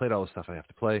be. I played all the stuff I have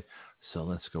to play. So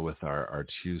let's go with our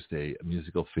Tuesday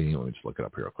musical theme. Let me just look it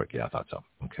up here real quick. Yeah, I thought so.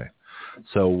 Okay.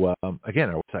 So, again,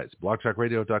 our website is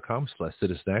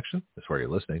blogtalkradio.com/citizen-action. That's where you're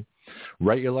listening.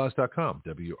 WriteYourLaws.com,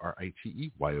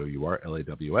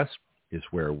 WriteYourLaws is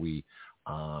where we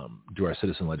do our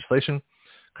citizen legislation.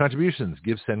 Contributions,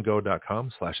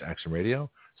 givesendgo.com/actionradio.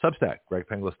 Substack,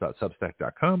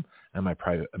 gregpenglis.substack.com. And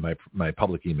my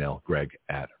public email,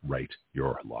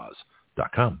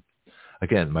 greg@writeyourlaws.com.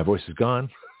 Again, my voice is gone,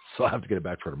 so I'll have to get it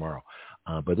back for tomorrow.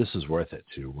 But this is worth it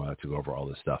to go over all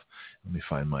this stuff. Let me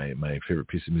find my favorite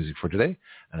piece of music for today,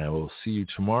 and I will see you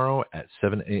tomorrow at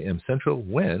 7 a.m. Central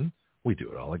when we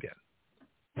do it all again.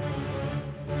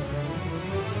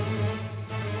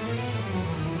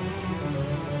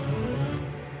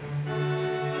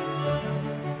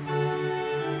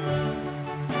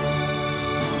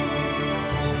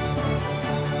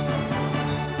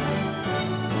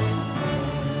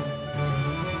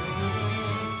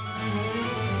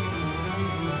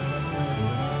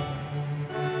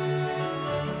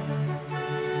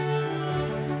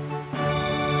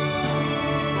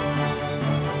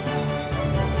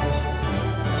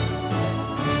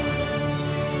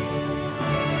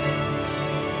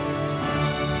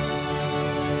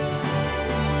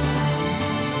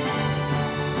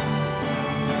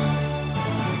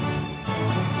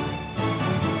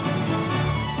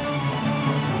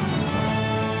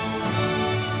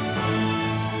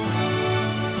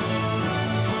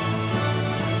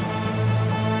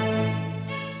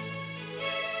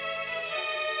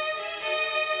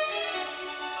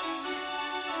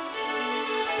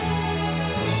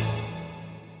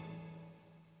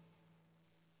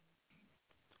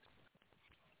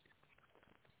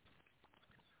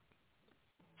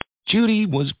 Judy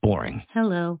was boring.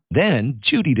 Hello. Then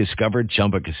Judy discovered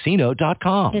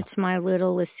ChumbaCasino.com. It's my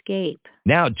little escape.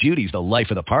 Now Judy's the life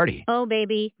of the party. Oh,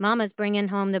 baby, mama's bringing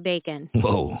home the bacon.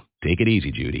 Whoa, take it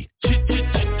easy, Judy.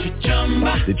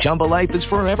 The Chumba life is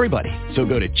for everybody. So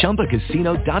go to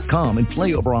ChumbaCasino.com and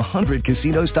play over 100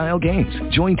 casino-style games.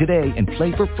 Join today and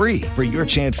play for free for your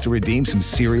chance to redeem some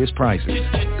serious prizes.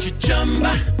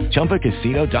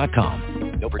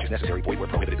 ChumbaCasino.com. No purchase necessary. Void where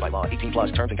prohibited by law.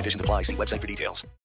 18+ terms and conditions apply. See website for details.